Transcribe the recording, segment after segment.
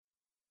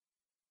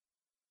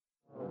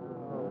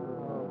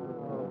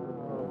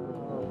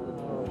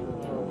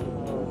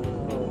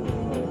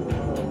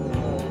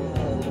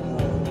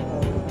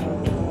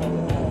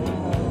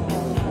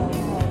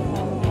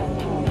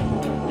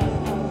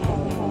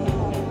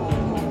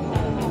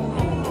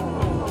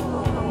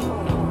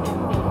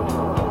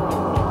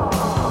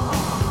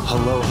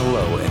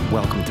Hello, and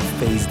welcome to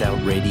Phased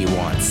Out Radio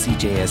on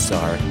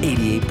CJSR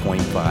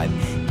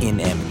 88.5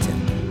 in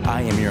Edmonton.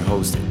 I am your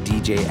host,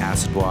 DJ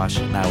Acid Wash,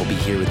 and I will be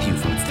here with you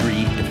from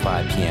 3 to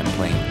 5 p.m.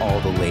 playing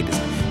all the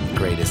latest and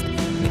greatest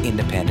in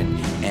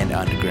independent and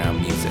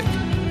underground music.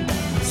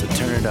 So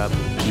turn it up,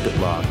 keep it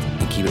locked,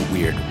 and keep it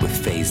weird with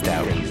Phased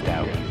Out.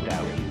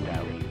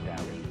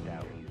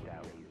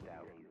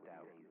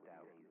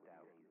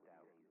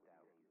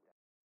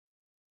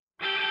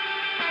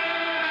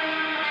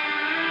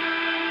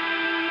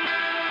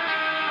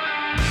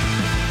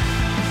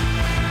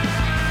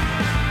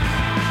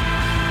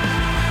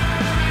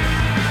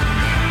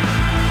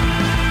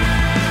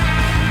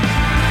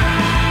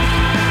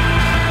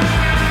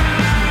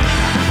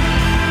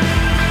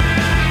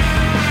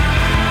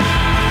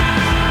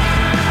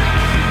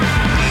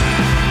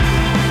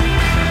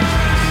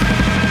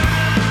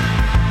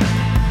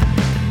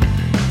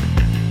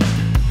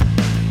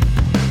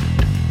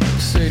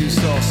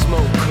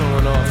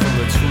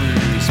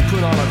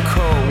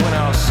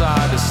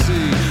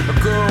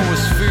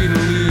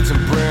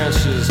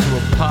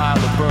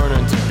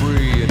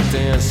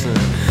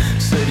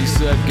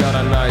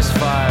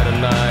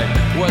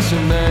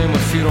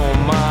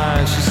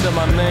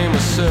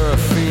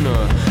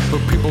 Serafina, but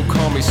people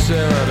call me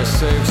Sarah to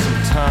save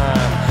some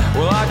time.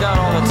 Well, I got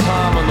all the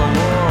time in the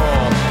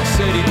world.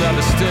 Sadie grabbed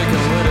a stick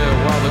and lit it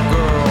while the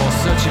girl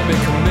said she'd been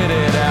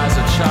committed as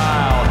a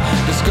child.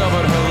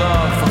 Discovered her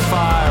love for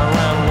fire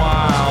ran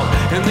wild.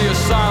 In the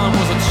asylum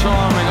was a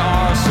charming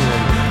arson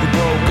who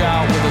broke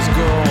out with his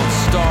girl and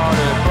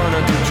started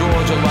burning through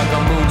Georgia like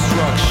a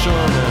moonstruck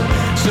Sherman.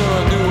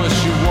 Sarah knew what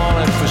she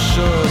wanted for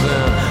sure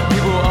then.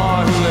 People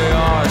are who they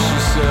are, she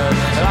said,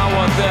 and I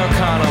want their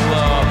kind of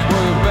love.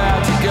 We're bad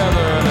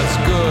together and it's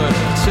good.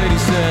 Sadie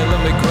said,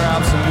 let me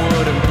grab some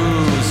wood and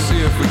booze,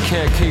 see if we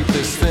can't keep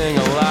this thing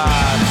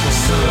alive.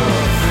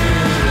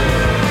 Serafina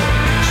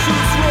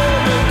shoots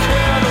Roman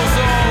candles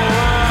all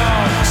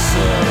around.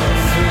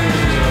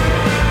 Serafina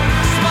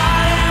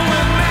smiling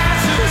with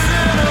matches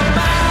in her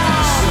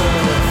mouth.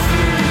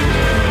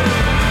 Serafina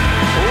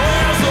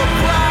wears a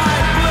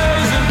bright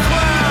blazing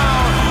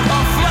crown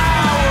of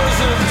flowers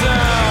and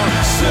down.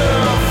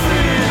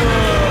 Serafina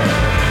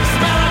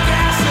smell of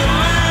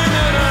gasoline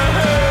in her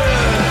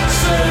head.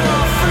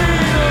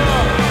 Serafina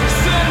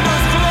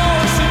cinders glow,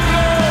 she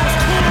glows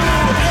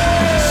cool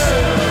air.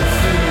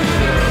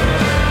 Serafina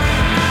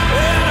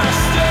in her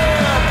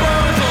stare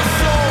burns a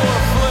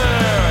solar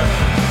flare.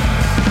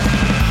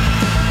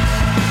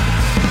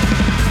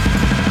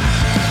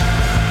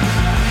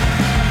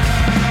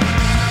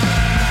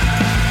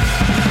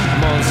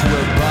 Months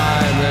went by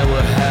and they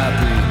were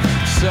happy,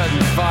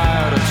 setting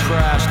fire to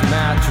trashed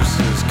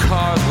mattresses,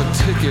 cars with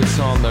tickets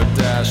on their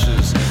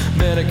dashes,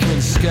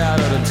 mannequins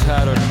scattered in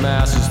tattered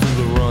masses through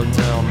the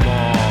rundown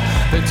mall.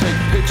 They take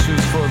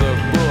pictures for their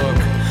book,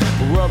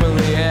 rubbing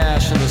the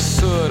ash and the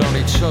soot on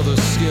each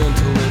other's skin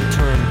till it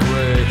turned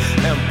gray,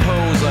 and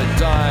pose like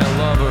dying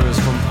lovers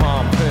from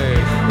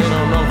Pompeii in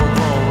an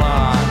overgrown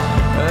lot.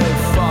 They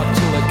fucked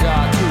till it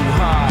got too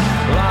hot,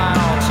 lying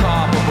on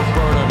top of a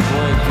burning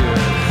blanket.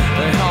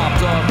 They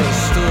hopped up and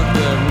stood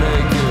there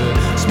naked,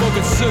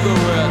 smoking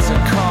cigarettes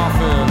and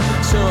coughing.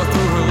 Sarah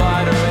threw her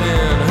lighter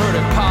in, heard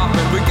it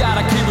popping. We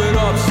gotta keep it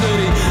up,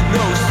 city,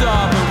 no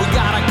stopping. We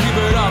gotta keep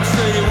it up,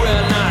 city,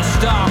 we're not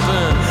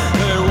stopping.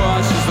 They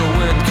watched as the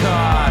wind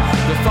caught,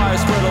 the fire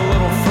spread a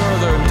little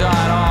further and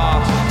died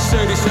off.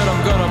 Sadie said,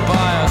 I'm gonna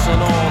buy us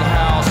an old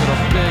house in a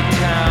big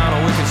town,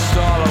 and we can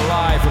start a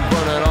life and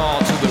burn it all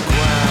to the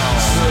ground.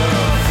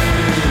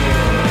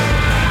 Serafina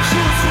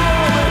shoots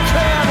Roman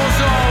candles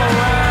all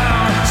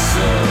around.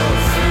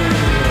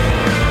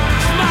 Serafina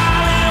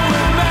smiling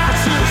with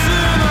matches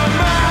in her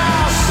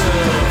mouth.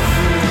 Serafina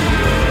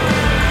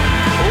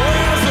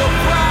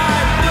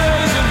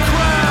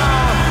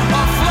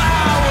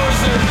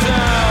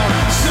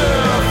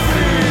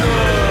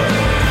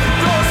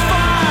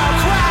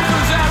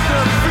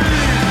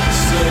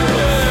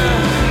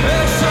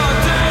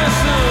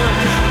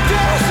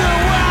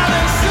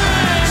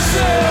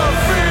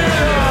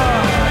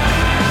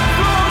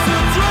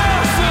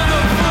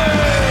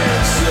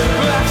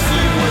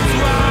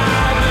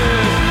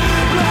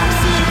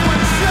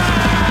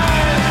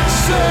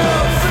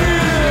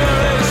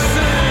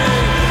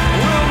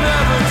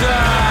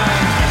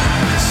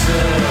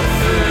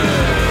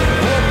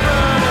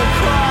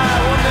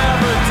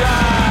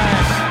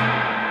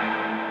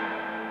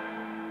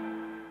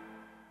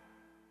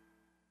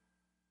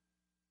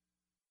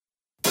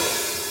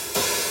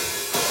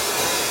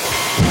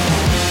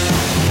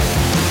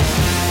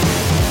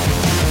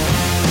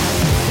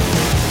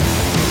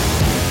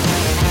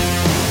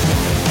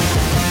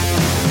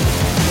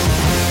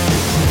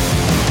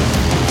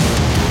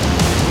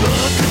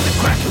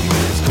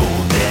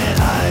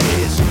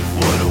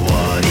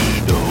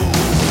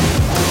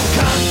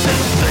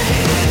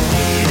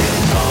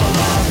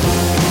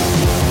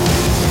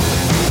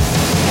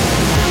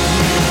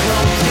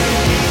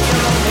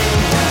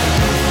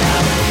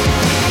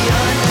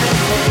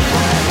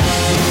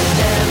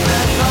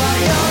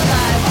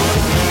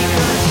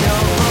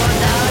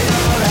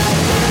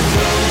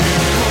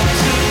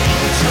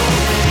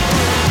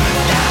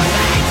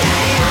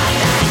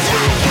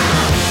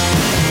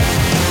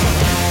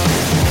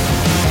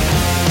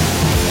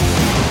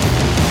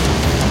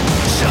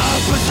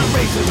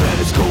freezing red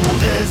as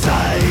cold as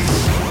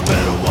ice.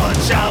 Better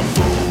watch out,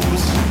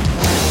 fools.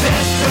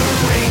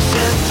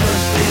 Desperation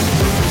just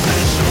improves the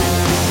show.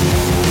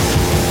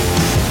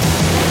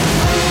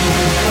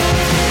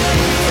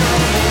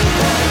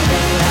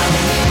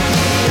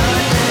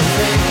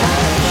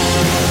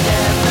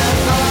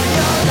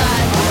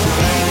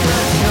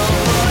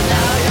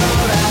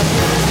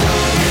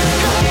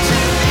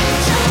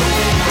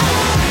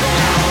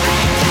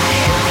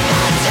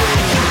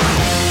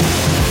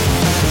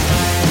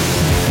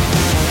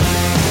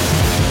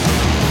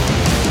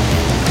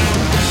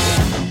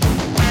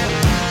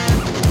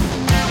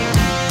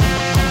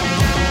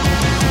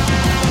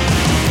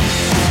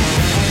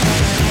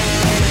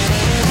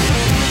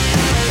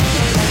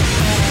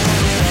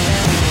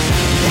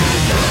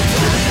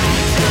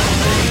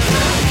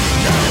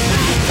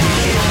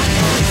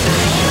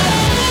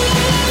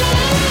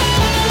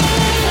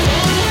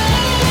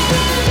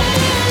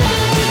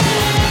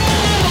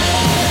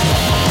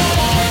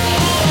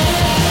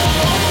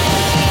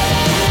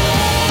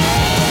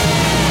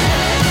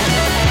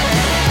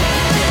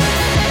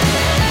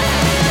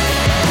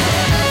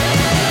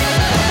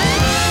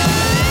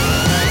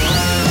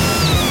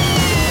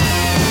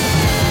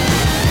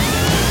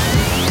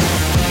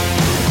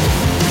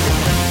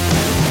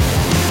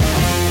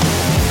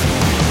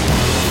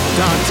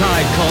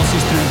 Tide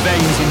courses through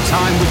veins in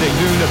time with a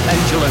lunar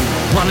pendulum.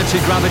 Planetary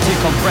gravity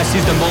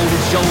compresses the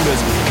moulded shoulders.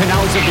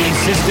 Canals of the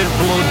insistent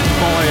blood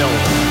boil.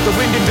 The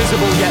wind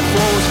invisible yet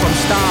flows from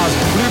stars,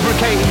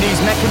 lubricating these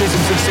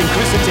mechanisms of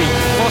synchronicity.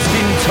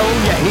 Fostering tone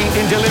yet heat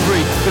in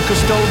delivery. The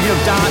custodian of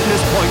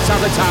darkness points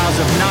avatars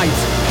of night.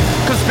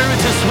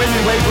 Conspirators swim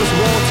in waveless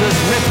waters,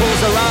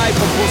 ripples arrive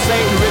from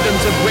pulsating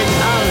rhythms of winged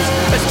hands,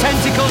 as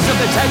tentacles of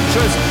the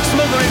temptress,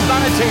 smothering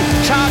vanity,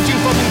 charging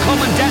from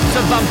uncommon depths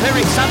of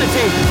vampiric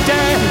sanity.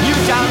 Dare you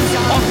dance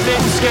on thin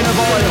skin of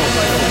oil.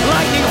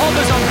 Lightning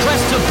hovers on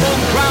crests of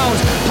foam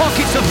crowns,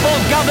 pockets of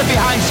fog gather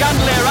behind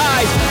chandelier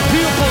eyes,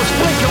 pupils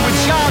flicker with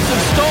shards of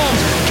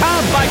storms,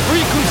 carved by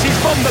frequencies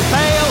from the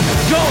pale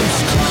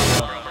ghost.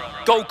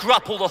 Go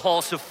grapple the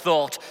horse of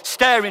thought,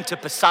 stare into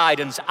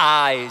Poseidon's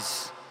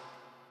eyes.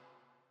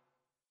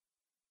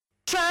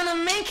 Trying to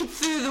make it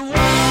through the wall.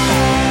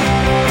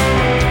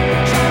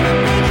 Trying to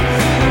make it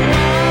through the wall.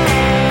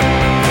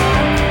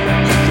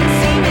 You can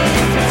see me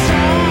if it's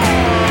all.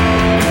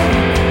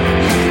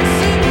 You can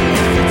see me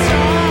if it's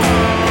all.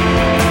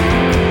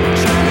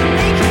 Trying to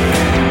make it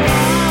through the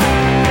wall.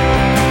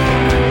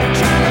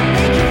 Trying to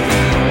make it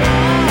through the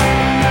wall.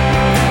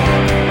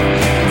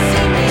 You can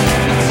see me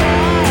if it's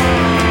all.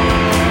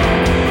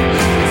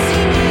 You can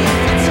see me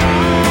if it's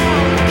all.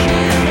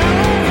 Looking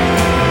over.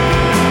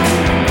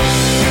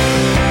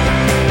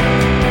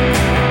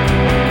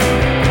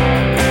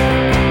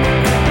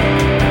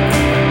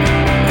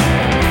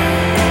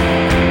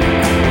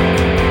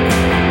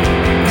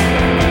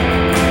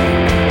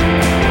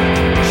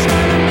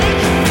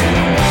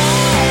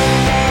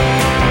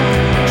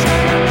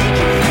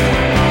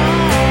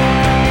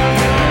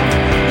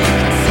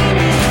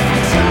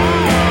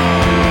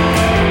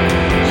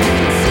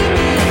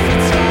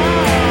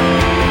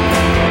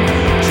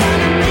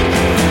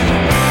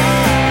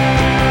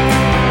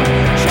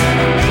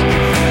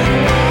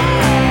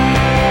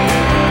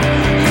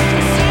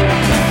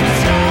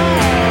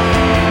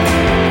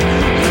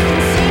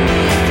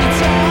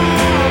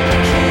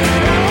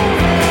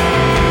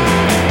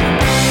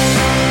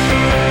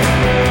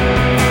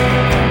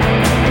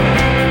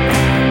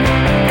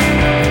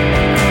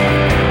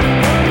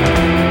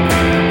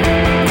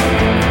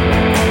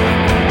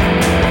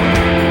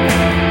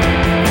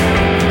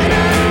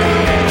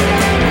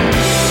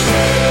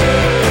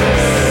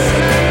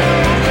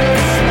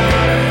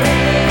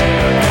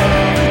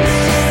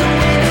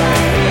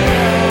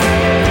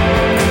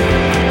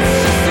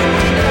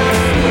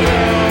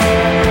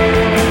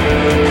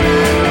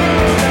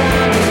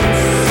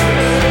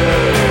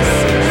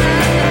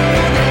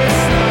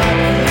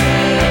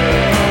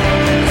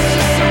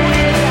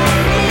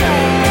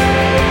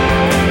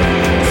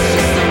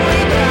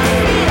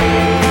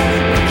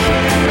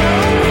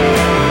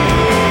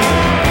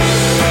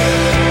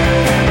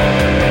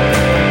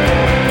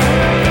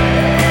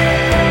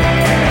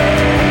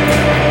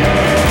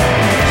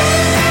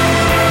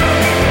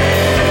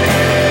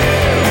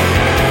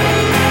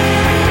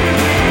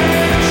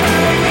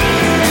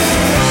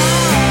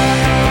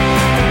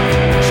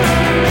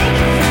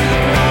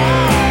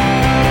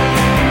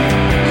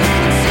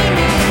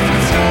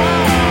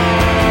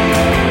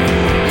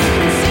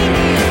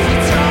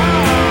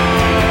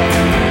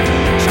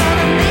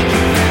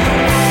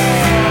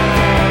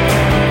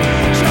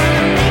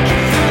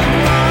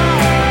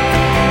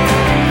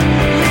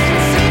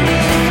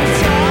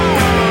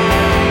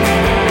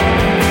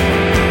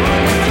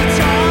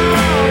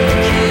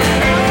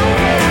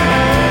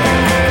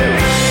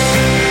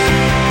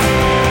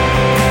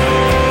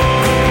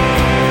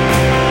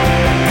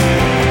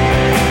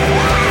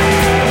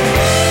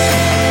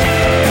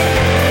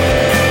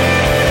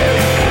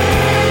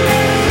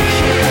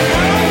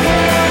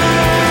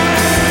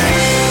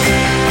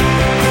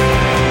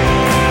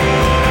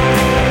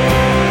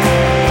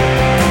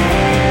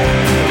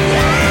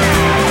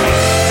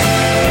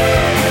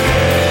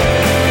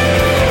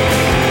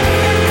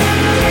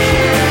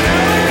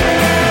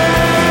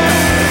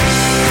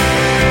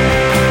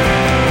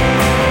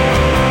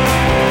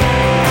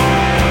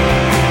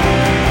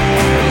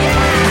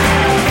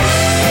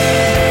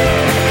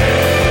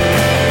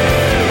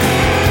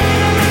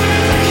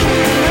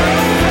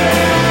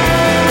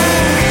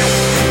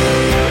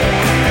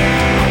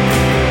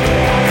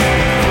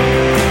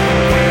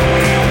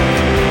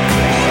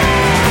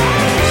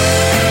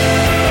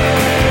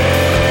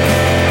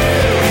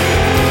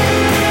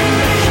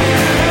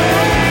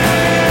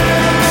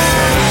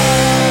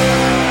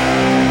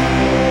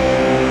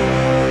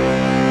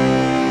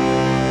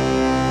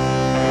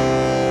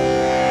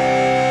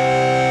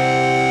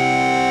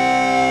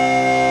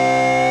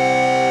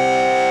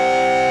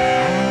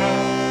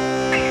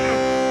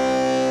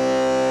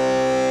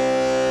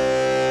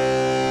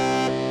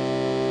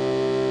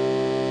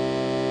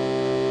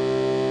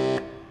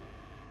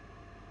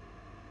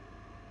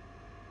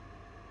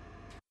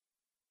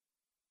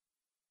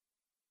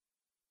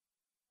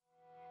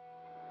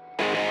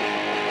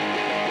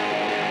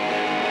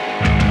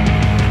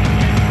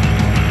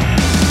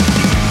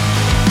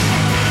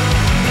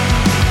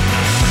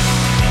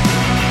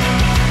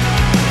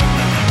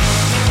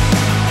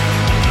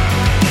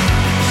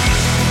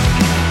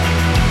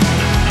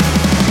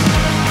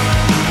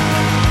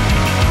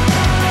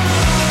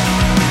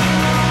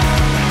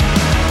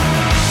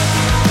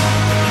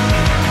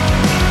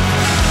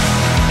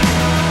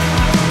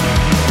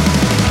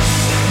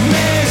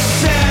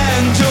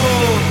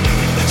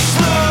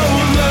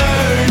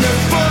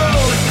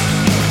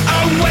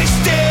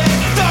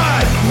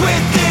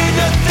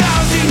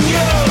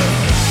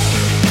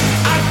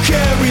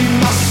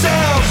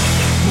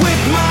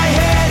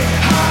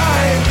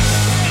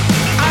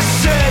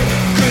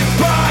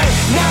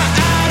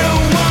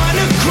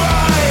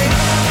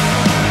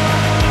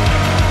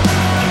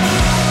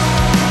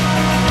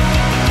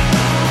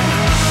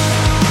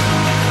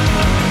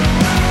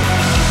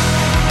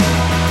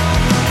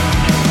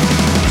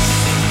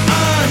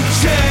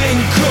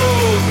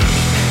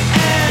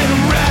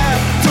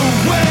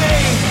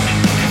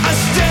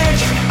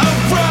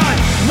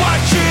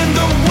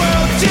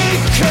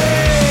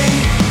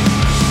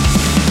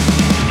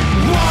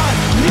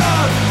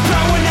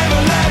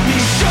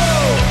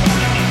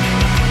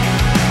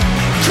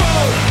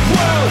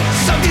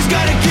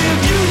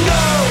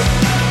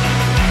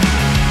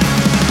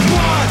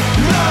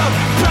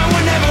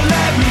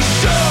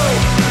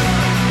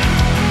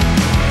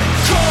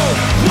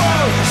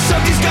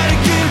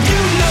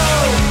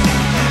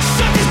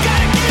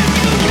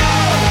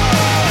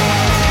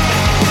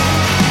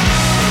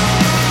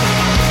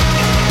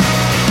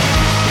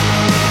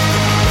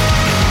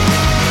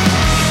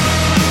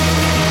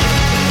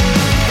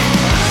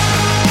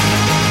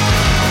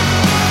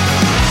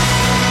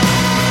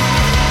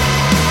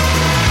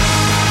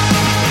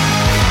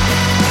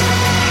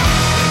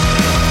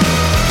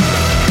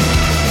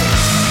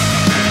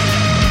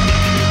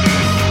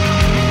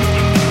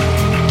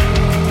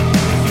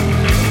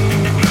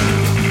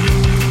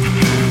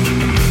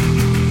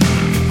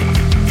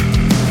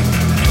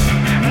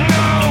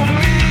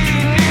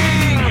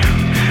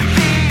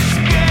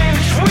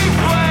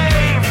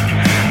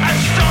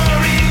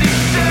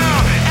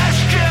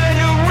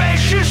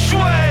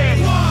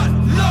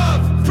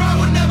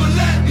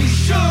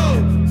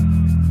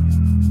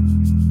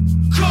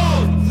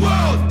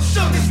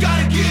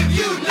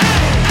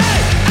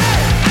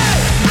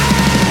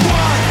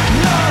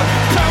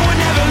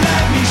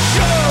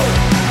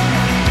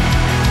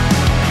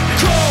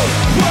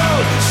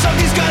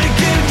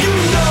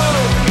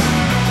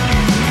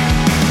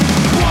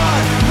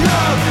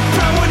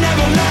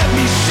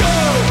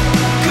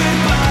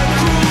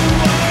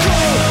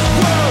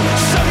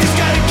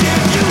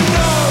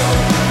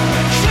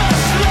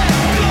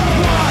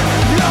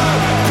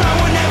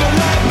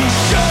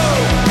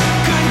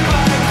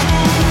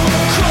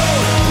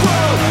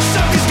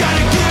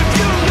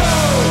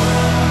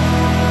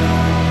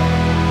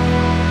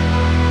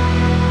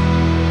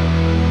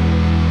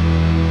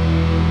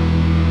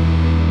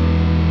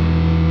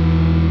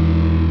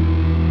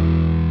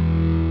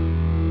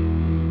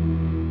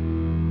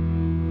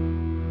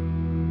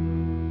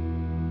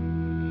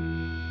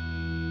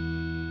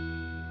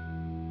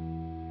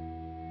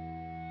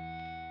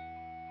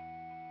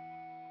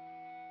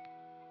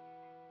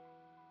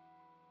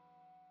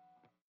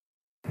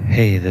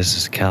 Hey, this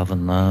is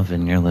Calvin Love,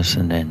 and you're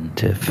listening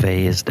to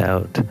Phased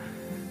Out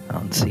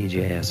on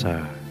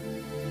CJSR.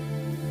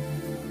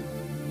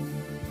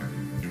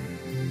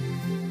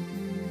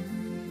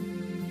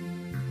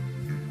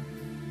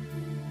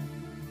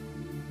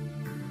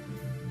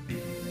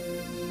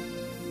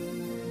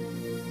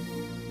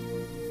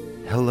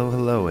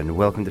 Hello, and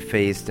welcome to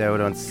Phased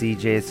Out on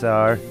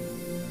CJSR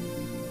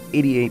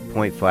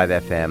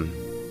 88.5 FM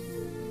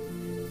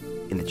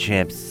in the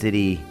Champ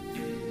City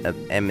of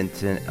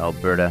Edmonton,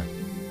 Alberta.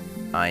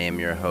 I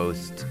am your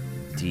host,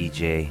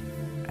 DJ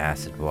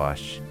Acid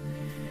Wash,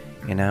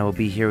 and I will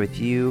be here with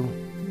you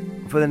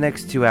for the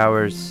next 2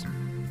 hours,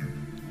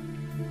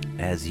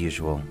 as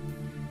usual,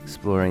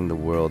 exploring the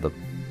world of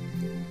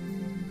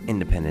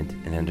independent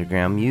and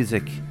underground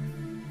music.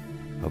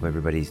 Hope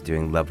everybody's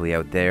doing lovely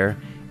out there.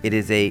 It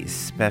is a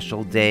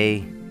special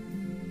day,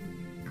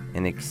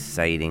 an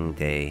exciting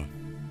day.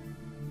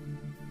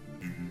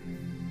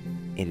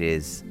 It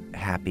is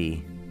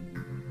Happy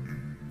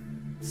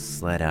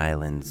Sled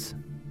Island's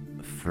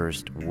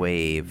first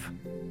wave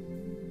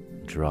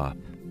drop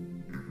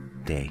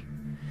day.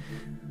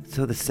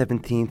 So the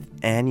 17th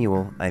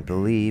annual, I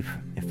believe,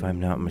 if I'm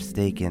not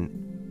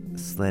mistaken,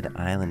 Sled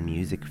Island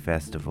Music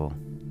Festival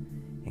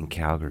in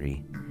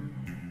Calgary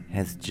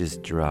has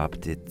just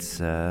dropped its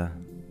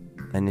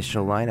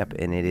initial lineup,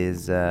 and it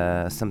is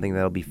something that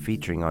I'll be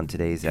featuring on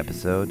today's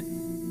episode.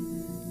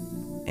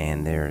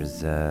 And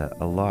there's a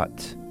lot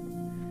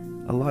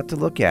to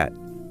look at.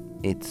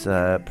 It's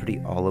pretty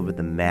all over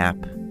the map,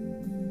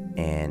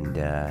 and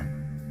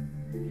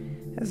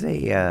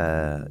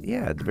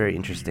it's very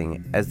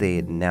interesting. As they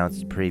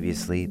announced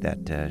previously,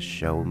 that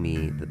Show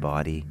Me the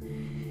Body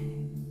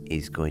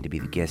is going to be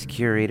the guest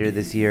curator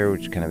this year,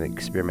 which is kind of an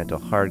experimental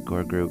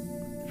hardcore group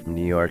from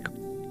New York.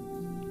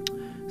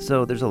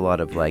 So there's a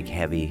lot of like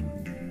heavy,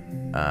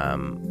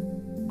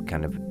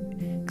 kind of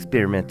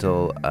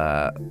experimental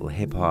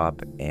hip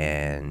hop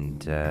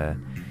and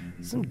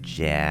some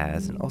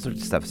jazz and all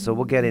sorts of stuff. So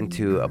we'll get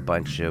into a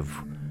bunch of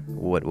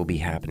what will be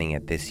happening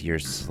at this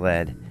year's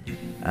Sled.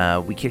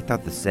 We kicked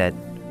off the set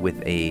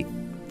with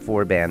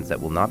 4 bands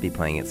that will not be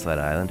playing at Sled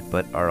Island,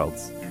 but are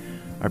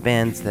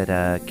bands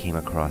that came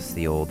across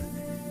the old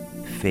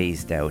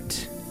Phased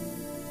Out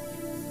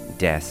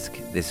desk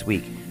this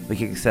week. We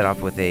kicked the set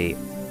off with a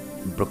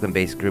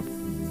Brooklyn-based group,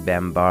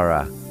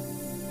 BAMBARA,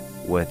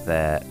 with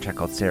a track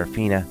called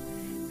Serafina.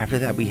 After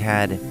that, we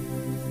had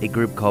a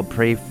group called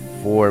Pray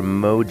for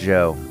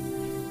Mojo,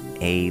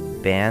 a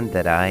band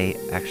that I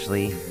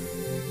actually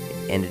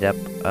ended up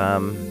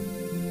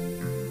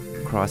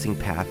crossing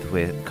paths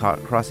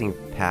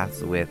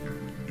with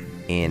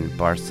in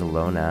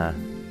Barcelona,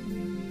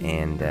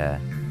 and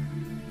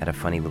at a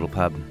funny little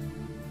pub.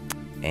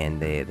 And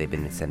they've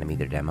been sending me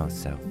their demos,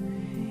 so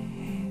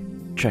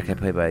the track I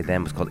played by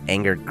them was called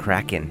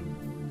Kraken.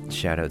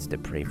 Shoutouts to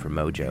Pray for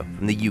Mojo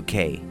from the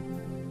UK.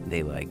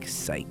 They like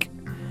psych.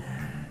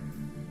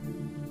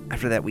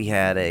 After that, we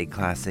had a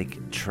classic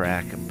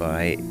track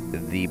by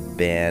the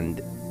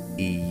band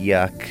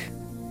Yuck.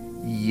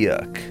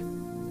 I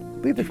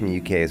believe they're from the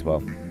UK as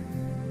well.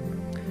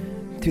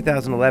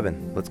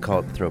 2011, let's call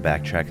it the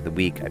throwback track of the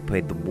week. I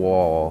played The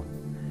Wall,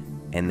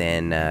 and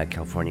then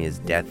California's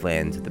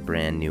Deathlands with a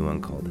brand new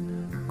one called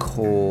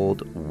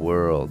Cold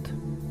World.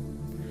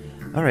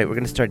 Alright, we're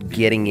going to start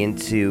getting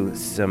into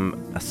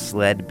some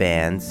sled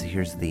bands.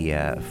 Here's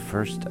the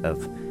first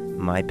of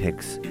my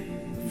picks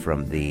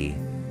from the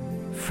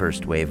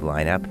first wave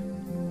lineup.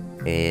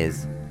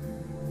 Is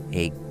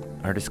a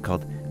artist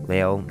called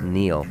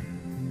Neale.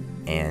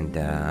 And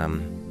the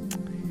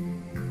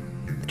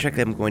track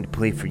that I'm going to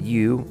play for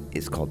you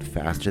is called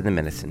Faster Than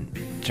Medicine.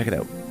 Check it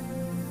out.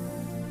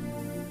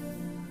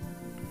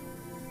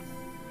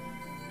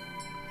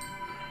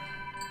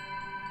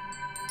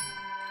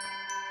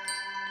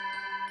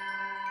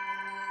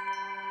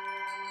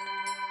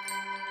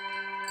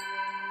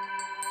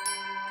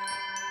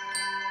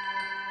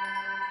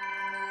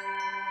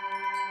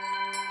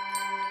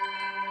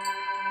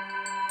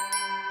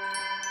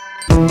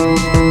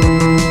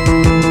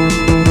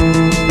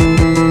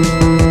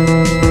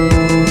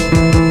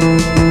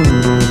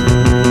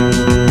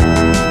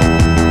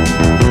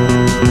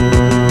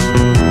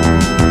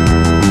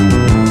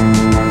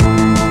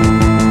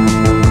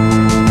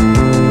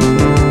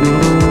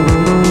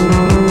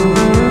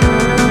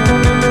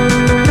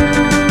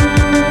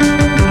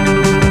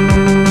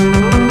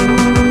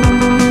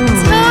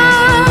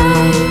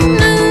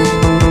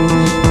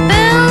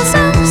 Bells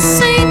of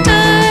St.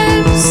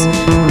 Ives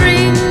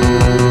ring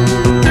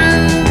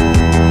through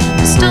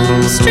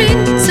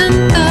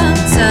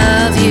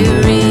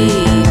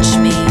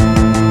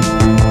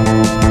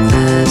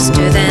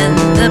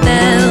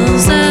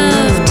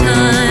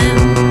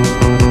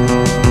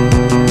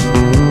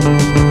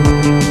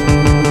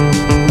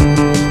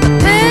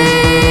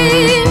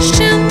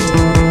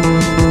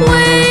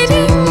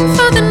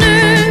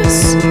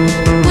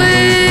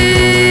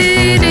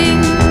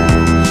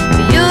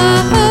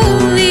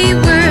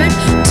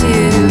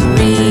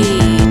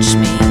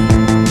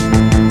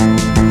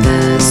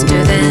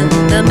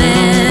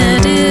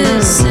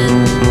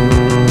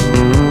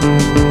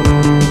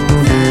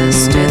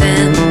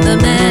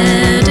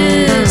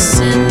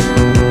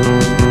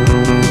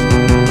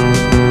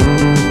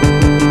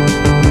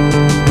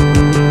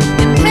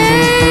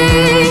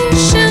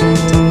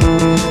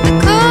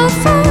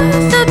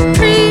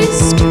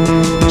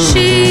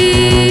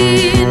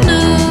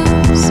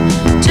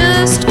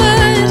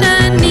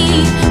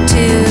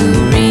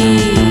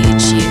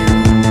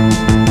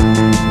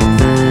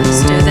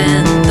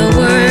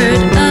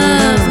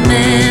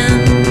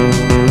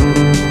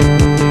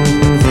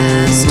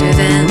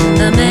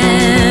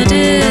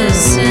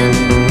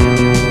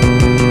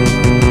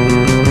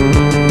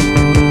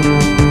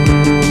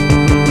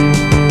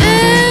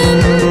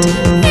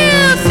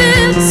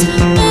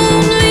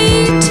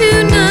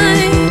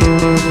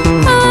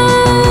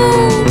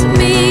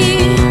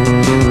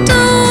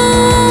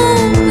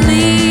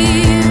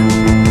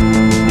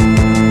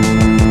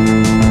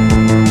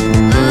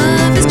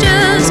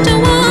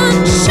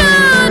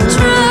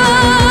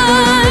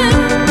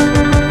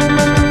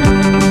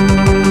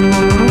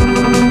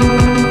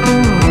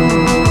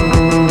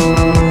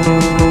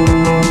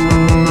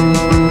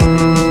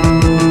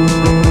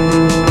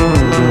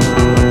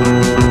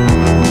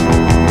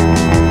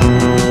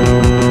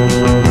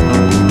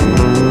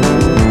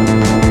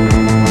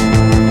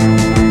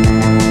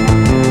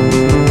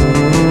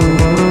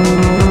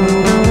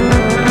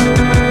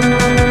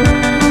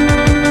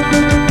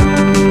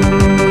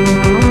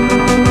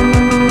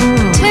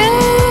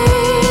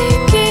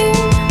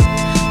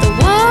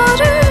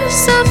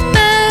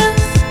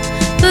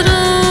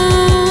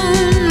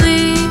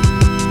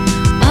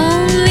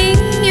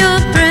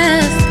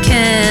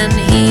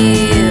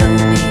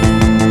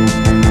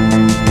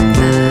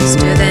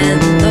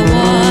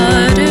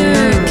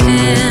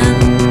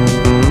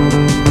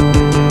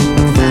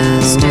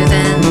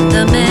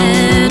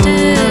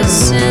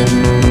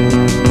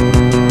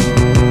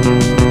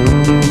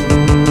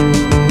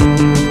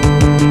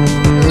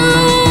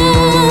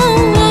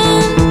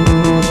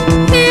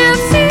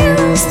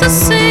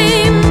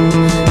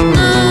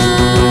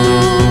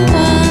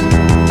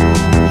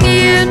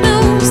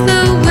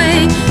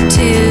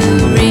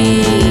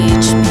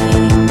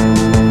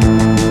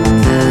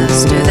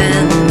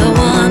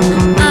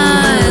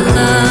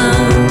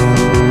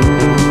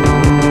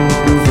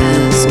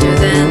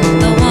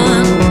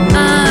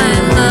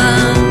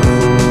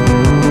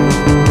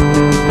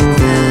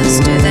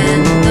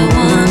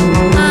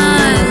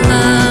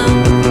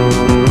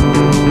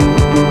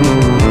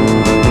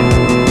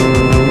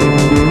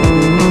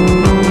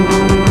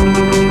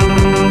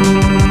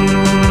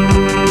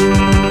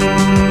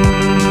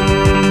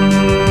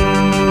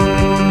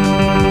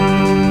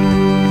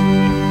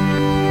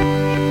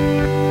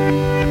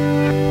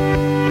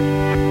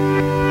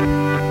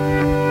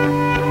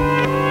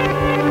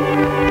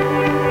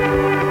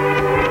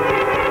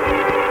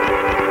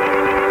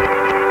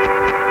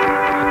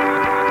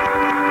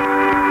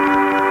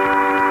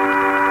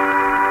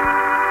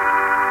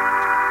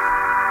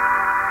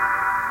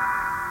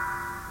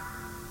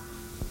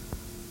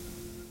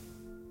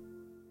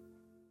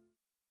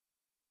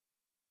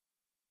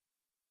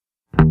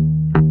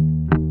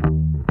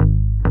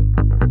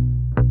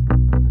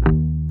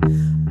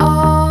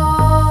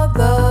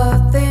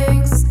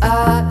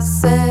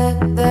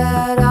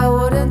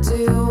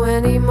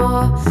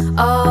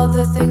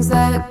things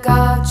that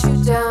got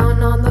you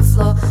down on the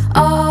floor.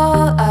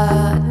 All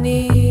I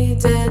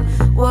needed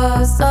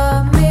was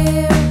a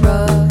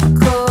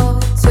miracle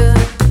to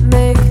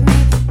make me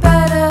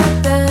better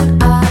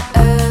than I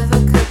ever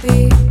could be.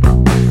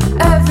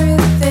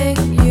 Everything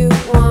you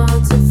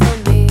wanted from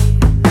me.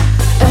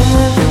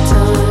 Every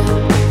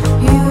time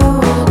you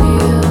are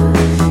near,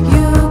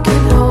 you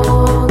can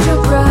hold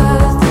your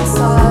breath in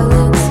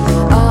silence.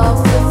 I'll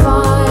feel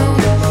fine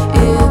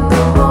in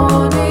the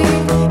morning,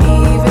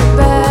 even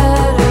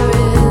better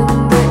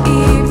in the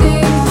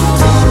evening.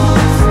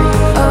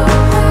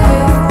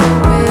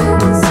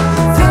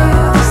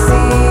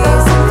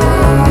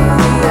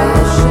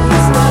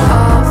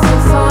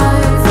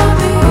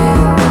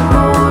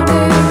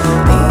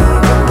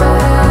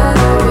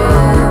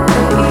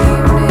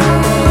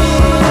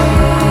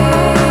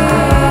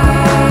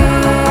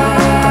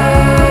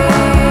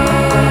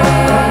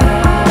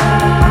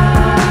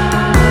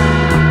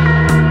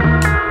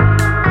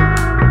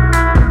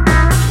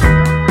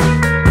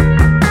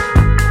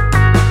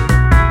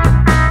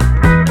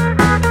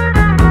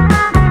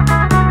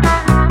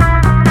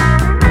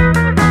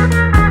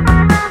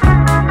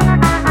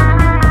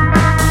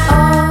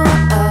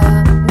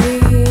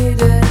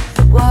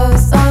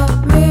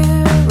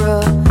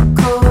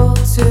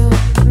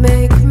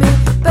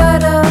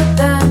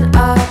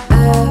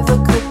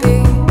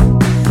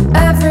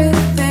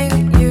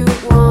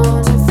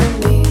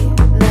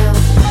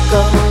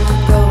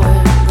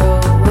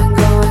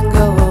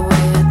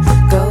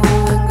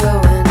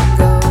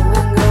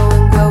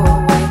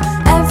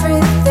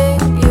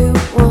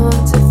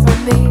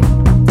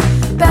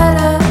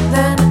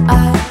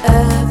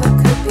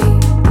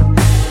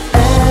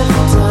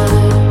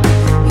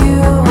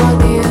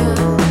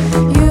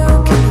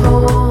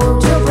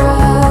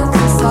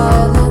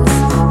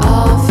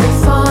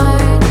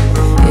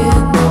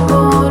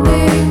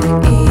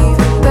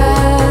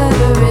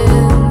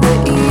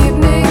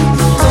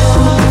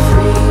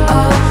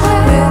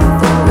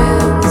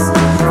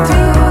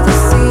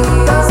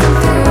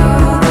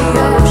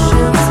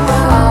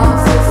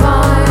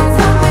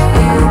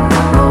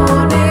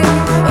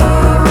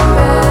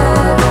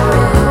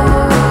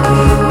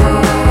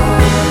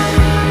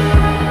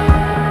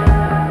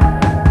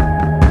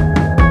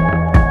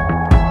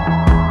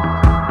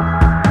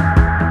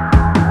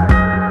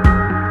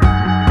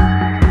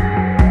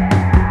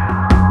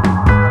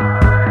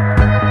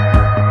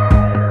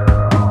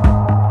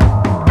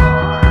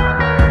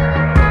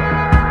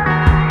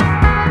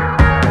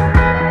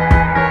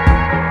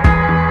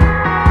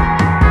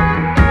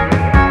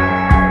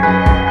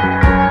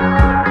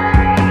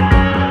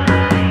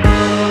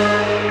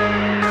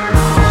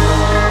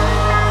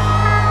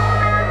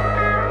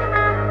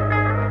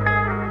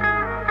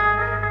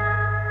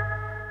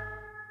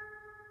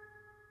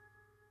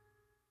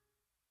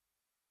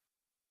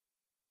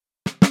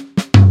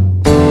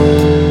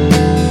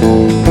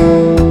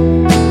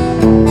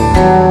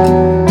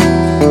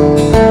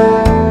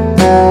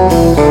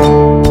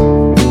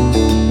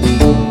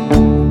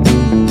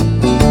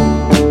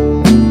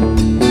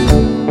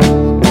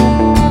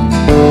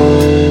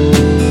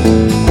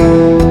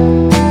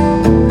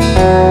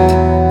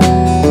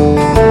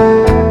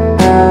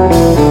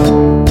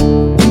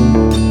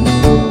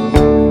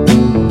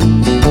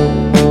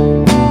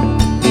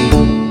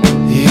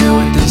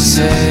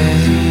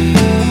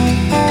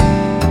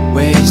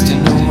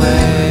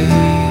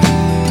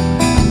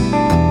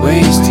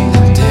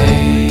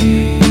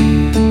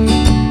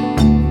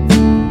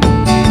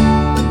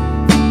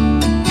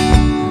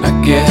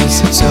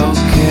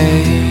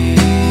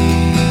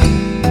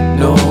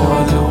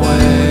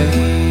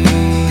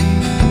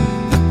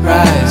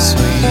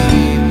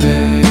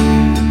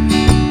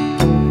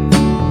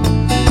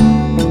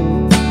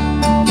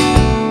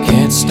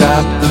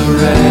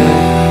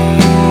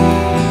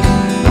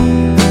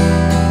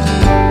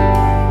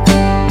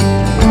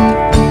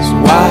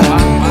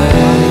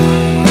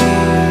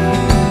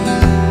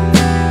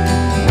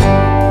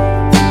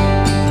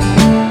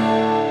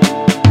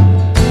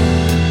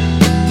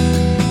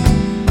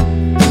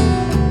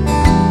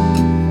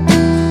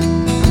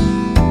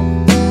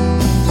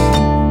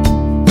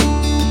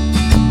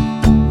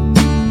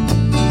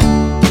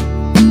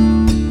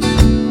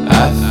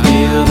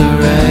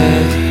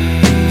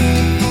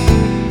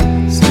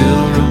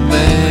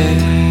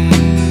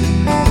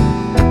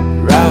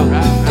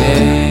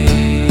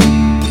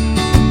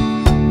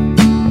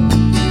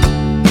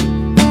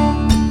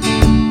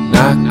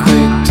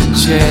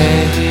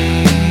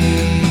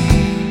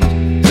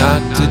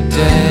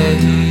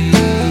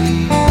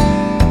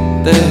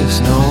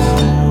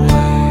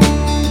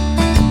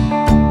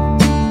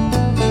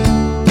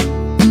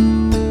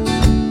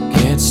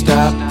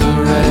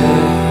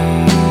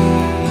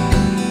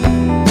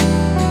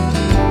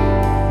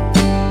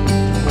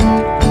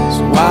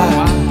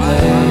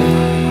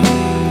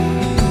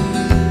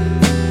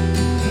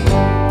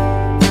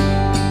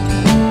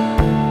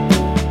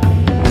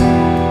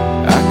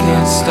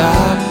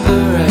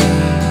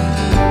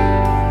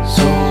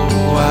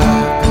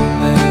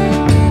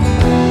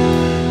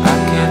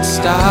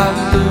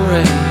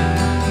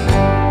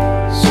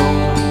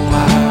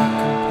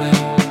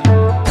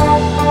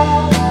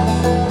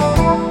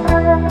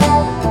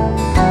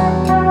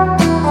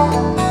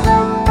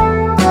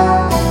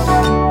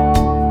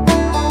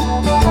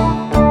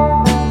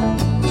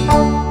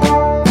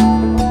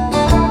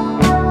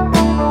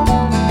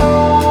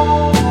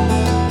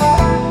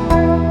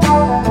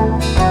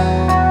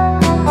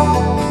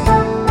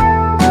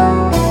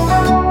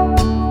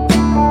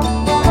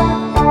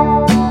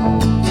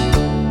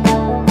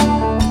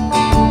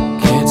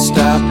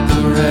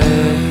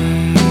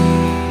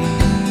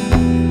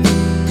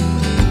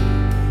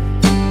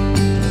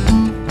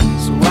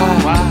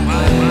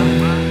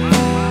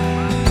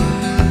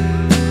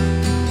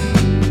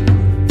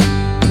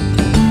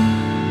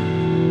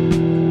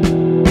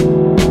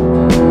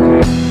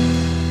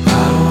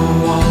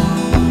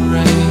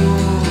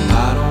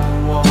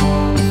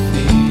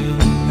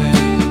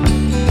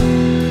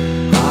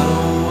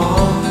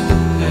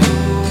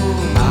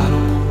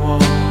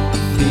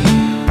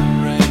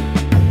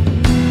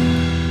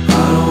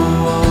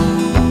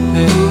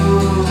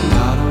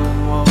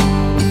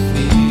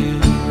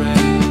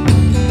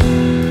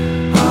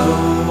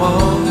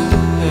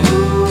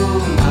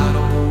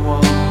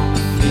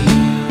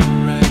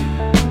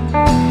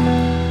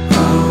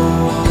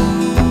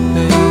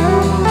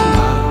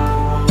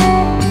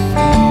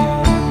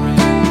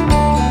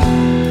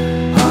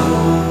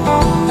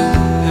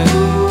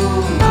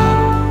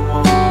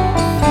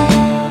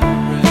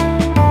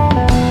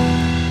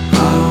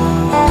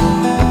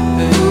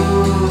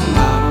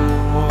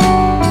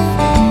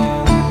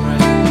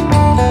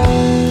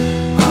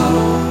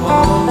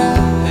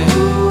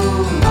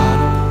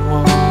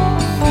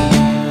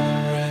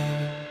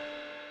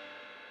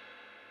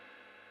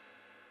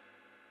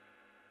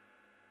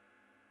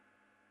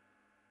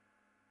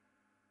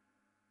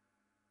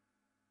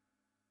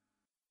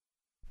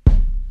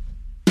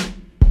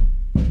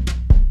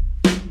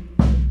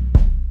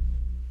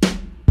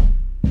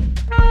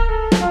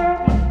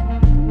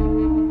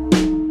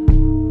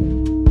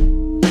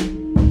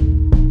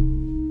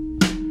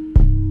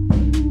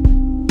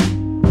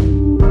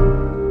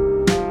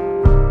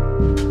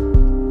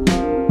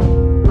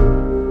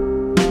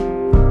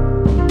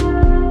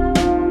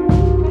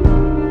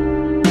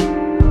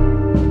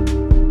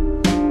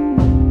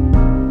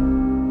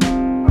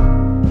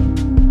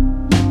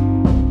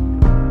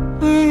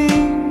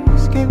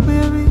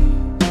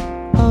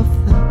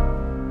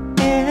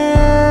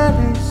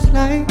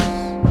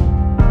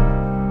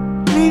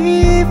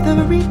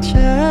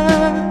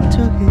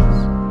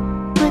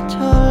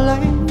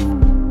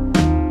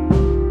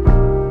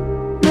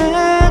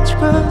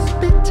 whispers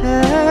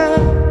bitter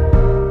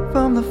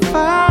from the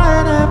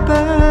fire that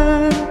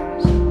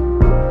burns.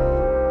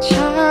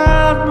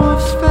 Child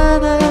moves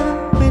further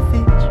with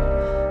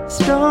each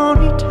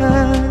stone he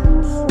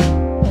turns.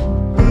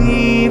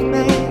 Leave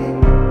me,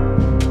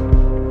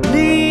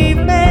 leave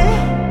me,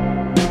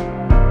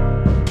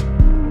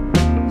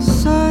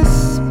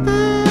 suspended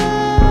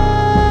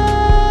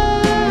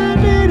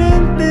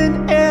in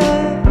thin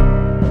air.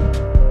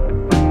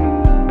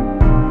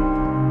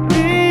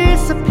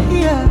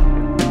 Disappear,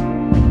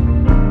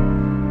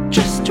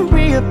 just to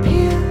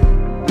reappear.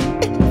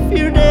 If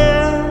you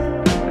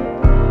dare,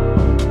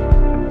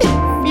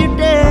 if you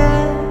dare.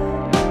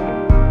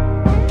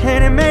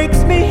 And it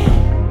makes me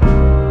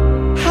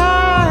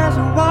high as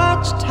a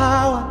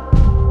watchtower,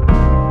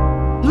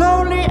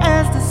 lonely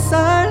as the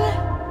sun,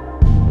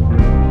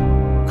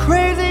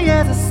 crazy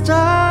as a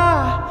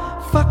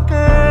star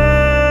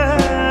fucker,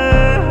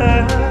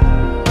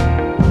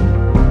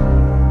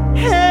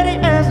 heady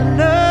as a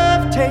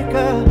love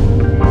taker,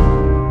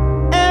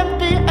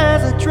 empty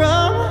as a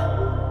drum,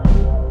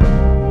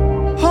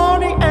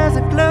 horny as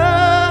a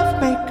glove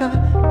maker,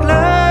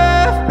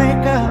 glove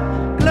maker,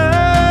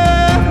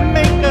 glove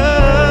maker.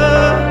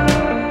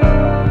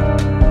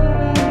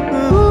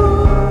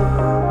 Ooh.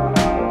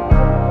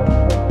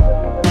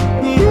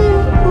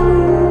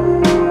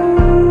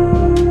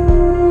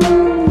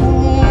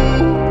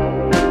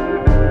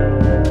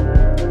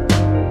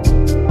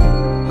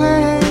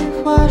 Wave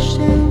washed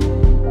in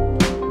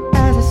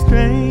as a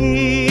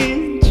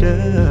stranger.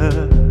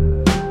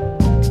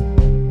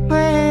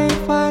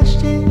 Wave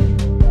washed in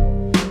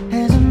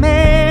as a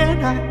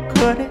man I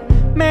couldn't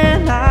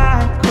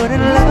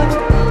love.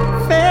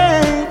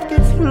 Faith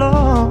gets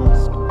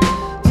lost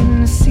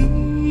in the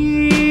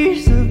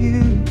seas of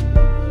you.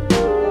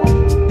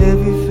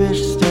 Every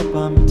fish step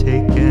I'm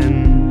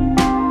taking,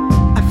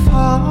 I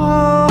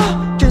fall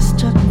just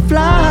to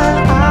fly.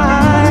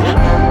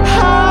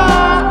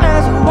 High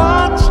as a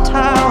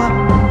watchtower,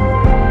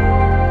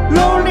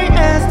 lonely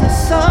as the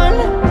sun,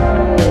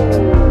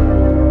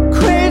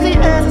 crazy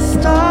as a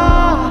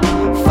star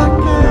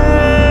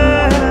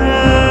fucker,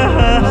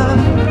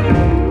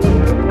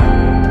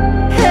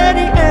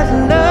 heady as a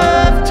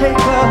love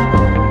taker,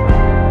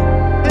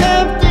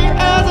 empty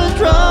as a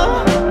drum,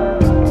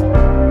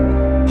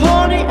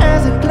 horny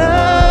as a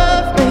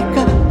glove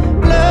maker,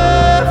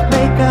 glove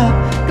maker,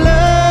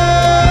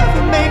 glove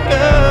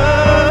maker.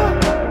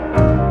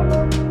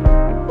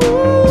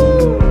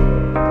 Ooh.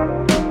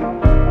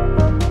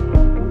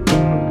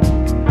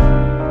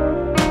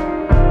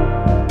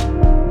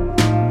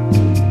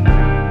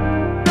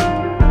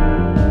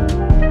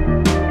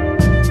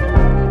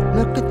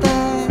 Look at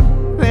that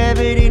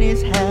rabbit in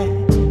his hat.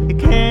 You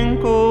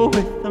can't go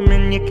with him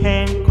and you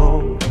can't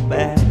go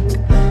back.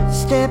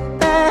 Step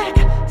back,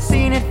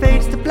 scene it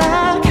fades to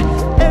black.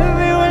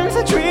 Everyone's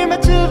a dreamer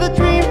till the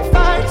dream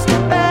fights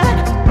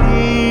back.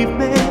 Leave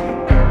me,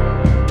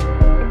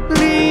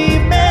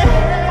 leave me,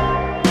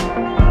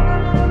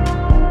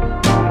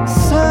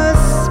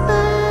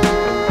 suspended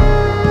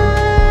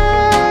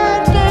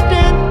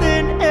in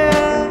thin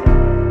air.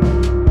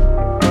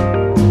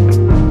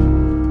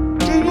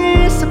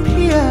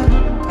 Disappear,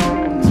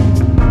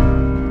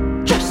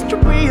 just to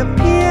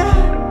reappear.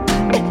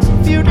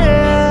 If you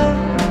dare,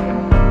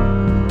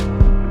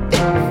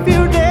 if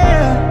you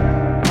dare.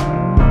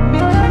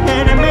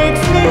 And it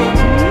makes me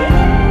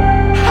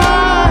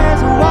high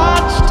as a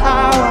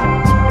watchtower,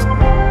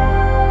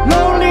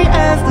 lonely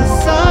as the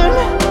sun,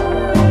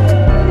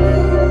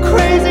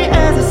 crazy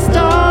as a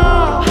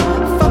star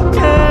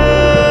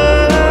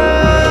fucker,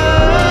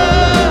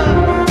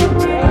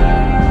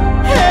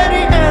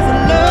 heady as a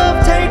love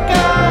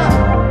taker,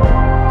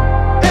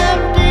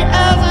 empty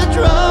as a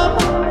drum,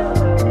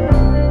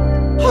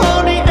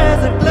 horny as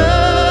a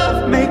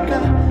glove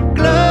maker,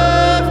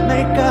 glove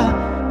maker,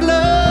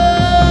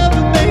 glove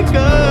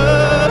maker.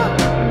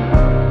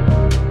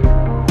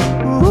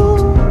 Ooh.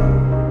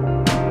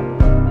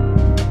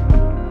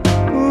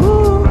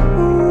 Ooh.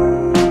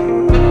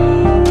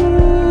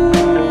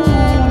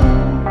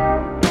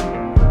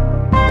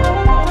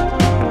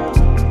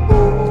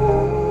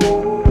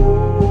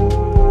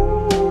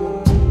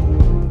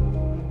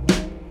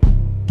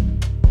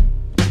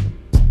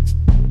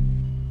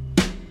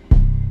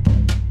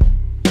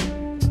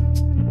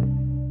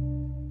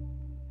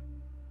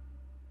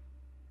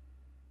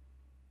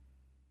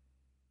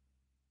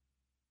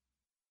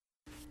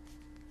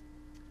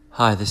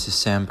 Hi, this is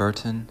Sam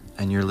Burton,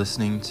 and you're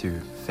listening to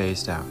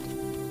Phased Out.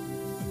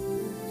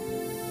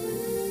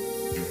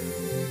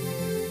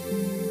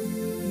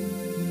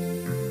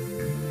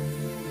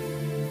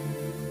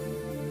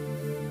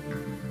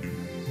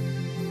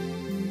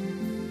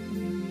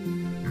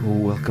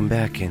 Welcome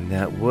back, and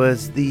that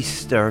was the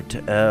start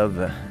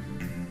of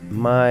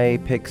my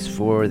picks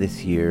for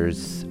this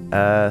year's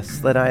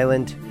Sled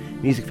Island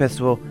Music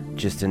Festival.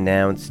 Just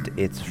announced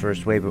its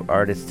first wave of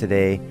artists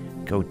today.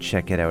 Go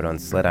check it out on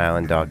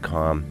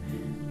sledisland.com.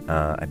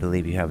 I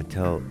believe you have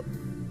until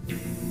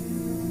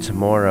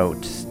tomorrow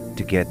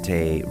to get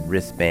a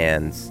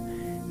wristbands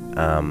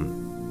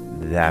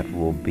that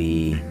will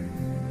be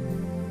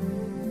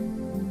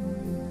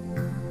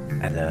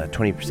at a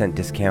 20%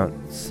 discount,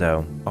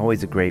 so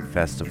always a great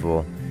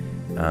festival.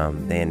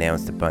 They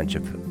announced a bunch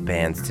of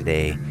bands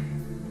today,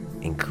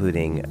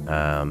 including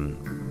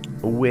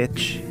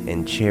Witch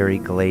and Cherry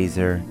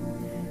Glazerr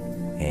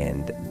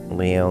and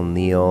Lael,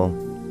 Neale,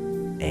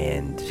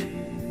 and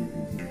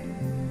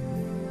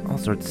all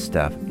sorts of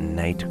stuff.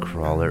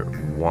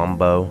 Nightcrawler,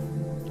 Wombo,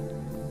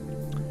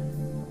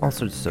 all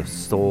sorts of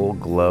Soul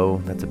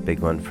Glow. That's a big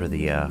one for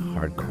the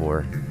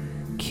hardcore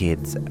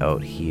kids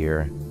out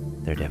here.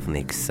 They're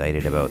definitely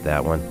excited about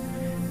that one.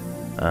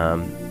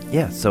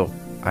 So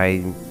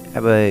I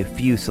have a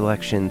few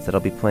selections that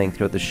I'll be playing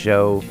throughout the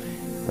show,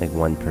 like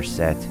one per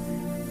set,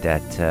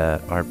 that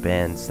are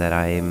bands that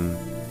I'm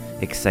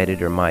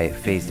excited, or my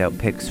phased out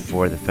picks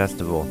for the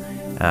festival.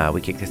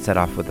 We kick the set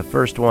off with the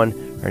first one.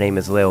 Her name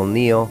is Lael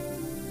Neale,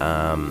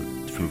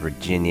 from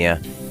Virginia,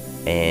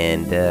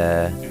 and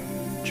the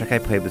track I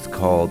played was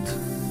called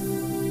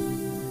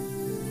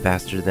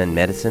Faster Than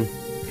Medicine.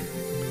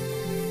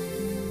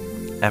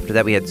 After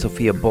that, we had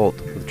Sofia Bolt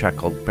with a track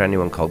called, brand new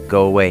one called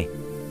Go Away.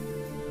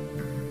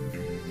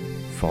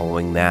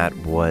 Following that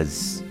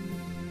was,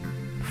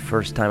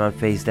 first time on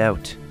Phased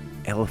Out,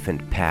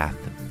 Elephant Path,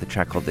 the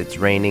track called It's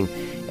Raining,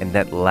 and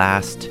that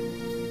last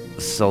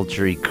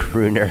sultry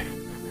crooner,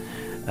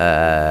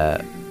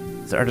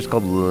 it's an artist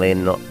called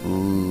Loren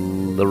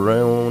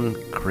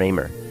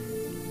Kramar,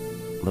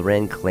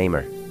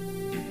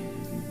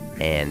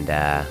 and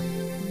the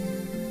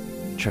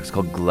track's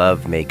called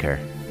Glovemaker.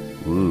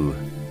 Ooh,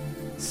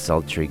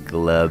 sultry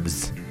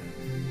gloves,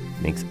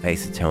 makes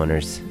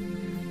isotoners,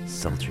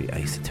 sultry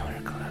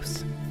isotoner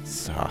gloves,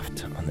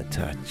 soft on the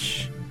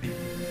touch.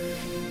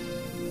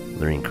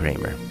 Loren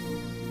Kramar.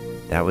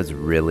 That was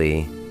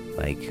really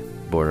like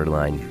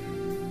borderline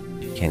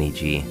Kenny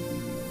G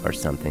or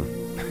something.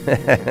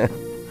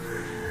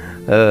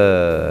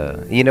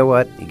 You know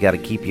what? You gotta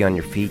keep you on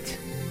your feet.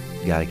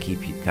 You gotta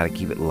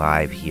keep it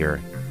live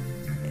here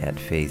at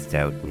Phased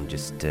Out, and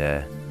just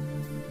you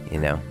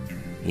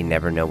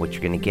never know what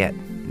you're gonna get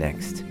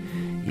next.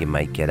 You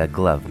might get a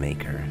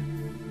Glovemaker.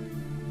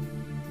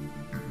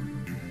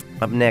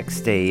 Up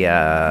next,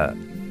 a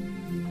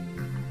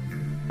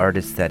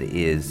artist that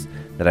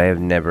I have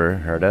never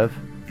heard of,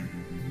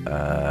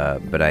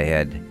 but I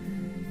had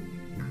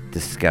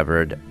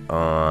discovered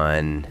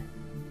on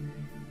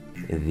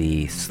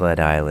the Sled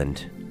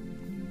Island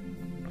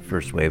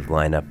First Wave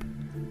lineup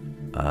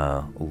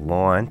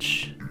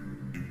launch,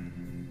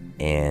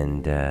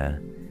 and I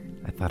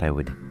thought I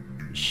would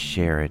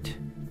share it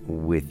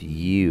with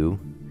you.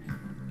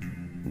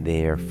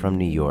 They are from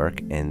New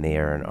York, and they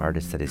are an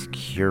artist that is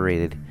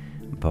curated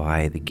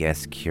by the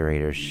guest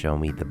curators Show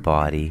Me the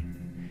Body,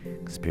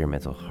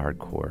 experimental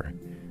hardcore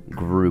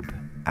group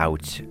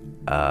out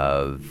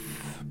of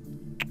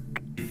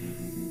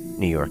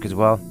New York as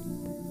well.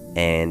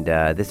 And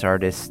this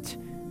artist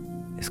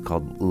is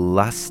called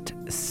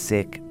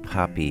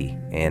LustSickPuppy,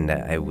 and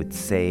I would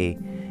say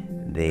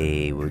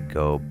they would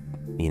go,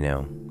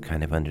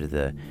 kind of under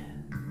the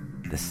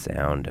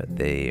sound.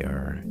 They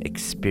are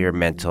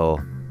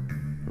experimental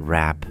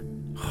rap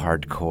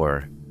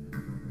hardcore.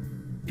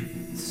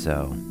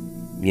 So,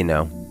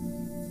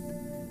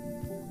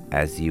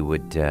 as you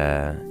would,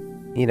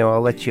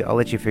 I'll let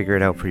you figure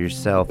it out for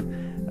yourself.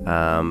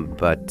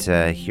 But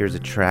here's a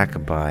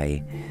track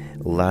by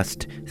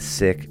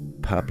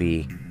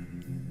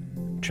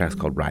LustSickPuppy. Track's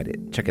called Ride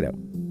It. Check it out.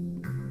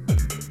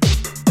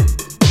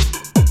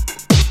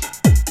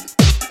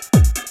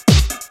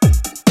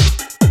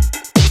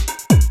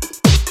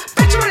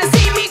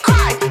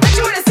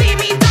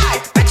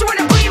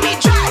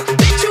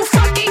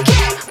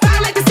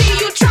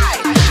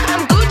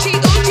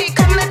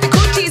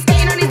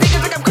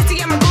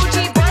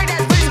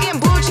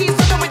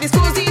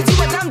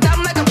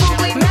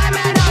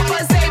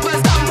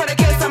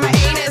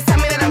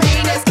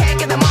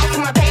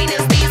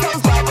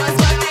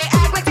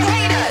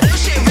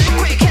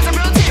 Quick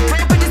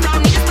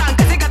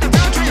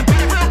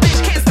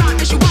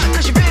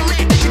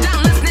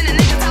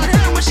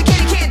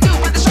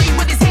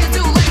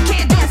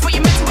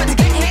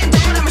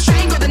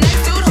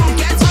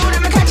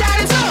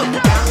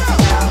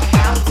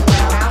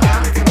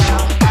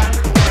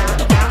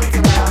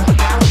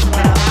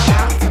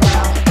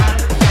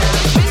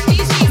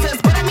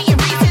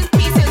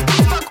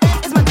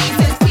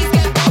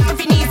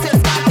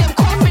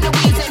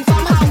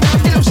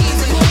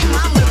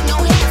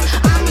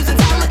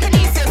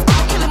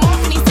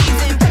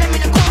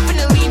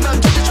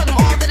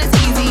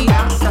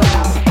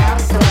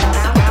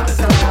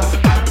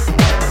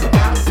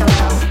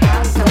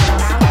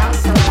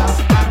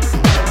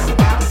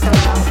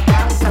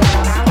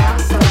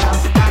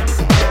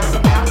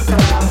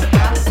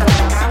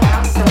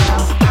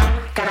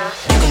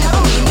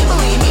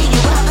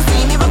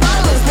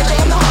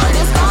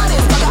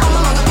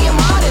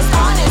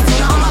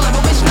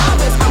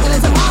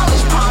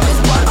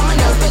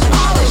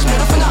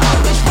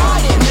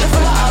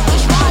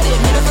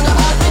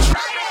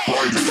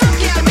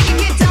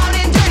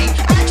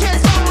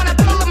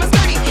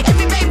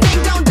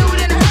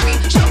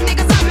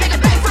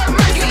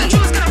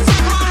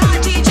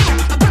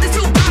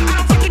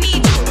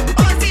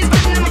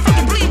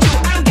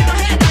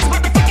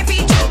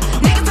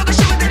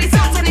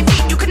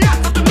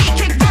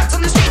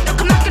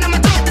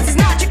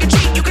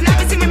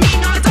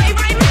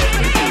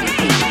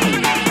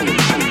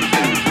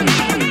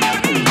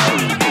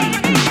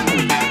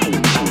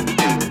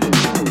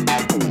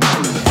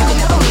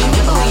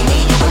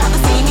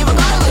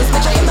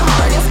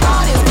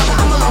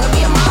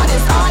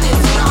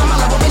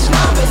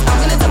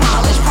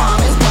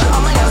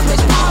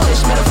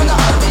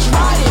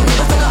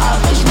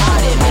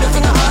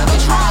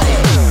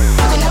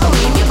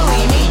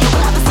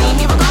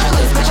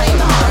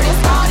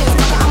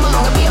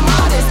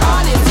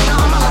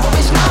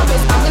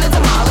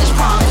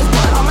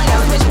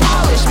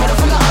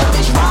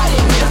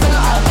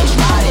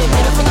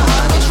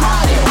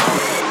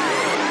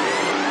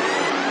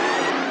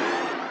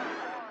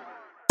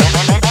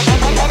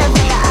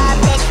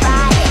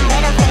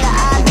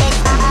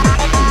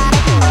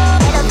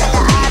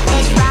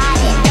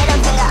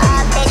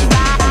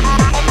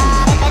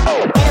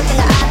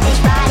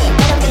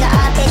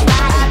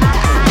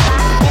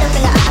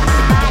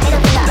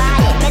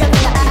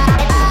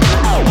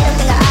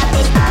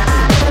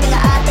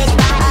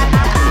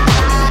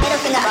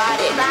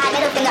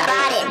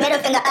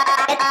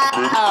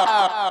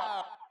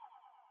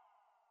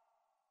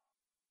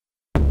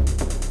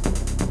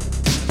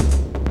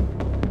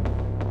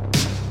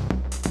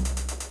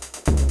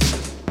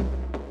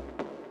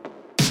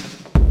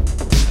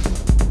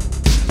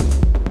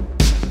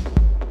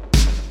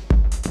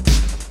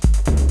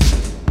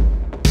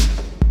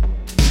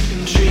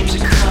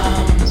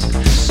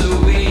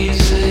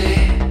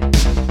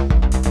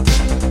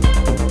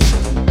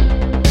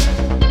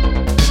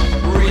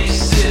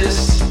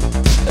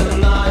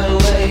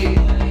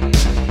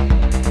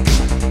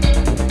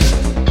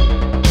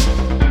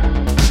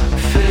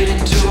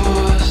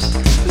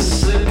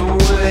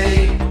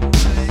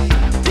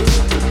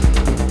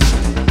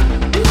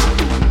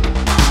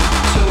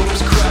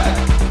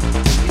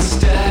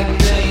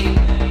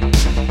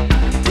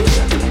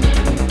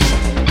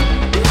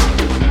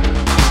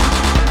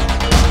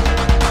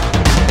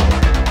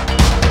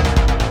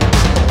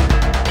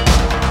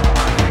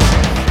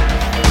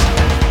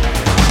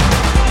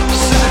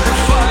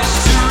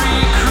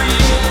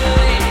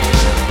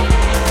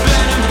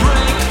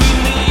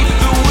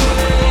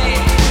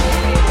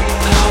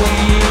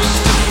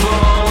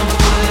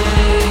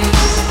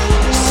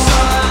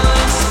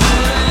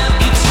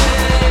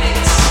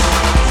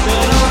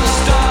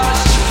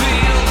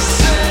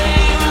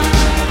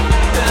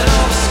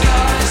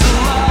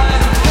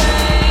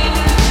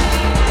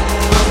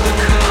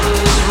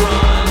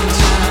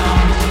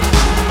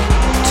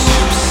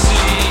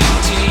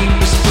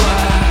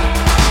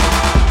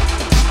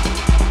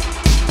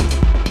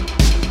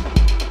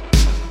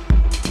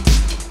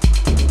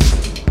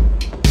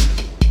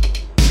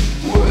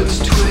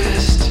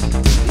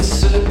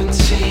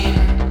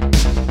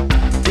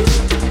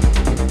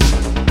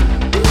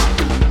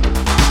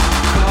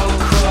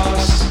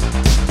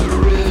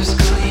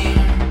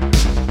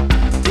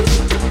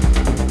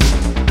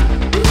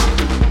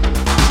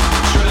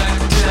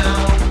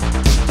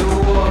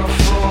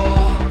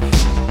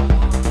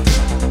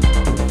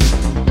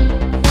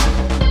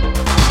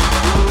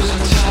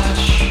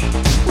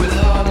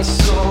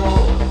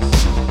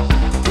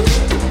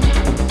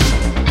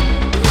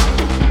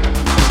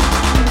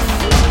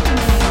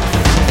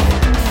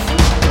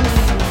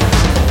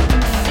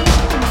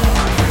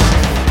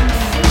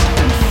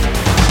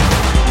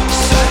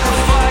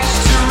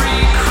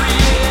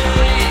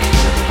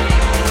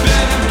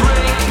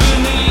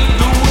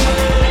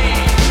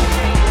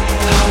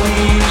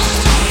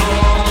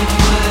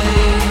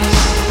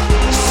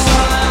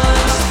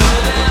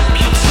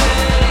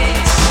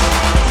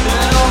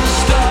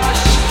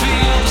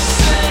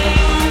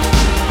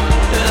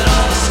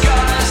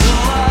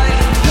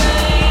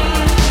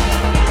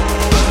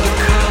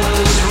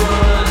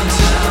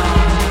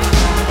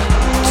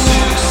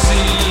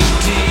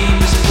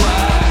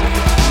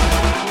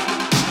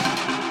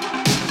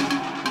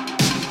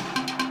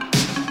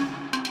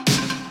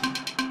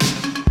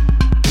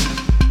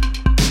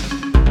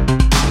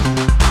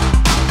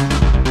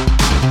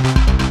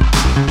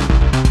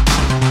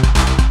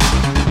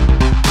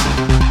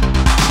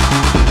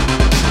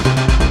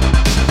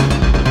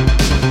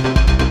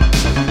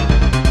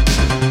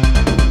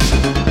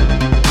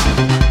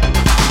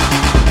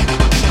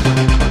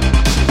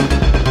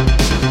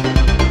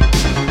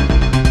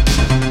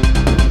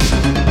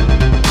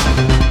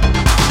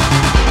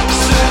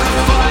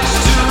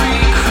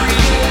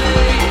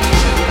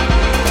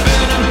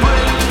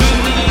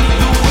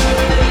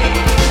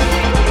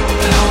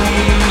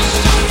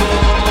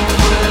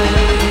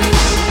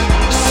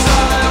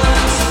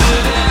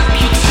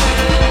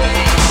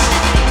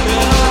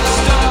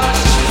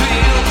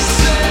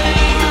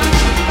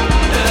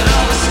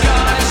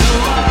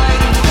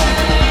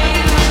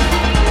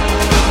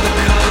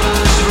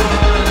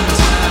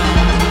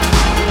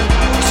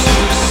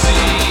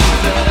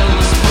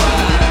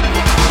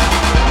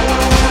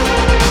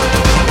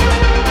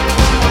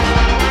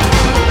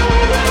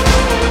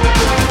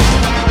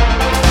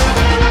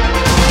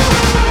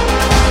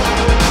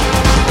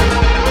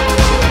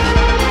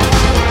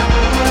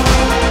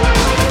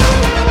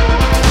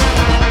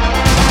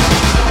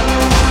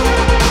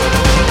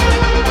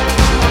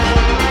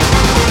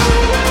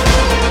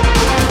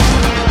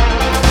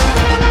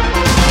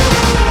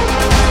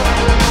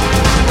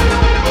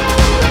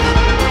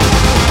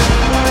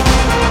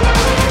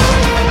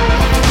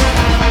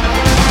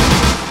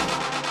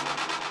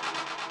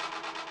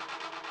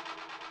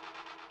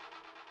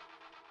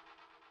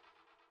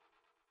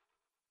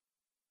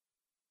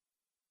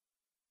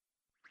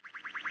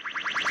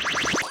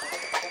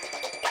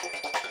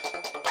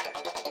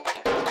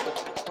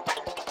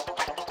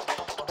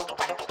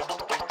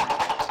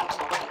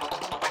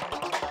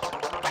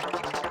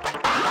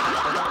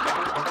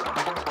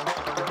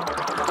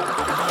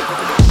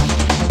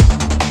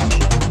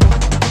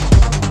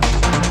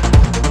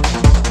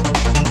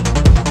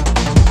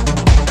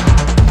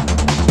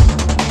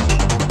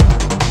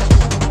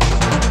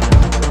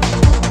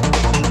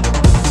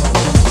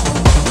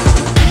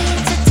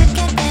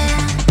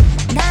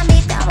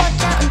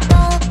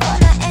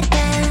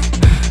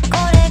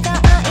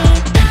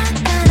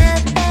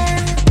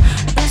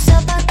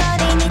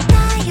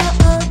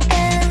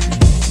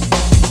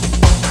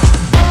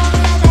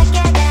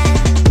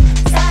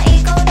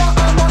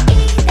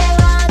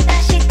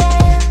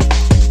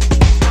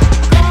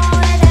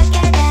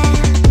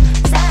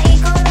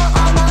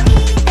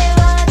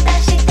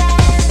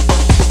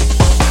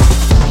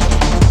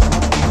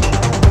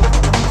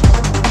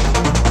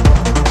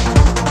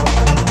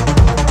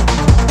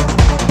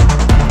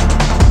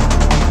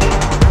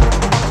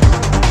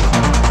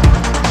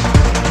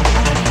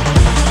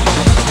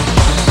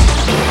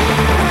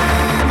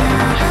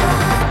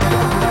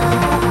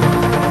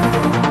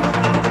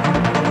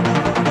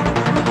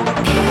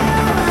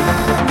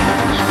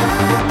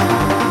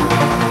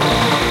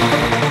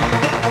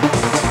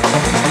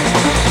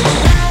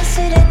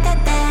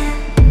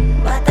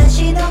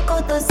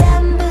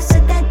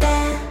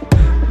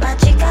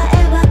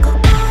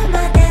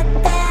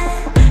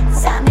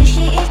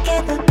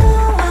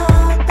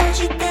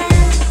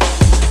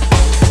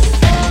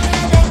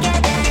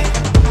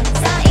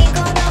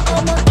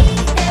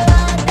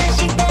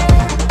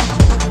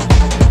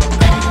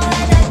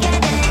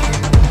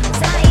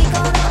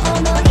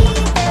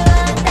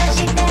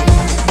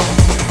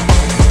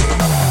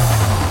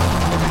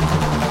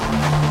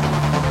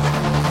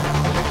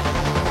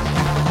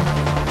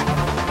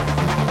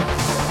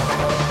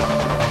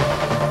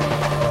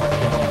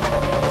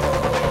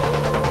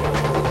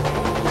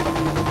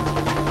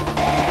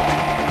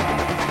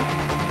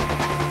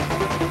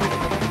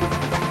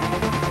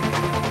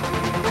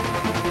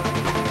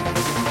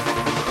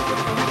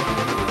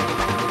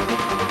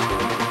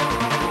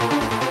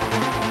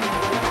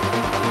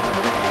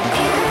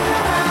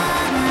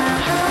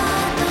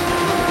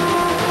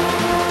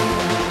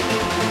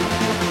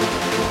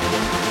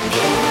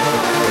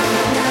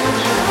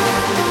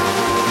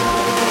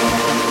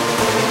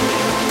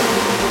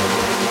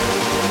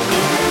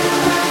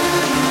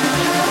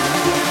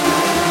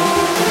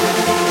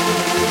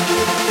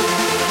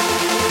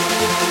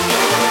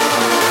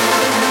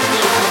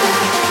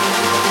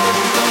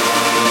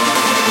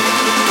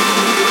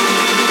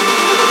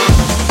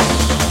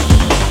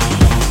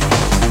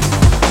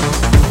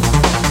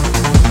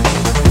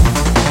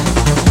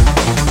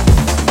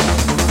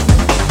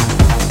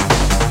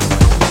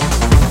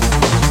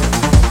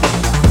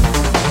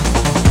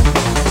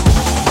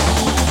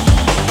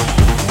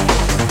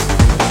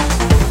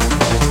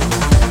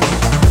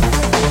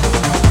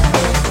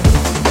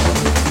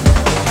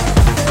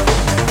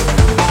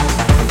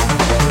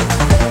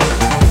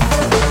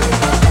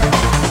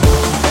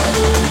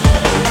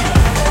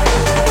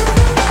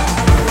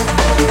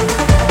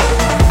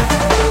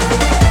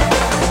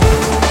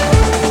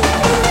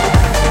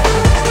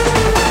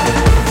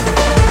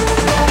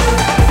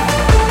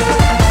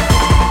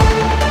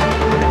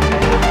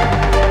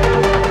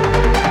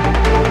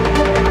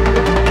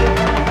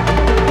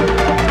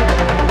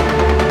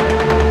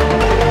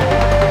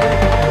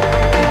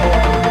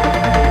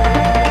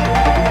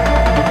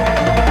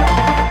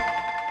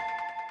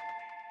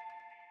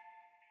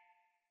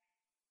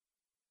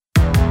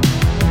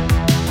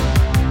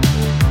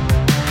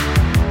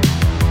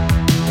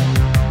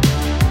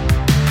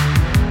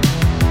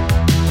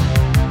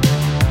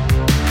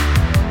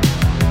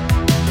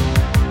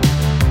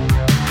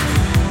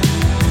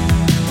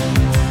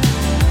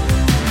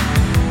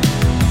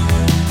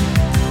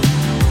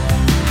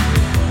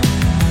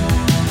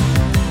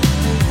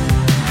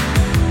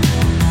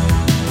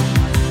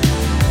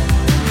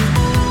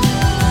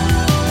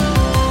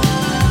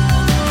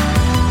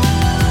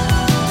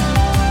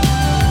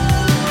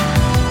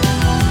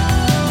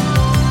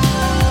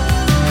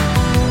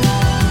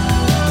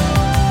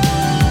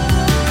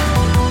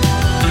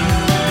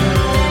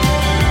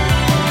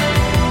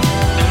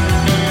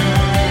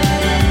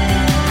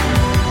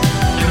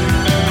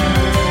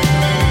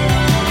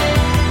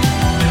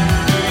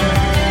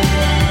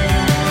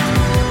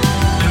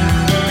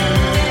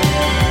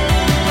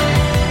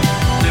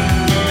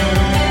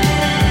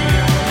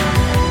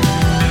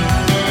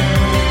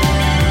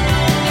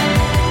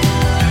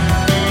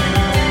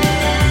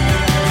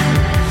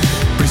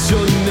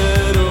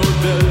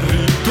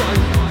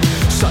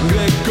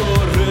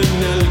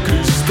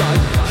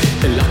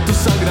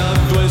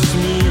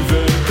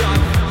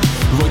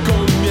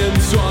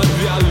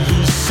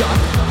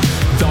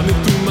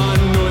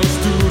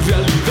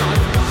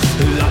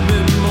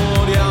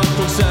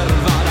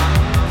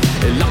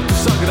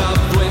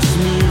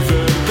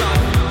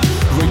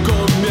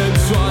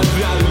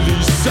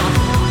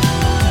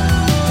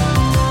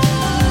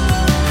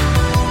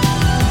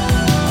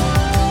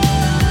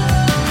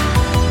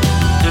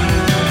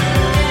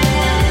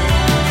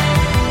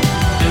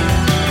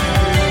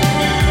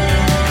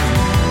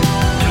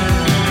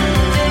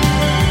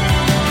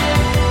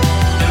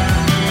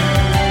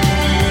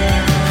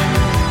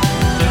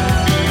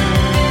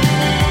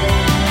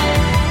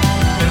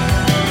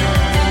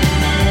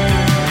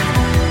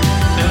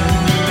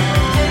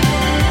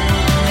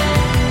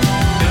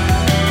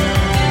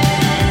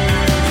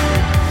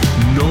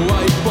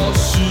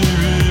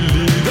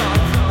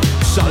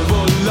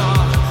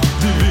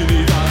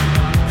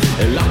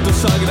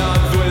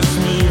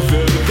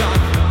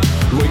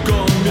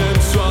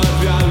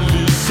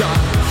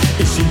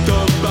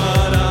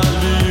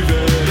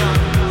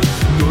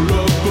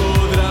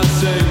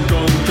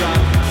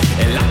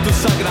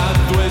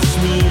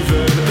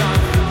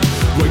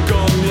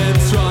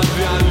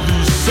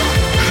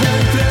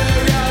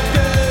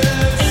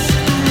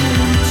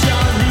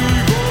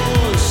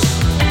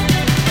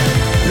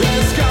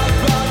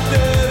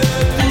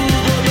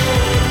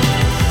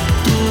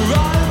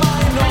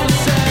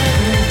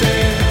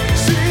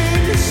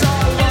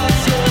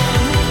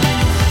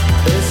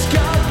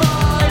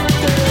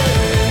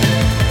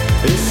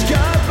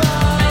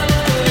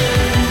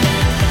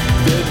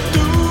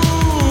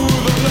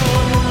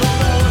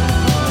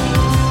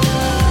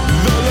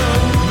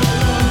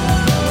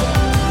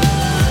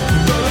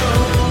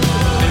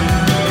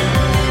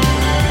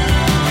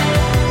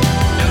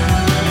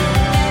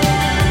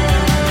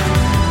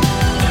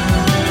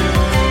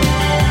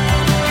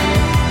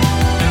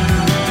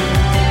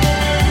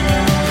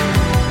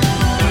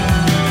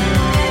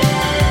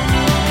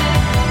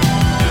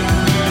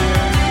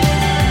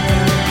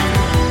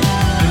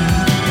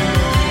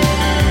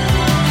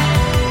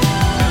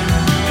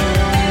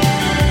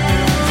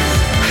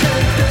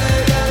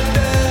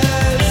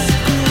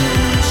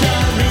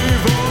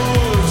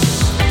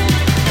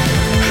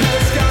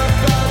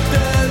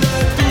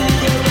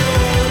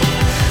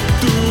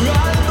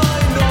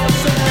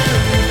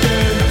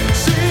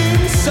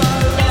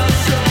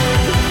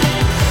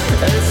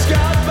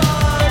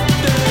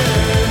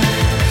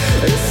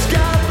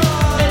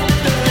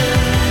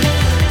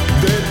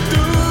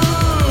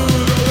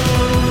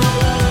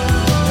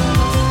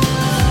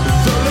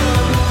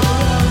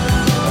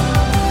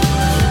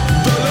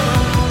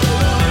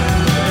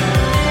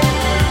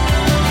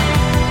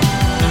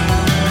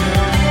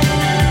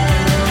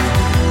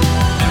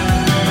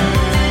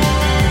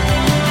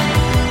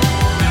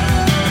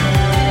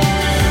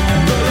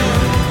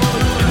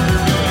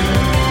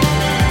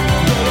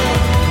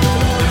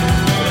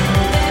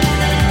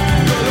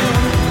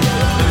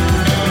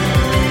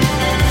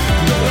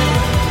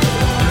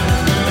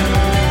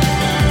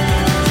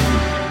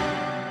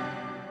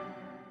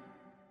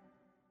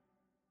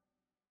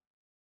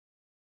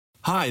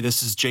Hi,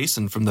 this is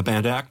Jason from the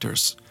band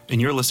Actors,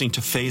 and you're listening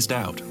to Phased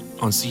Out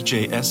on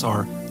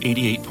CJSR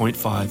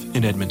 88.5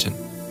 in Edmonton.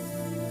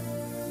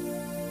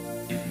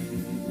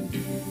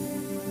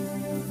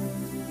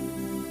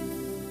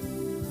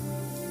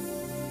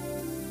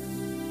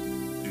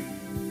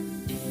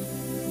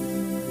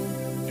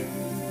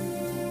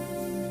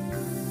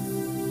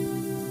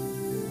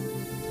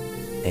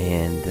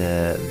 And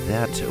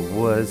that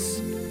was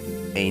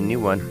a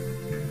new one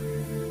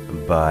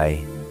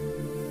by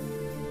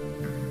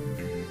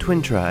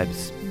Twin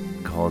Tribes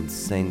called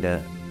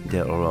Sangre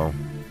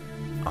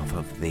off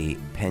of the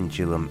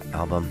Pendulum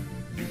album.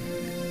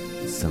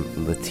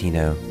 Some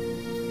Latino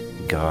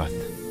goth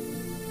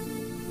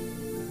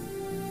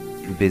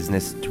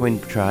business.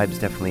 Twin Tribes,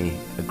 definitely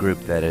a group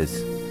that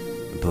is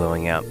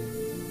blowing up.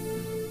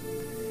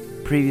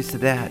 Previous to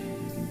that,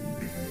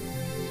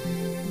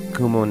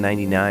 Kumo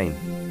 99,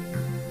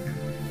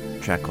 a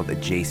track called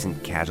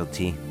Adjacent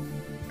Casualty.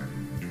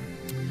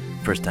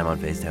 First time on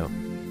Phased Out.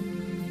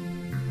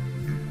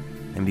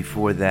 And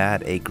before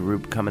that, a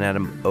group coming out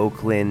of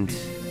Oakland,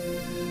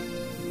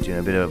 doing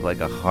a bit of like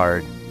a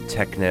hard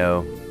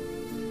techno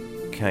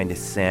kind of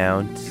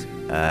sound,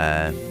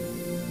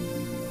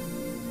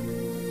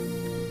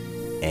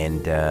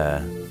 and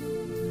a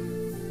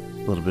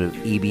little bit of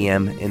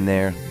EBM in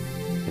there.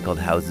 They're called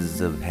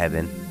Houses of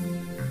Heaven.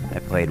 I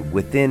played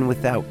Within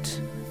Without.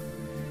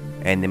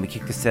 And then we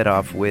kicked the set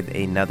off with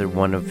another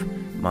one of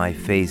my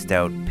Phased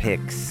Out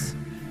picks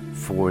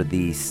for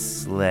the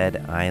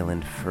Sled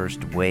Island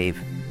First Wave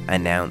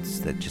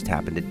announced that just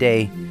happened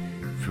today.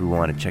 If you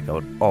want to check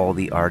out all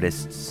the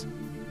artists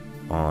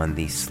on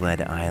the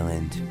Sled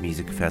Island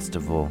Music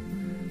Festival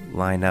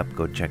lineup,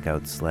 go check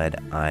out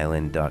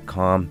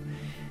sledisland.com.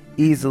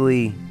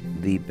 Easily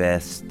the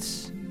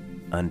best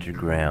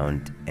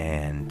underground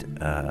and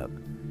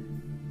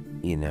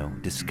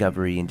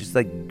discovery and just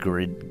like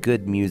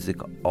good music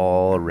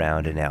all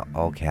around in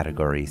all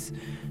categories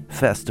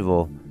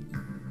festival,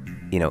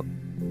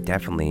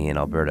 definitely in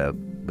Alberta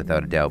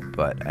without a doubt,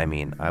 but I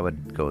mean I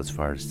would go as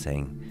far as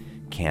saying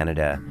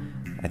Canada.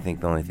 I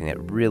think the only thing that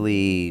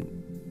really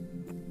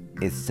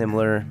is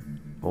similar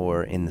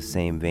or in the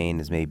same vein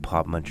is maybe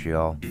Pop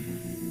Montreal,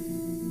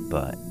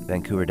 but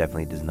Vancouver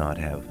definitely does not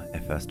have a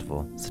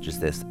festival such as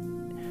this,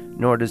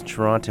 nor does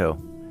Toronto,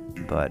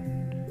 but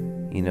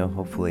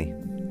hopefully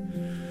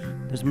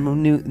there's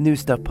new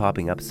stuff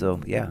popping up, so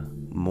yeah,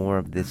 more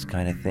of this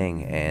kind of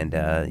thing. And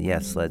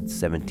Sled's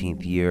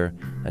 17th year,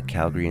 a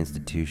Calgary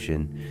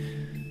institution.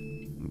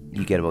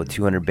 You get about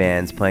 200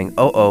 bands playing.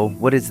 Oh,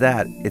 what is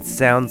that? It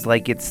sounds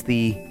like it's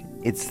the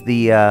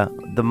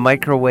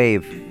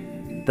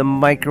microwave. The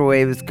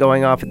microwave is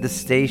going off at the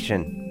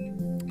station.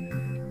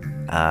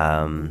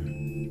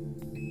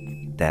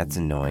 That's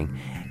annoying.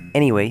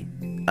 Anyway,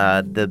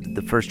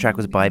 the first track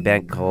was by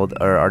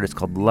artist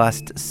called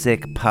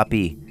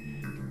LustSickPuppy.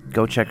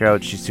 Go check her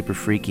out. She's super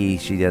freaky.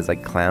 She does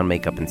like clown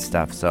makeup and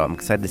stuff. So I'm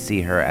excited to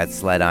see her at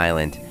Sled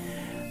Island.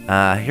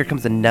 Here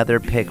comes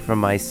another pick from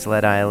my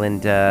Sled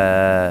Island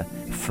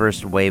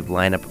first wave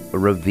lineup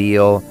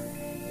reveal,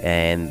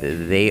 and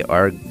they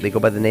go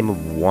by the name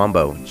of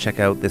Wombo. Check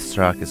out this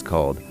track. Is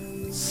called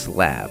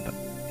Slab.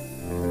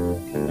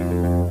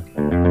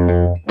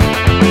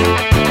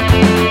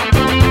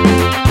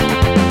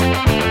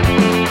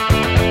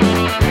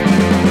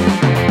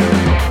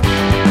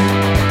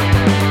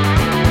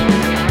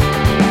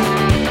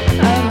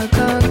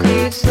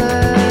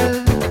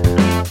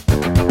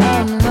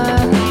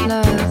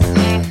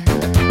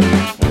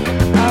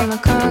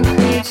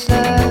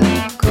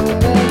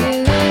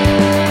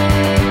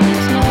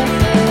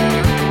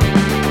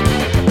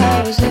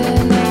 I was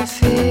in a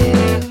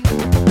field,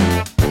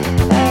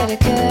 had to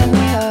get me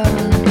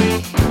home.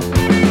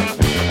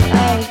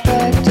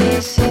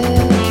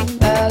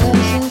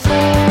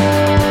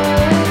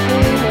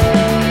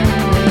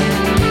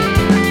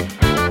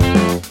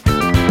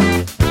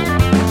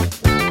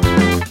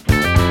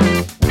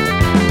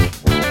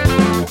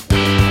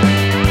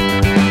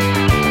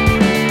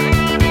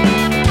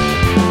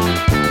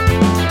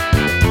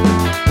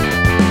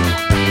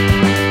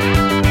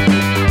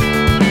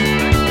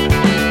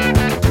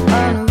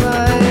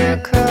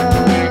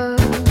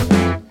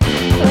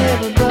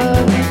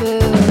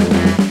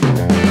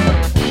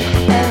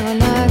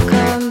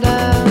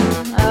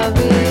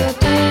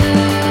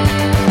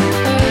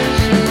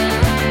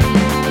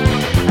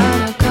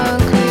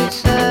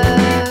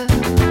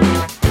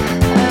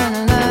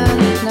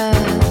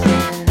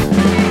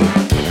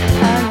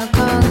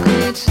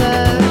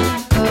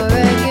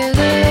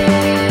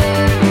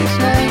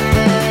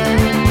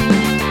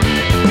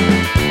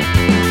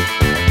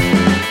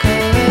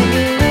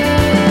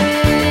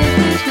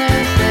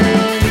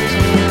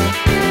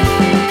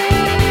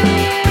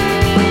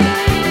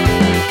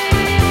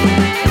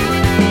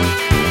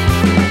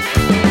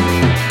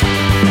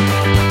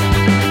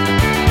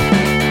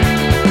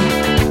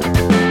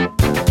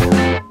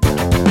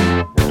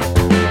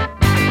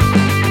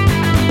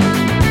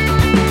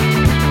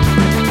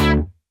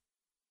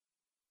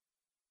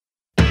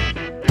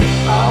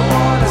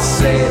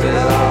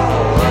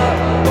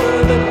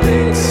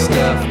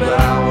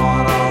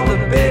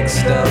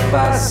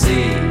 by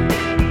sea.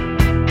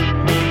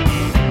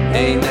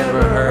 Ain't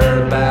never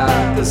heard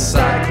about the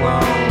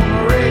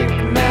cyclone rake.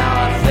 Now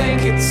I think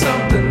it's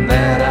something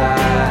that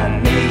I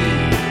need.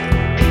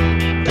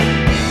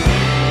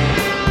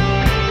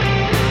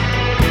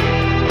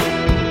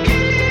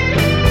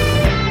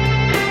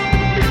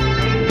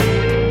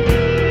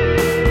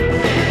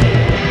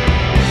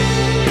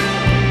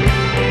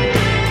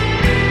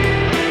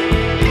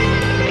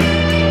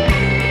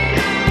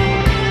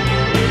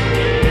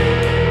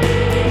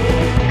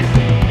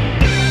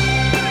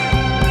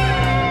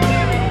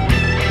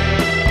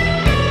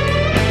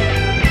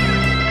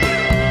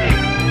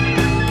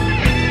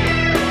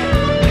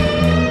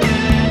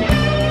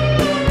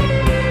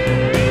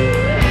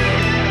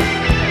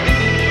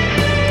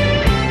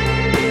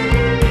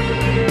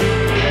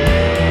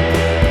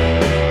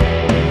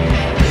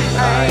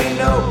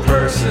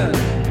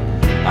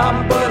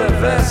 I'm but a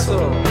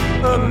vessel,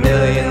 a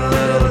million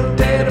little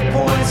data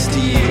points to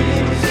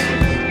use.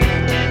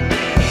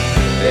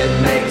 It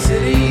makes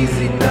it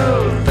easy, no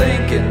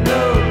thinking,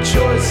 no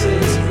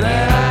choices.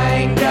 Then I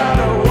ain't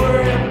gotta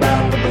worry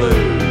about the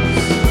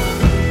blues.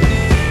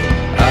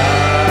 I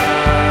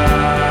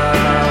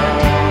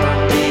wanna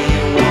be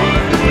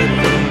one with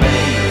the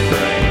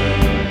mainframe.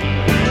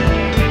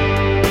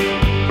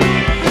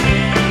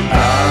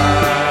 I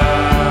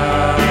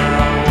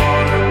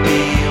wanna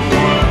be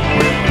one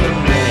with the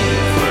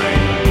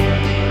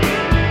mainframe.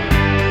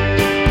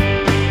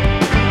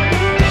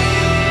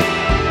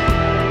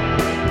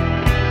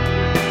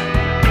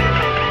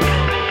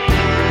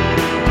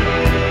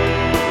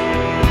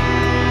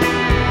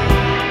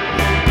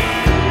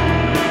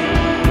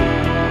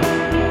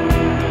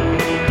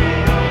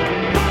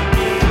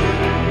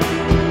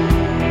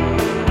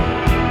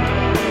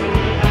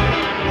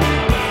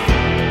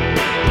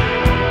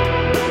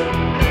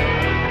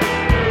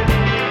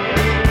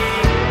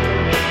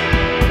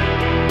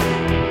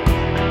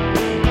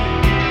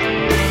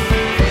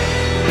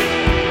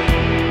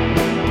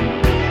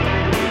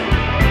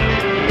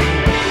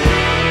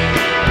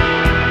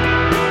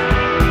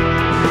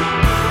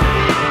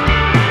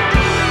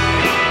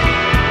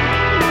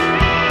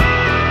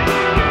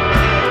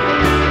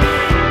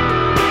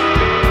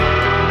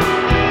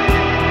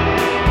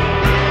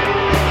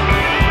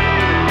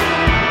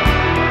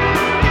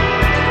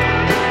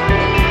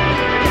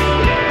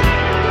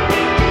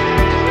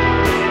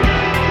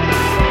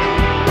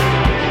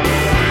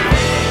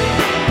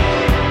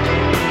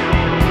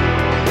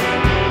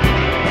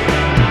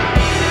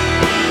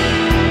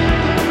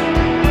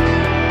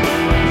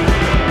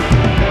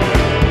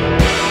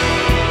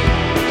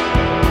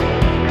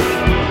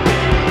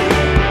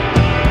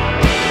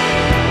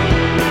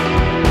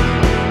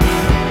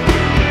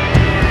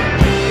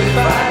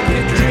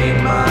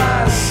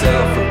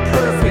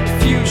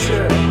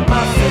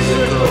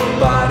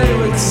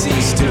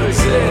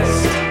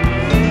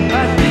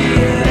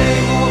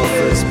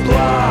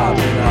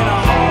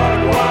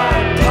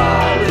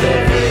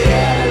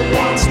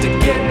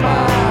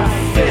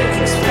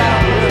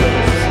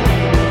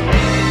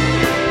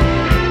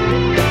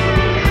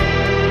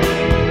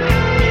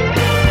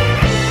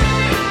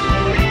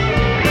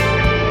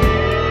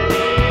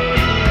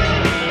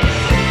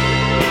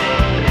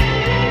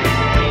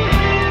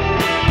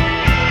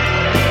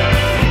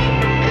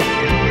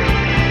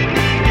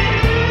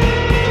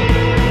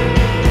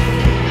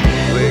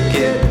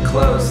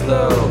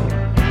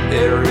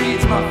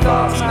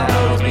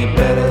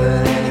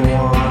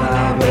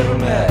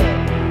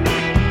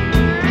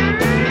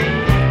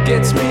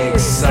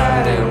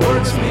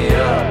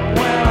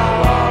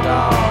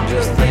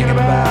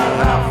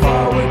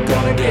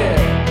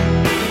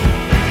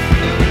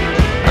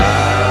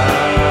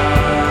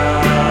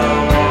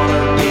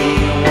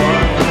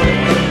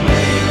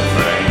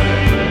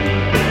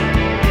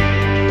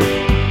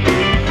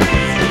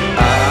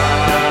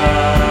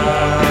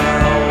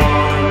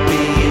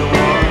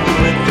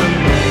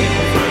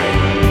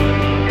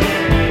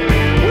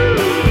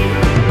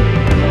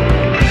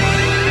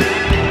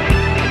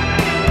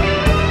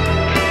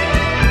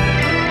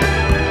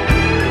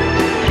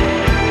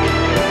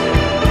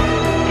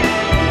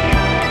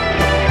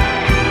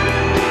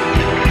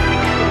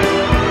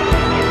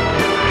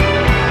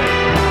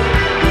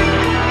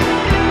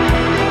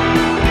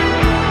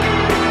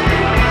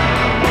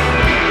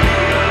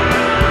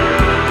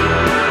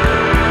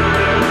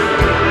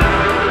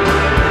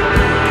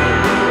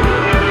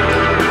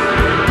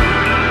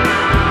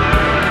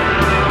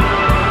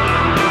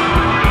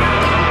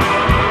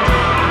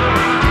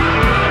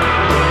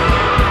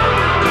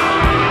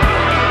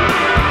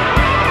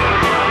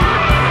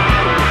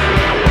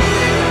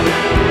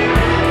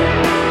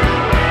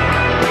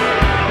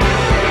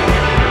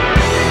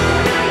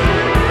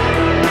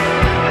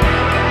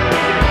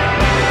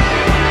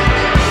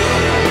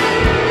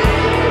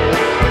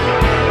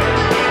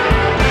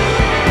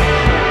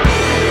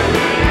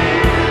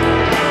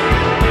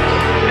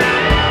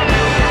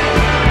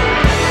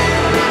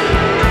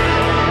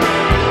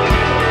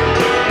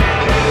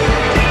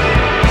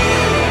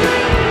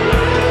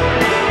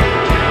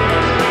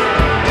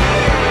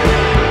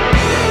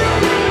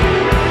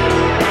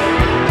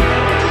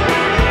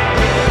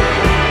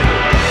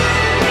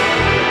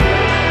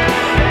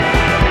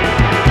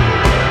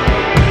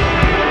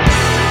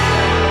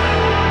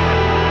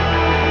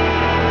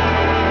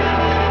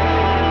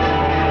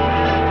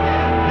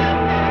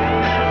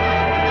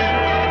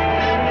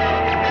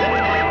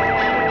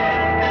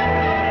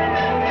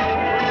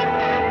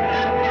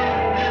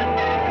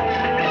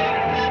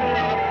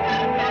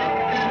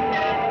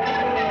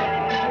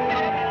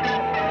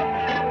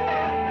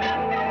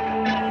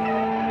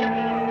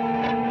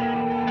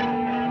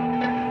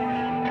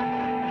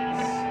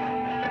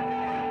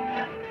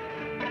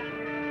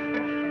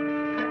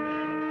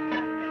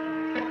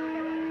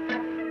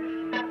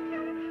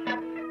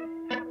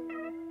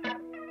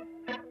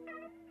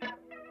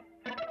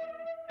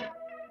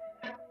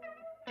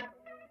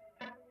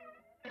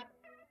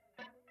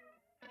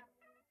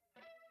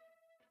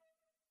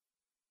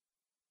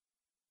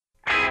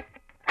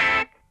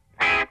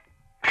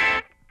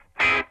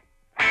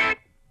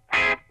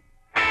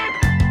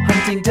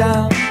 chasing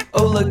down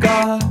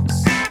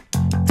oligarchs.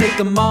 Take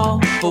them all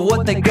for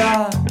what they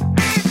got,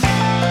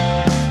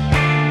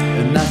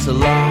 and that's a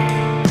lot.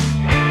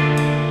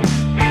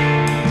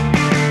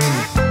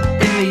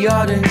 In the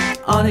Arctic,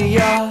 on a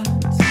yacht,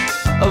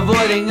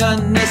 avoiding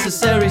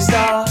unnecessary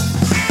stops.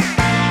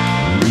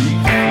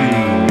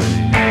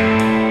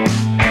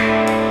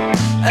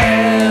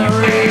 And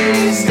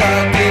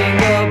restocking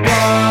the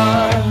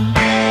bar.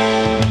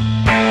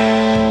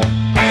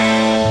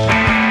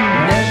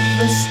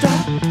 Never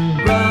stop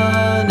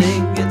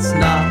running, it's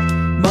not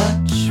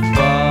much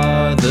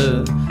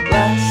farther.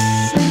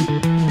 Last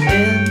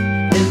in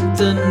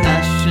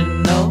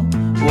international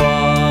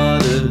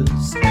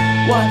waters.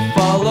 Why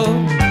follow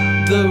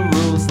the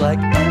rules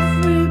like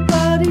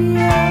everybody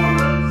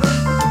else?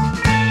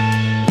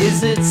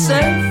 Is it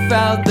safe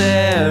out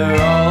there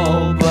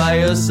all by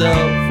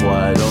yourself?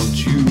 Why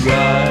don't you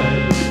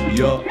ride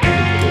your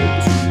anchor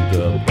to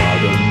the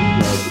bottom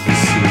of the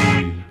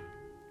sea?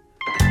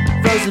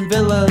 Frozen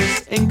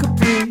villas in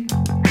Capri.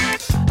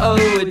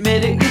 Oh,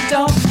 admit it, you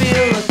don't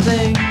feel a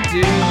thing, do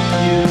you?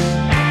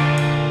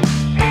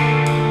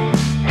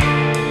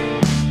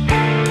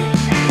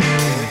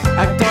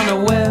 Act on a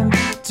whim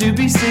to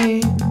be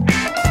seen.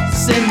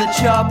 Send the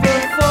chopper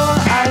for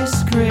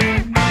ice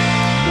cream.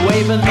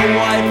 Waving the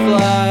white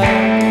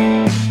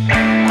flag.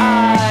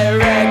 I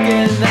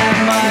reckon that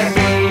might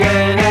be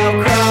an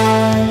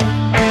outcry.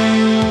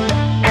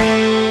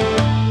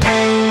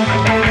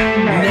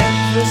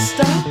 Never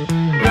stop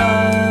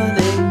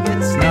running,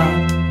 it's not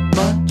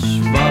much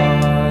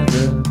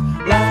farther.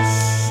 Last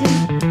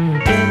seen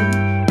in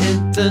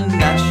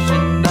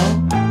international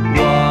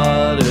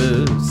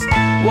waters.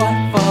 Why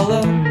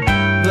follow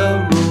the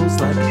rules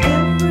like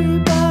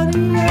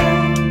everybody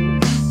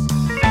else?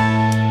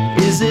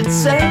 Is it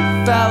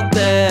safe out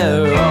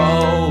there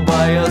all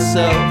by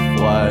yourself?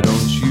 Why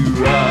don't you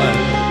ride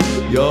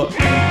your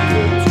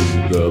anchor to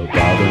the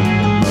bottom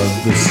of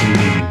the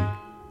sea?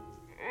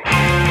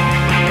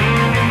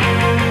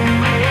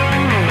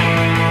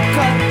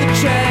 Cut the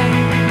chain.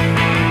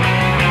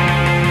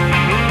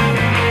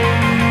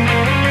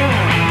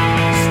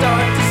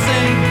 Start to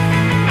sink.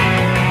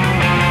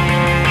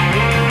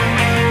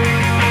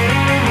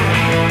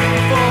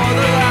 For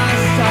the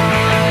last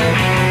time.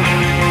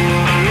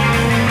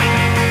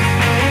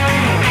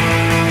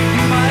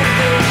 You might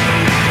think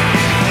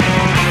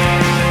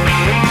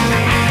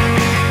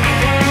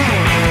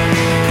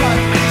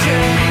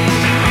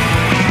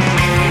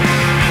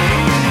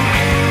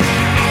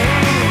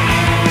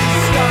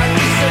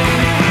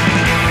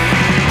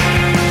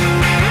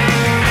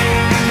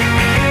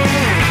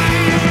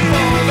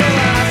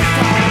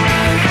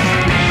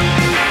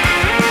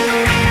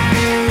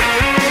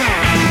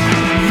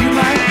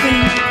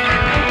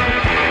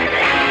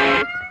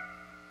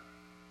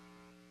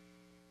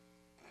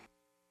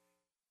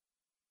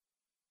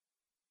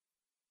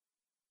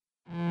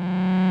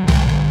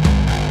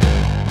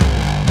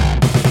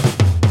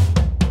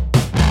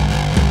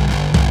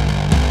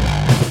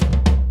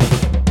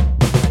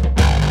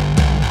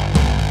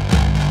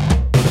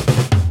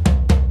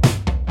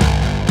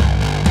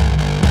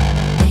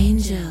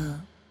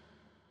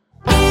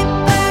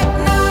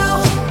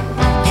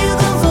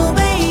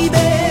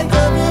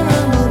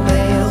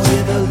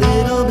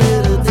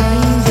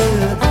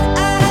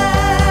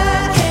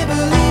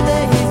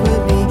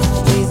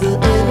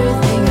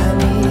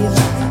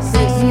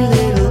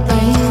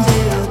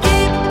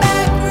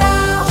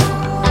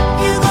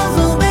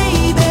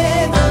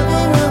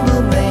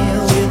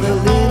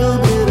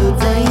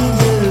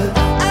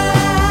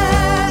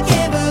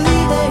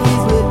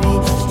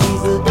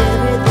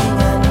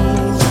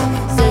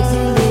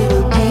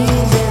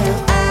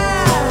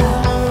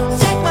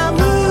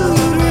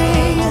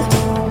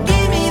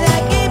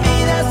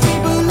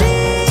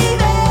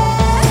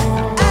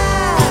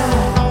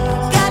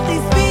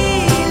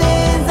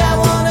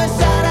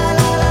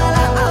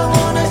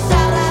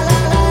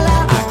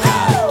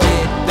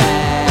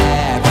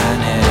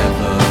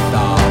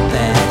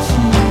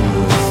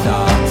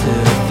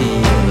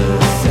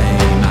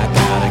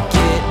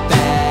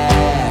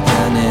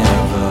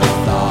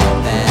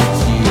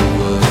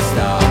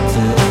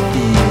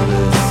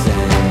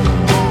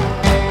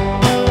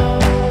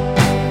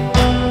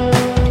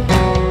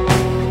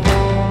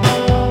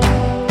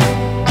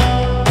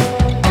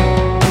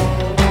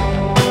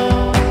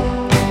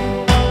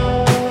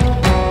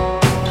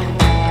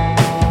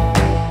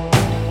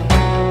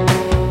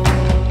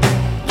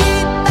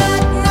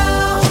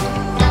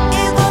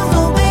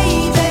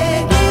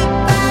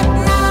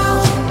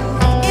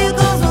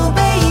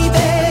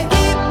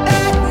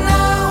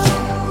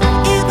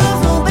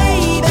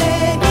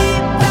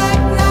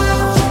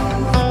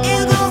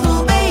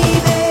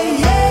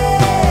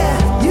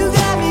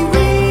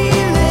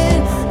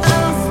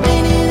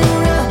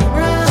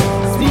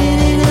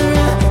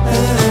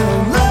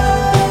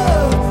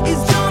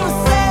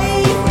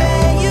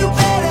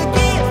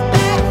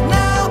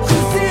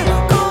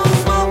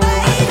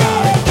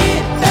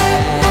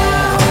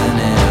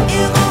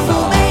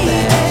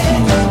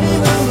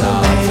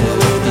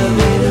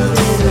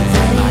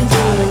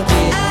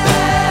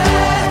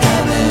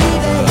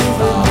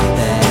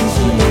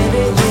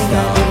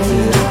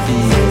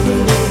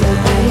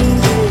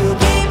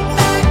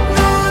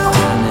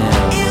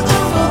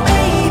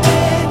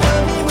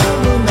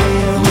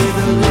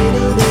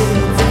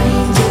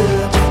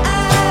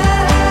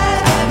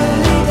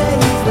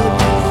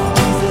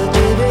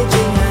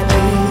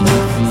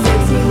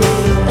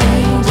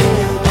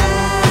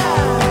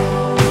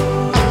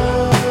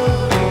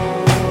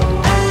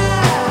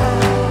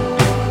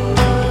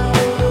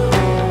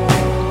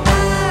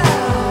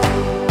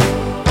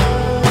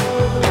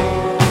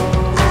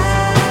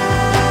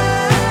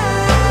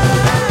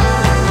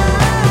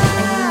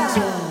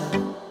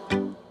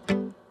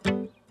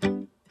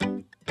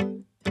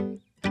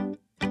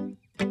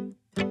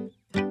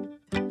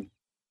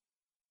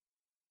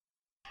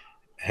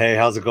Hey,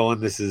 how's it going?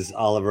 This is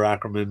Oliver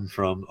Ackerman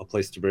from A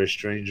Place to Bury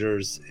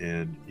Strangers,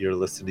 and you're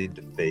listening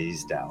to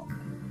Phased Out.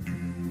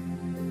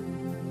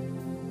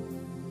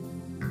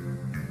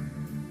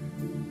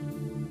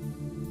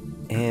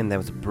 And that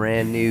was a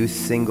brand new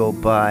single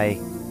by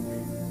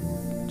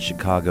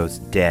Chicago's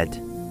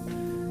Dehd.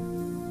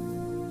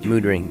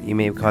 Mood Ring. You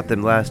may have caught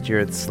them last year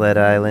at Sled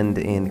Island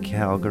in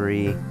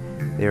Calgary.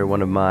 They were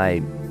one of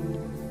my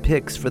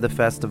picks for the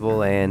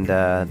festival, and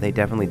they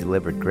definitely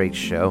delivered. Great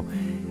show.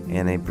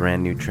 And a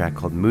brand new track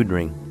called Mood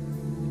Ring.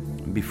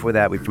 Before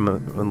that, from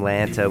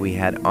Atlanta, we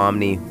had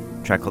Omni,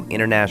 a track called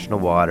International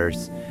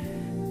Waters.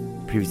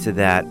 Previous to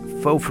that,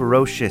 Faux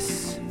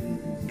Ferocious.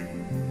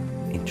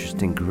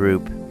 Interesting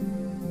group.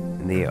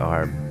 And they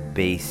are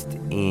based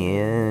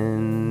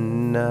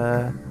in...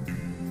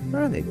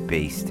 where are they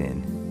based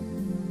in?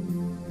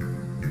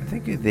 I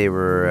think they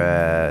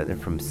were... they're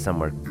from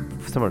somewhere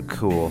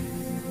cool.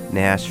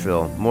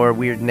 Nashville. More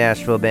weird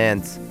Nashville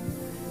bands.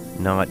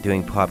 Not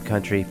doing pop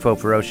country.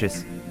 Faux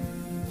Ferocious.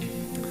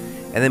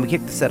 And then we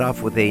kicked the set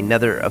off with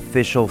another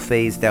official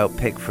phased out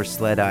pick for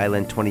Sled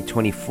Island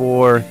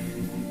 2024,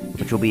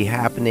 which will be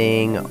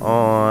happening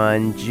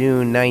on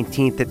June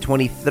 19th to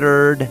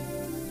 23rd.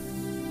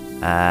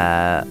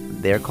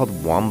 They're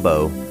called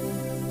Wombo.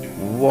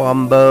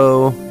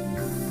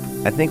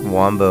 I think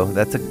Wombo.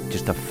 That's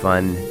just a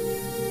fun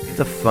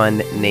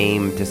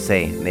name to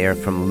say. They are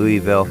from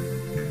Louisville,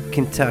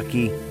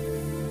 Kentucky.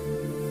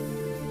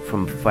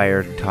 From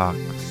Fire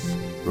Talks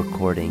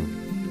Recording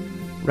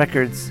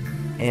Records,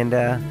 and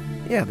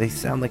they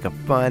sound like a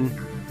fun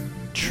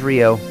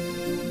trio.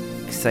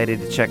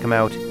 Excited to check them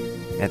out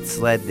at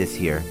Sled this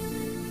year.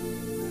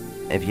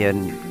 If you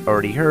hadn't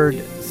already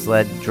heard,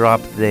 Sled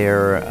dropped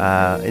their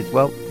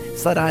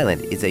Sled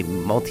Island is a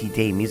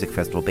multi-day music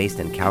festival based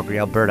in Calgary,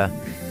 Alberta.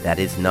 That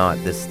is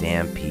not the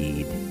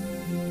Stampede,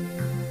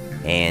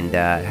 and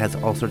has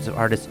all sorts of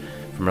artists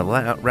from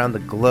around the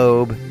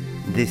globe.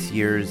 This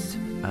year's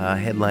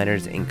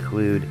headliners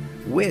include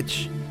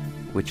which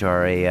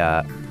are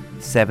a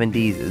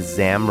 70s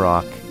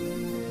Zamrock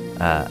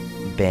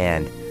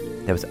band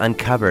that was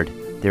uncovered.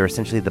 They're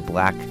essentially the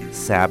Black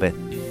Sabbath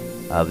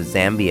of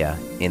Zambia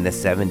in the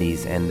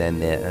 70s, and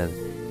then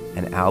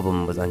an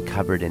album was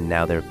uncovered, and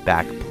now they're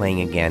back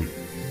playing again.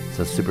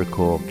 So super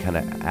cool, kind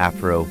of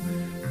Afro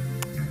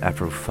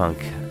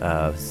funk,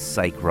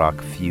 psych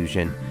rock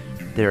fusion.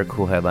 They're a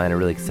cool headliner.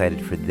 Really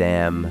excited for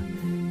them.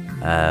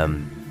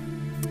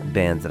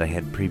 Bands that I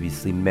had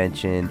previously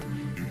mentioned,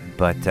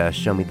 but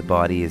Show Me the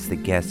Body is the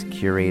guest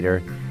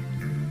curator.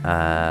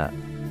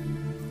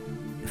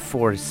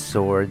 Four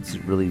Swords,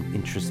 really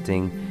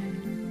interesting,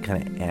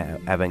 kind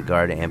of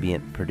avant-garde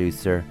ambient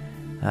producer.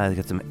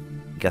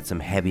 Got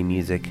some heavy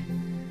music.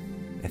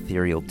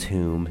 Ethereal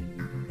Tomb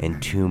and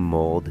Tomb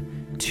Mold,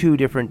 two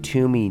different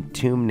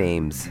tomb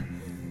names.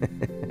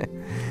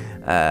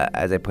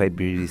 As I played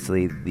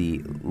previously, the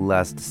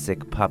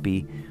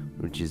LustSickPuppy,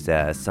 which is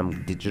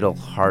some digital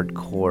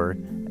hardcore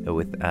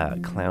with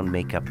clown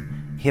makeup,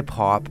 hip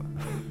hop.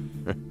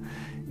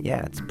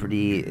 Yeah, it's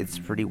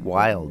pretty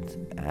wild.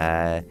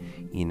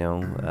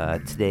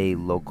 Today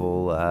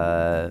local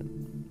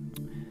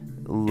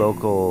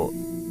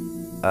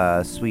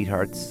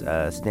Sweethearts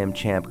STEM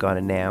Champ got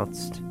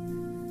announced.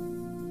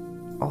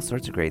 All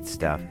sorts of great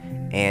stuff.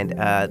 And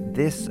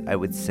this, I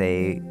would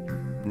say,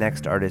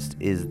 next artist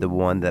is the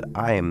one that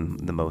I am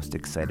the most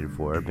excited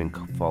for. I've been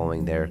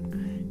following their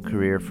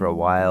career for a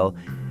while,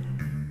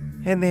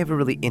 and they have a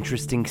really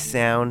interesting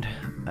sound.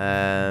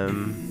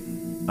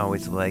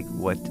 Always like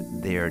what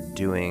they're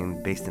doing,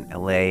 based in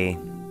LA,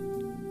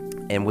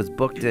 and was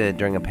booked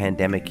during a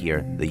pandemic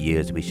year, the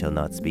years we shall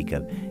not speak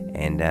of,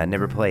 and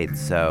never played.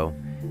 So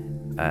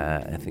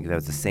I think that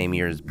was the same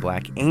year as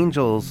Black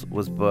Angels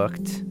was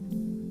booked,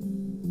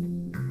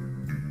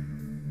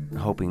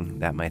 hoping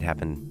that might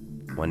happen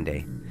one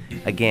day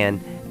again.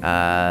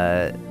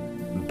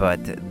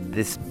 But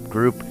this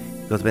group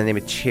goes by the name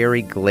of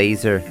Cherry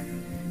Glazerr,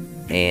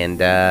 and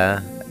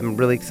I'm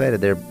really excited.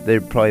 They're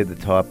probably the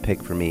top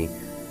pick for me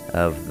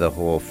of the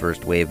whole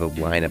first wave of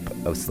lineup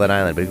of Sled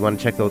Island. But if you want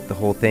to check out the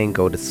whole thing,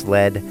 go to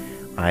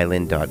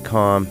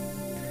sledisland.com.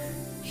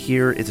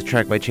 Here is a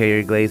track by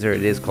Cherry Glazerr.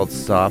 It is called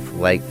Soft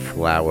Like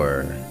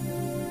Flower. You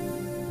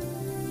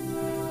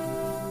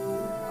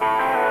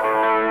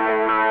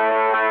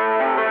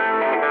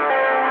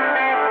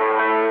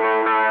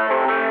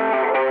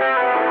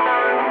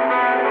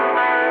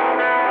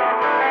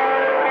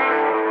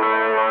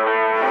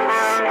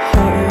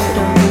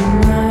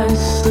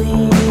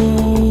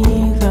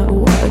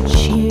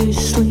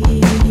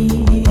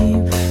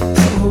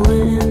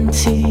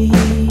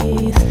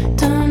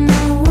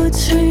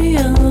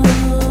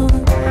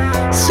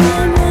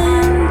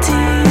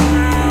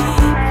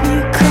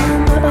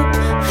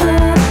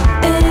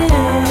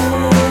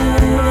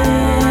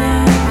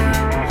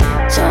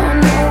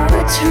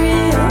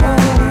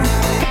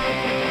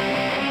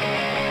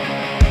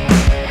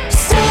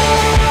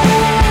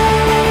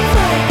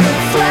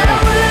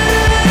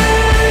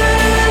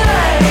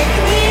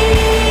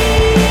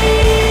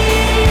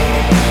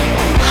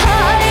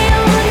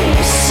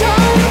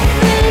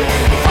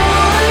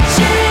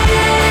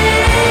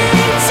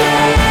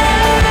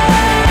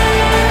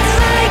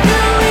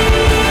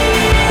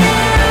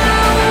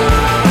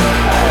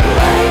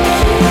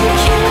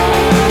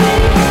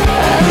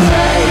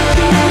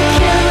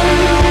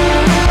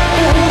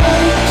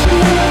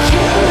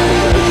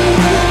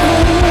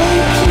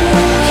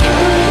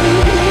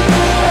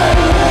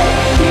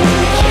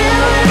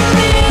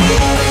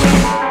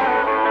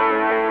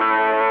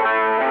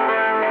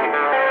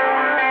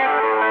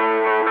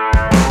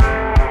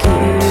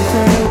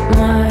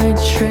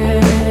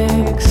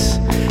tricks.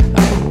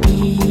 I'll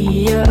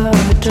be a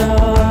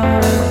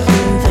dog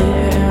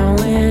there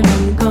when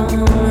I'm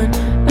gone.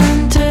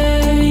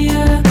 Under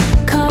your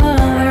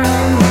collar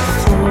on the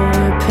floor,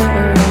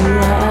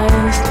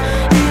 paralyzed.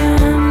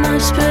 You're my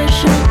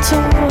special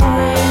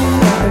toy,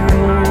 and I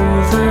roll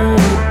the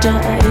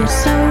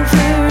dice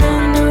over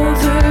and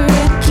over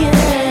again.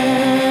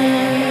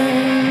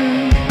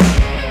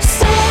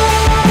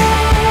 Soft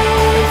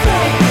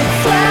like a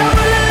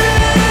flower,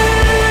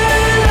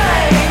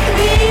 like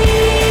me,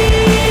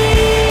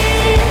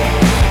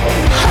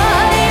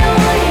 high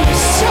on your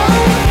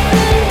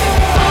something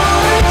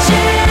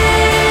fortune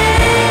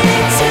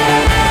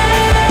turns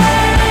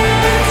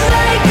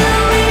like a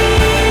wheel.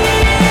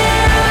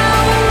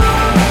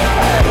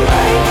 I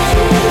like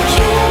you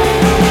killing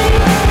me.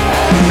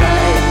 I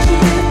like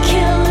you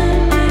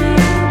killing me.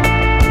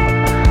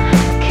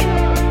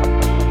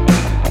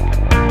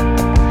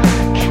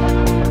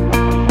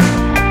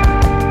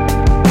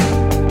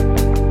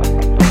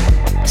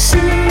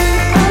 See,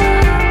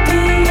 I'll be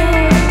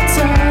your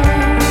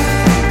dog,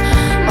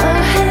 my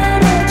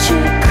head at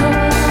your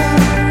car,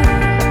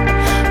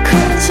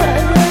 'cause I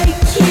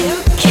like you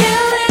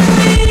killing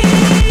me.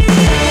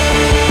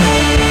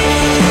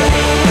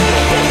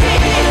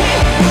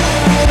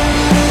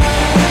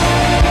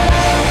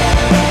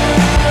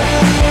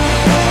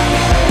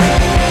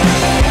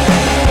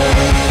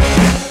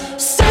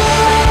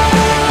 Soft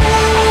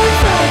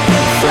like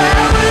a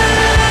flower,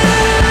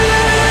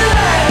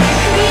 like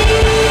me,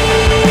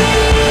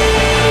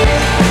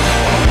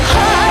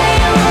 high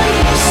on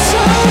your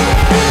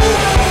something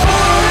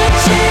fortune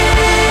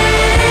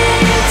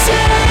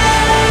turns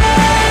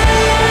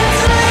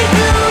like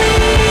a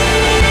wheel.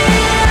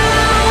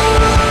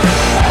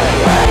 I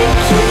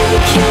like you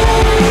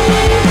killing me.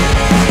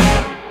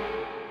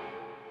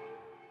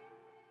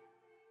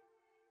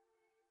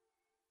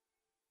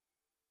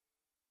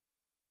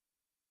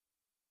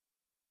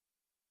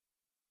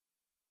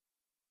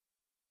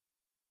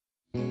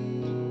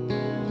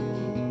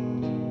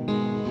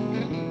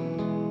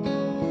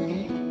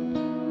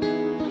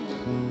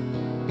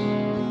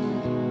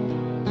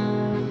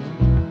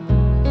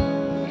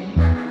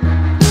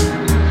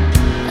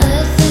 I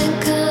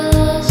think I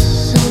lost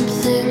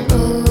something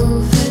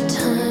over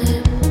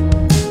time.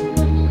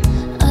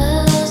 I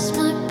lost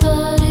my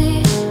body,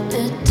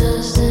 it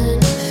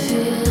doesn't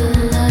feel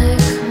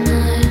like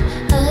mine.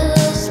 I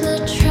lost my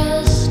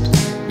trust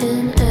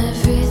in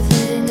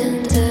everything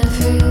and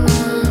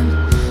everyone.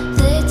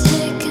 They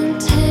take and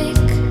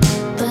take,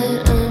 but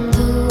I'm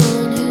the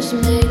one who's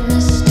made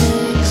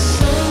mistakes.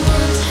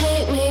 Someone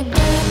take me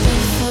back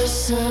before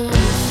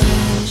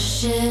something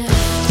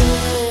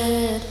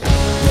shifted,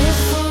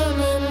 before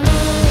my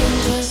mind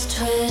was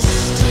twisted.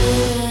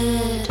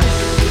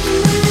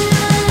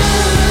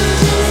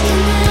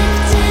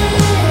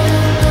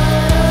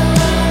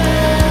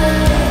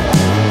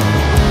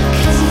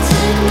 Cause you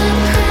take my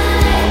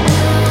pride,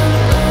 now I'm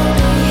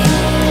only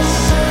here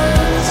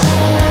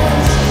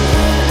sometimes.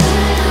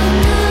 I don't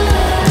know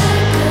where I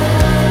go,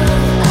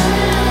 I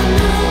don't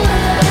know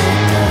where I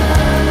go,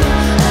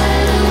 I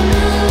don't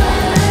know where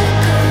I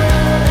go,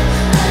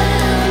 I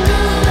don't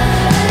know where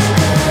I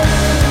go.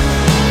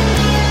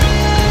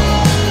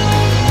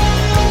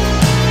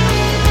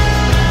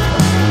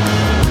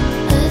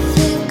 I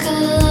think I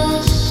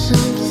lost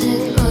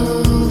something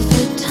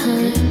over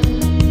time.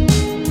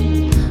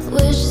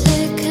 Wish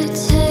they could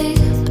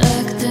take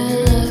back their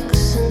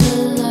looks and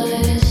their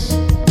lies.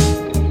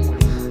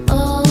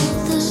 All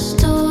the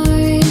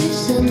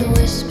stories and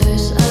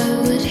whispers I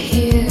would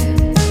hear.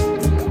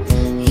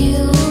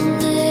 You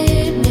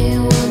made me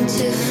want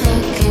to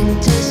fucking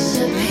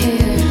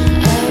disappear.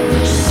 I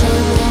wish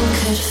someone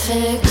could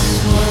fix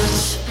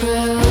what's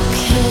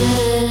broken.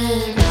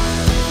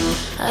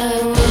 I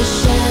wish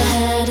I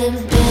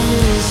hadn't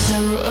been so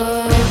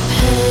open.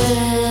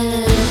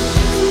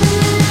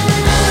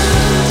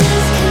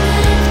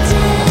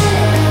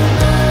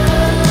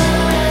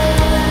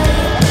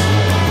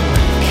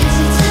 Cause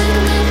you took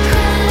my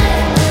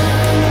pride, now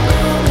I'm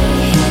only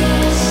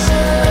here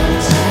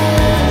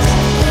sometimes.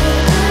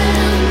 I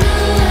don't know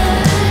where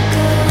I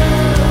go,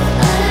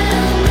 I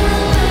don't know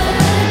where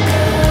I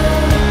go,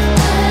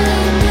 I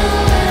don't know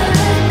where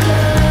I go,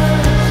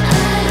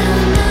 I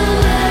don't know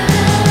where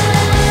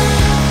I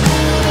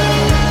go.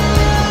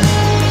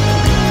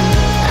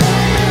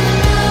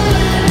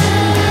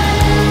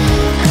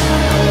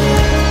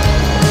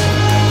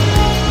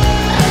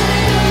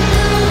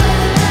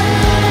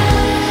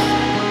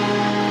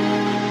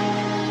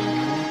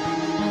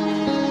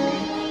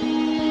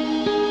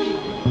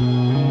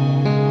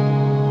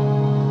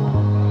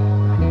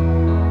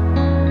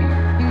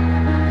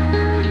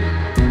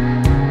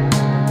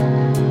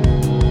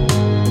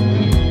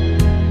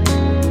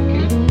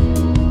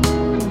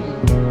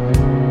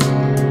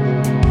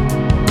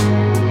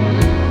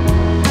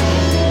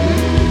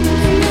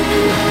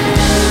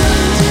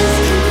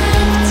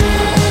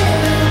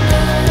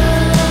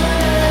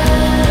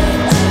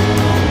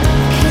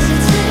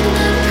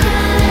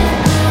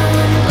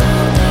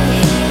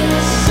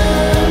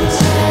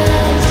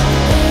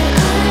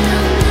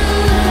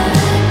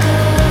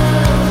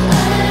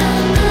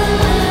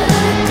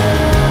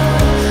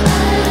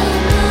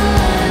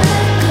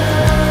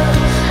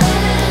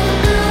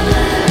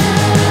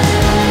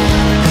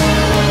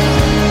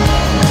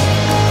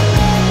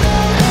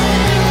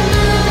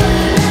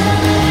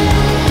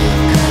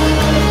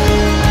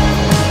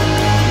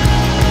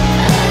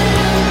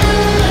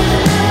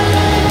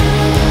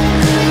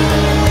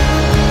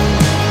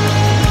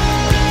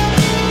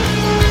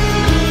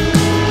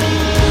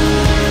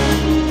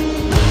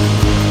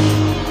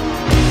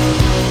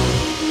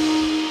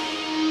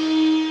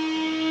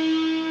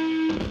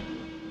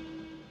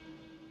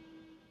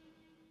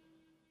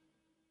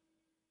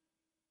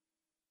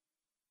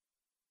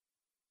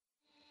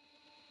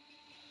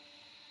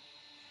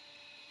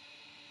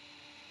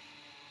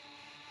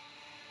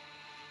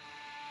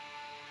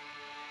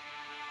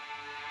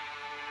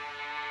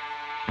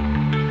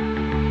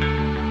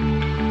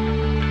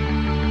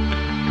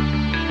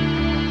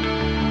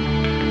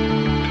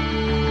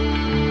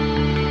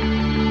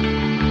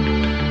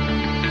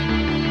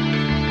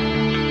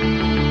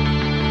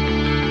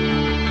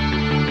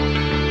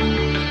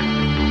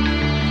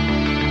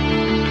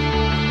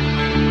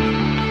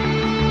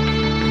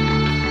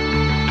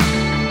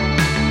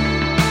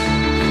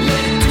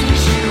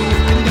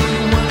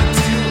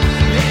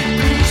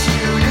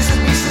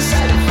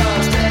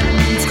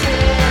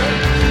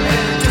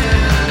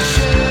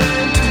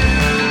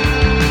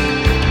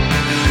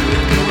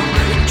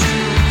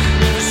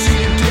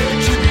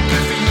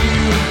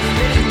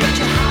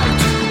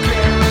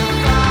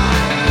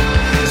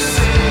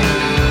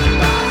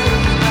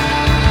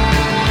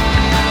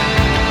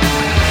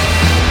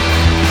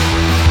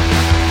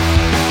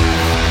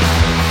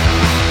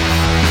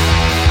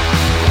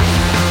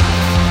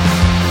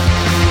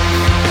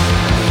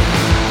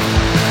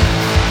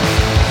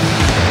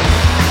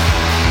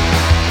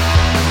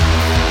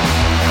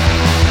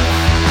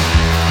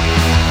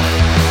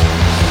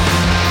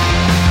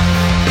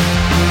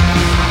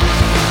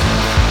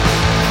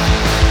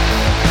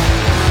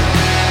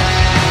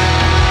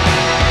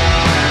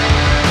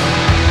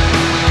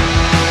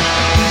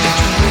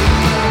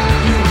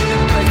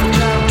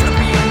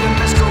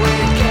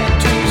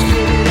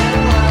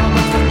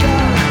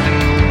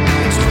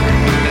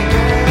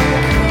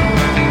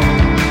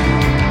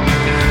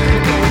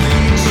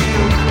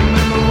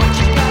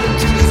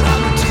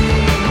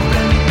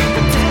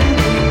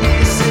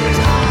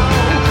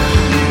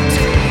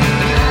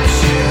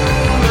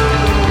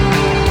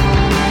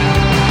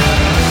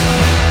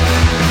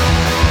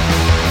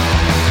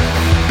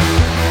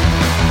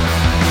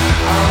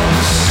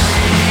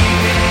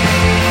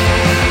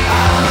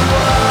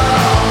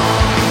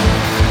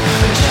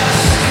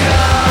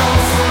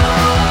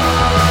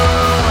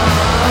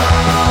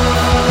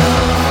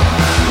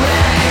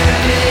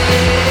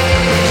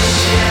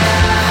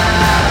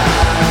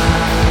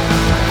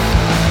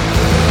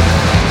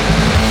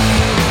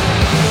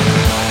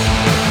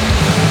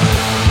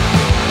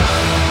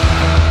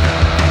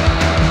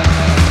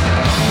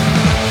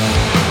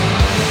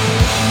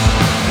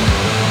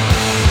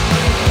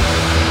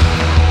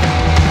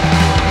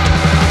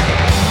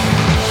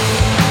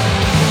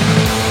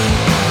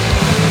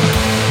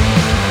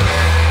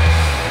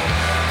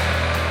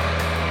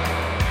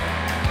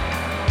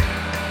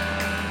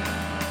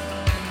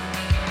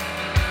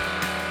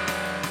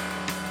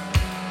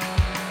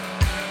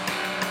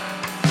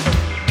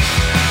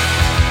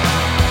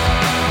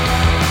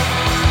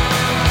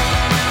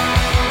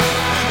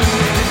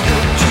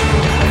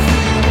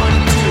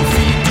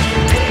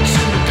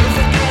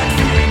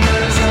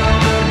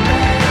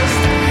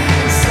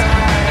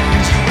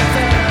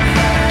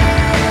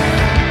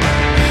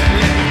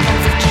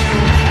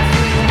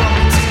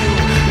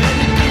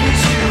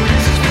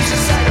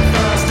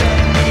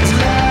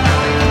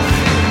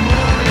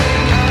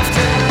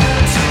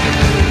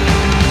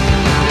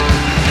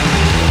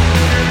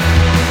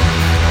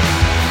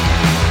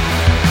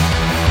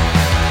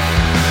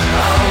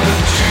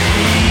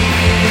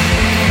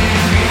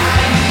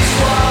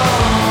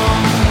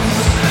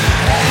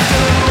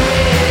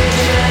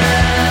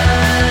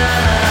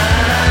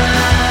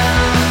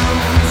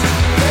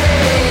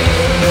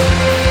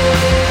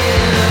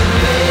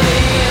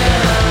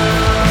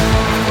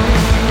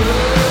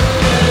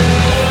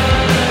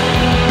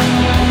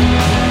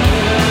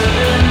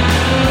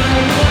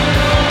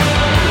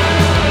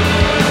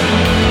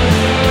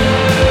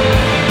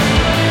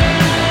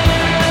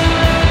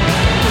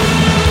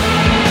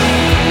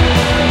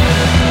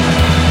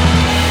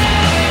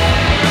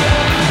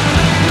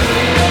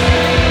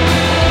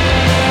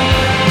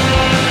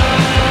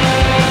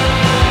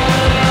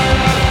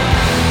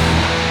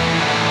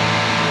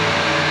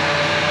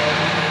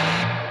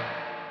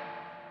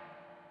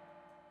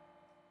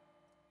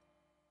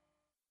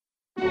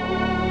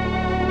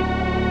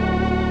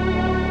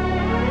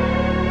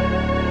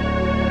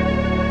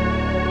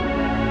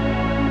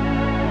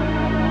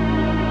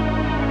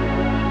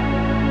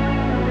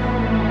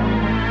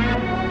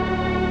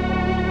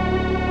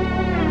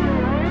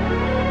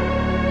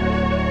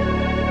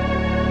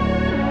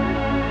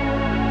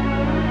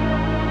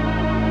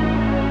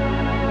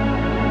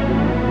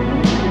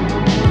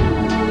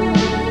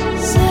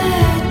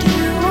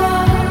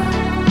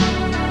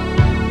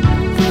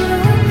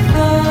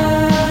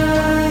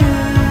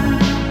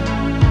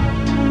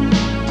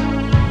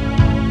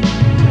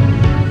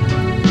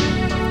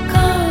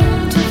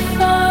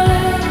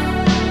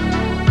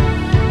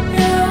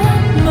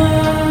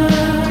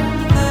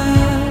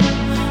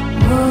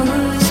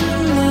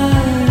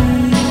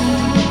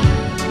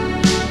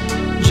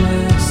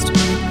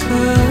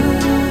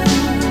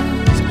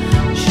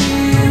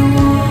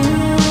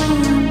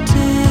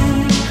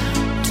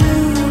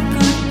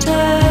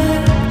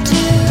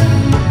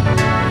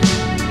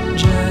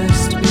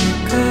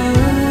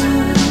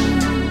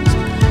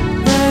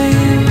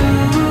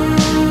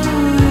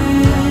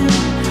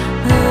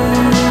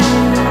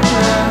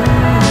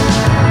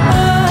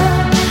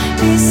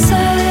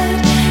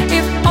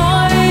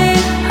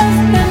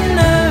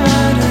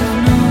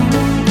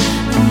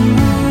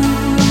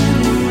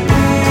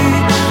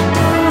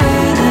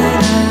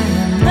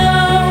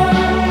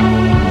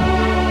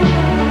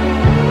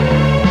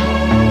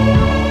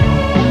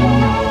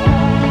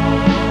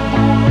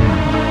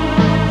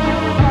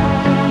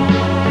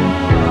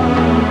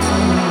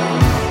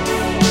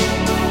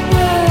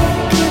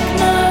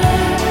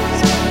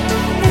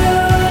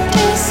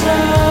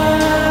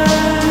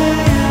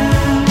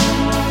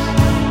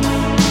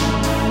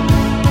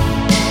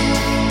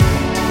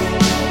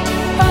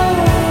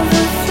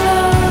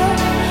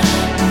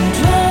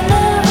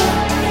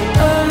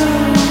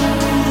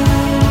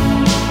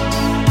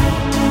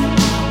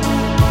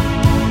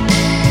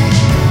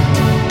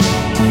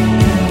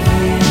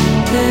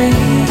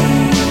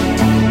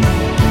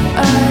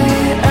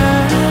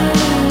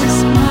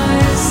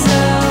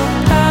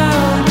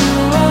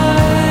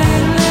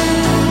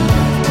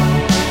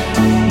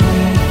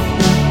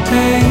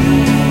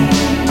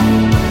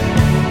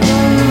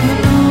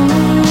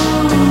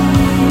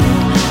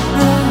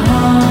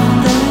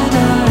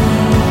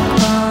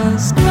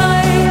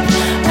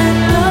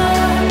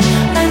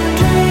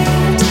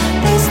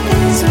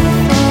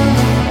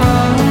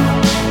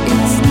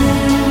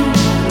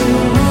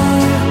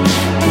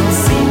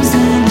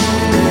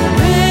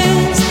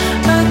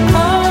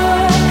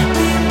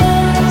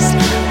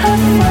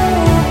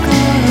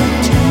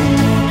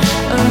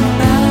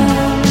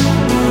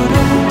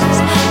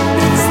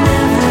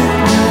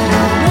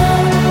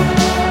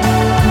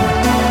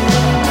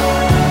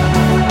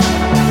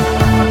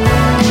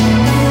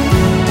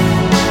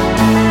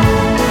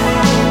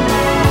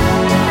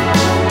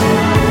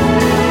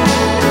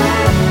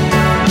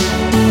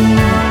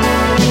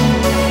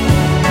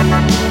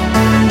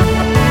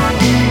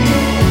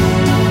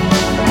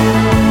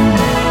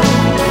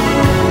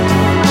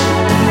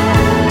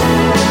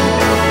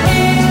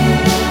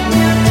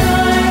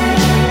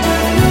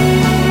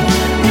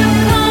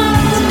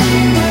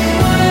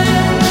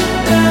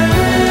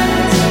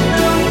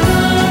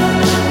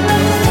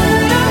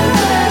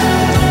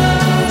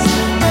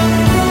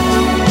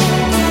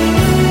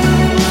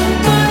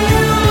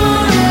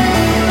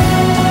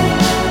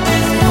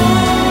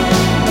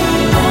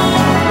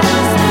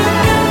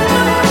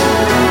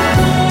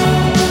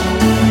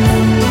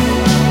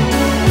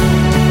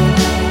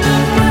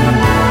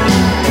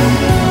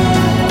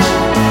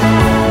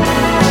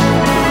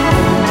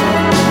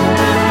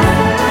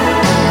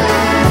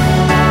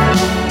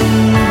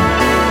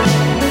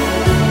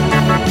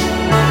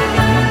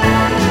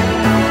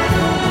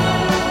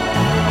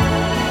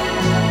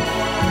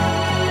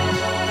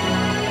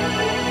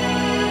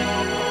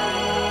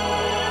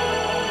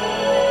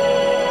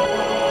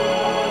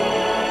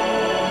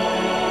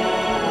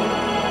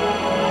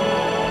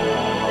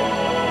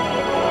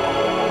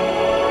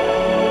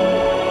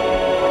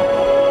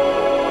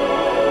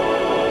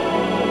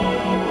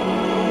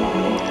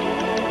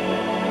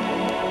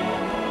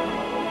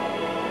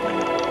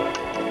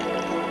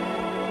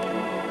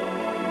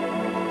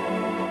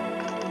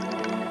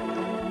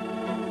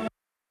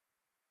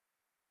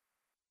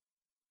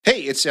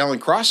 it's Alan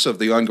Cross of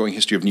the Ongoing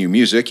History of New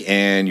Music,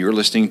 and you're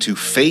listening to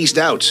Phased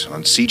Out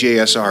on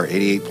CJSR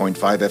 88.5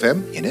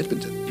 FM in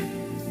Edmonton.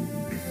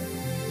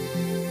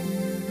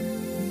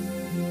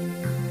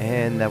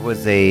 And that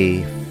was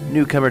a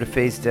newcomer to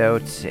Phased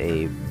Out,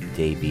 a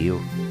debut.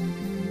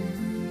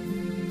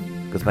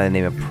 Goes by the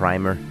name of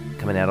Primer,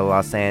 coming out of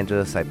Los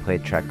Angeles. I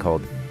played a track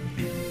called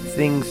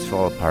Things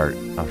Fall Apart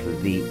off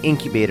of the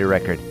Incubator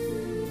record.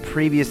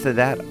 Previous to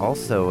that,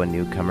 also a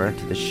newcomer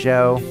to the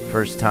show,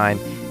 first time,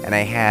 and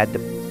I had to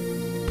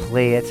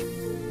play it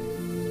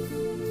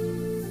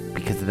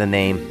because of the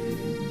name,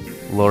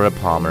 Laura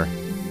Palmer.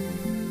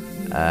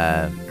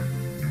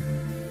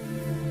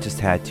 Just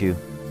had to,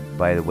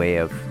 by the way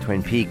of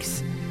Twin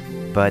Peaks,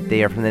 but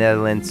they are from the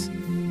Netherlands,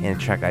 and the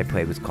track I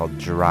played was called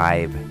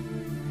Drive.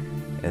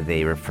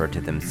 They refer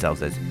to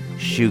themselves as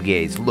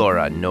shoegaze,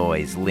 Laura,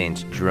 noise,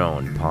 lynch,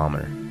 drone,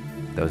 Palmer.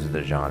 Those are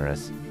their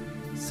genres.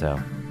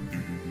 So,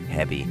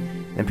 heavy.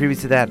 And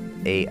previous to that,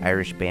 a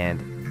Irish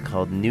band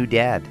called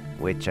NewDad,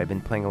 which I've been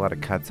playing a lot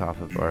of cuts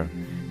off of, or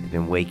they've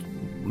been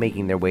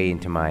making their way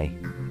into my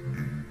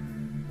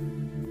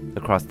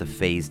across the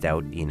Phased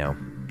Out,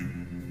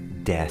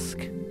 desk.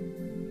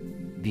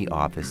 The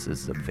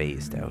offices of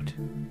Phased Out.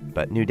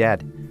 But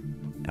NewDad,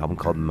 album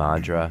called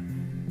Mantra.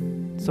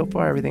 So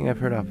far, everything I've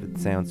heard of it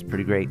sounds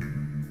pretty great.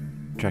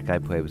 The track I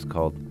played was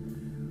called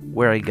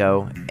Where I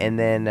Go. And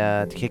then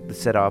to kick the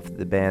set off,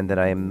 the band that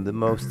I am the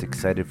most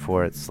excited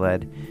for at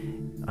Sled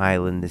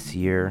Island this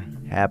year,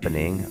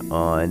 happening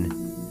on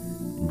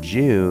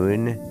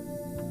June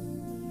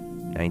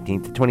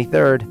 19th to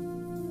 23rd.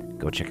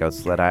 Go check out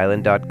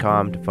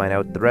sledisland.com to find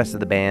out the rest of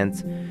the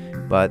bands.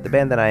 But the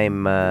band that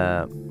I'm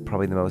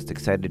probably the most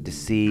excited to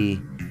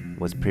see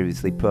was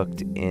previously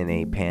booked in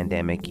a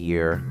pandemic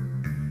year.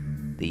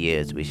 The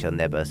years we shall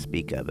never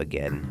speak of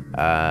again.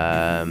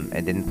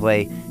 And didn't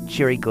play.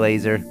 Cherry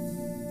Glazerr,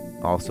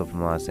 also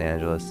from Los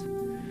Angeles.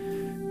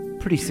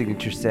 Pretty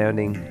signature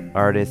sounding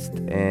artist,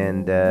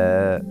 and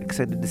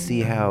excited to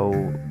see how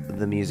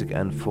the music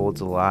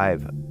unfolds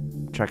live.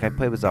 The track I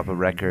played was off a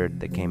record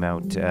that came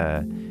out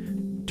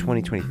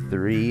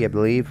 2023, I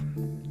believe,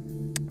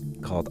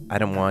 called I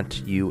Don't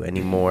Want You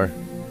Anymore.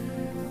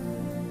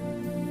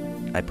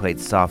 I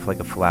played Soft Like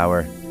a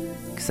Flower.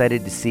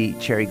 Excited to see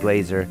Cherry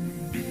Glazerr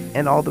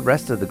and all the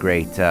rest of the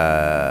great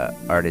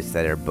artists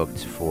that are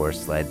booked for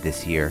Sled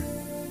this year.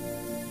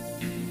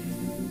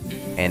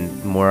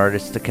 And more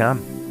artists to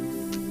come.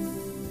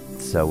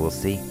 So we'll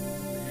see.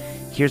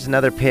 Here's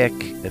another pick,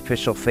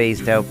 official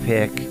Phased Out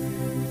pick.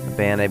 A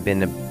band I've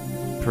been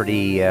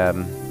pretty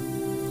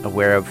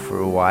aware of for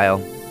a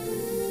while.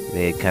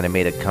 They kind of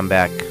made a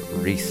comeback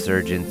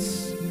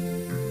resurgence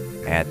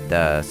at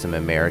some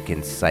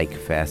American psych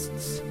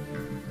fests.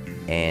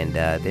 And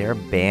they're a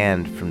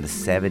band from the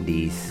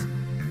 70s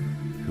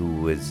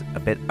who was a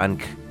bit,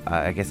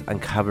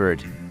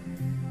 uncovered,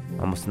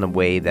 almost in the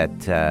way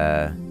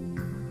that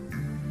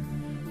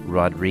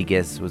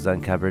Rodriguez was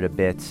uncovered a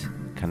bit,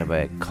 kind of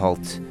a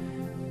cult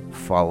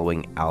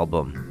following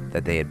album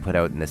that they had put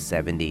out in the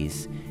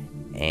 70s.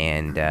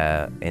 And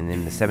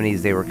in the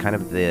 70s, they were kind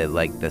of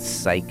the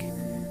psych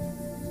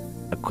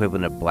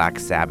equivalent of Black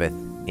Sabbath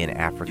in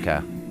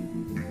Africa.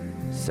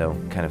 So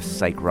kind of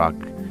psych rock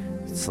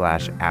 /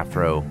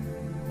 Afro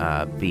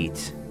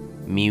beat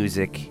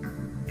music.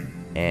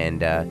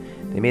 And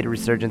they made a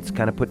resurgence,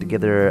 kind of put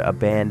together a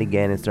band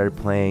again and started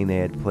playing. They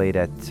had played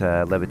at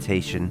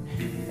Levitation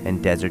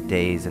and Desert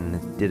Days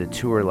and did a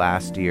tour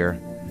last year.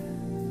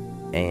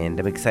 And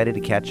I'm excited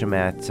to catch them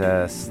at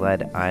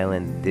Sled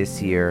Island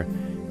this year.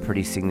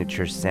 Pretty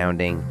signature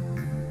sounding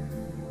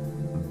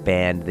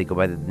band. They go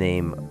by the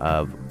name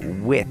of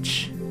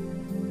Witch,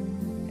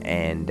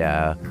 and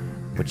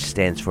which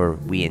stands for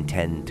We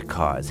Intend to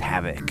Cause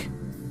Havoc.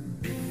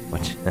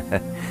 Which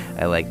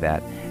I like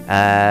that.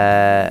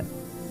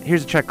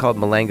 Here's a track called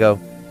Malango.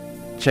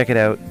 Check it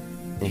out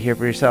and hear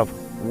for yourself.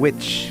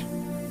 Witch.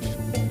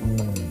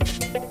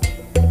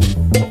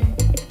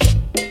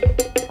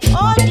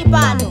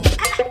 Pano.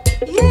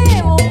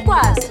 Yebo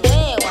ukwazi.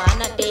 Wewe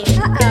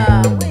anadema.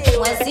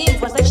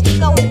 Wazimvu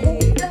sachitika uku.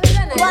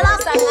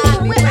 Walasa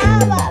ngami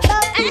aba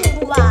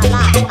lafu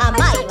wala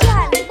amai.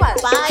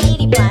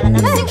 Bairi bala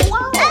na msiku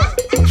wao.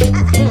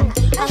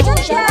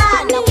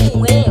 Anjana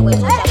kumwewe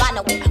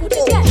tutabana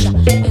kukutisha.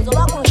 Ezo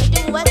wako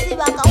nshitimu wasi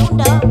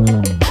bakaunda.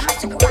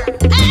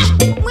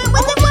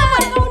 Mwewe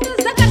kaunda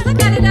zaka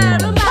na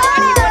rumba.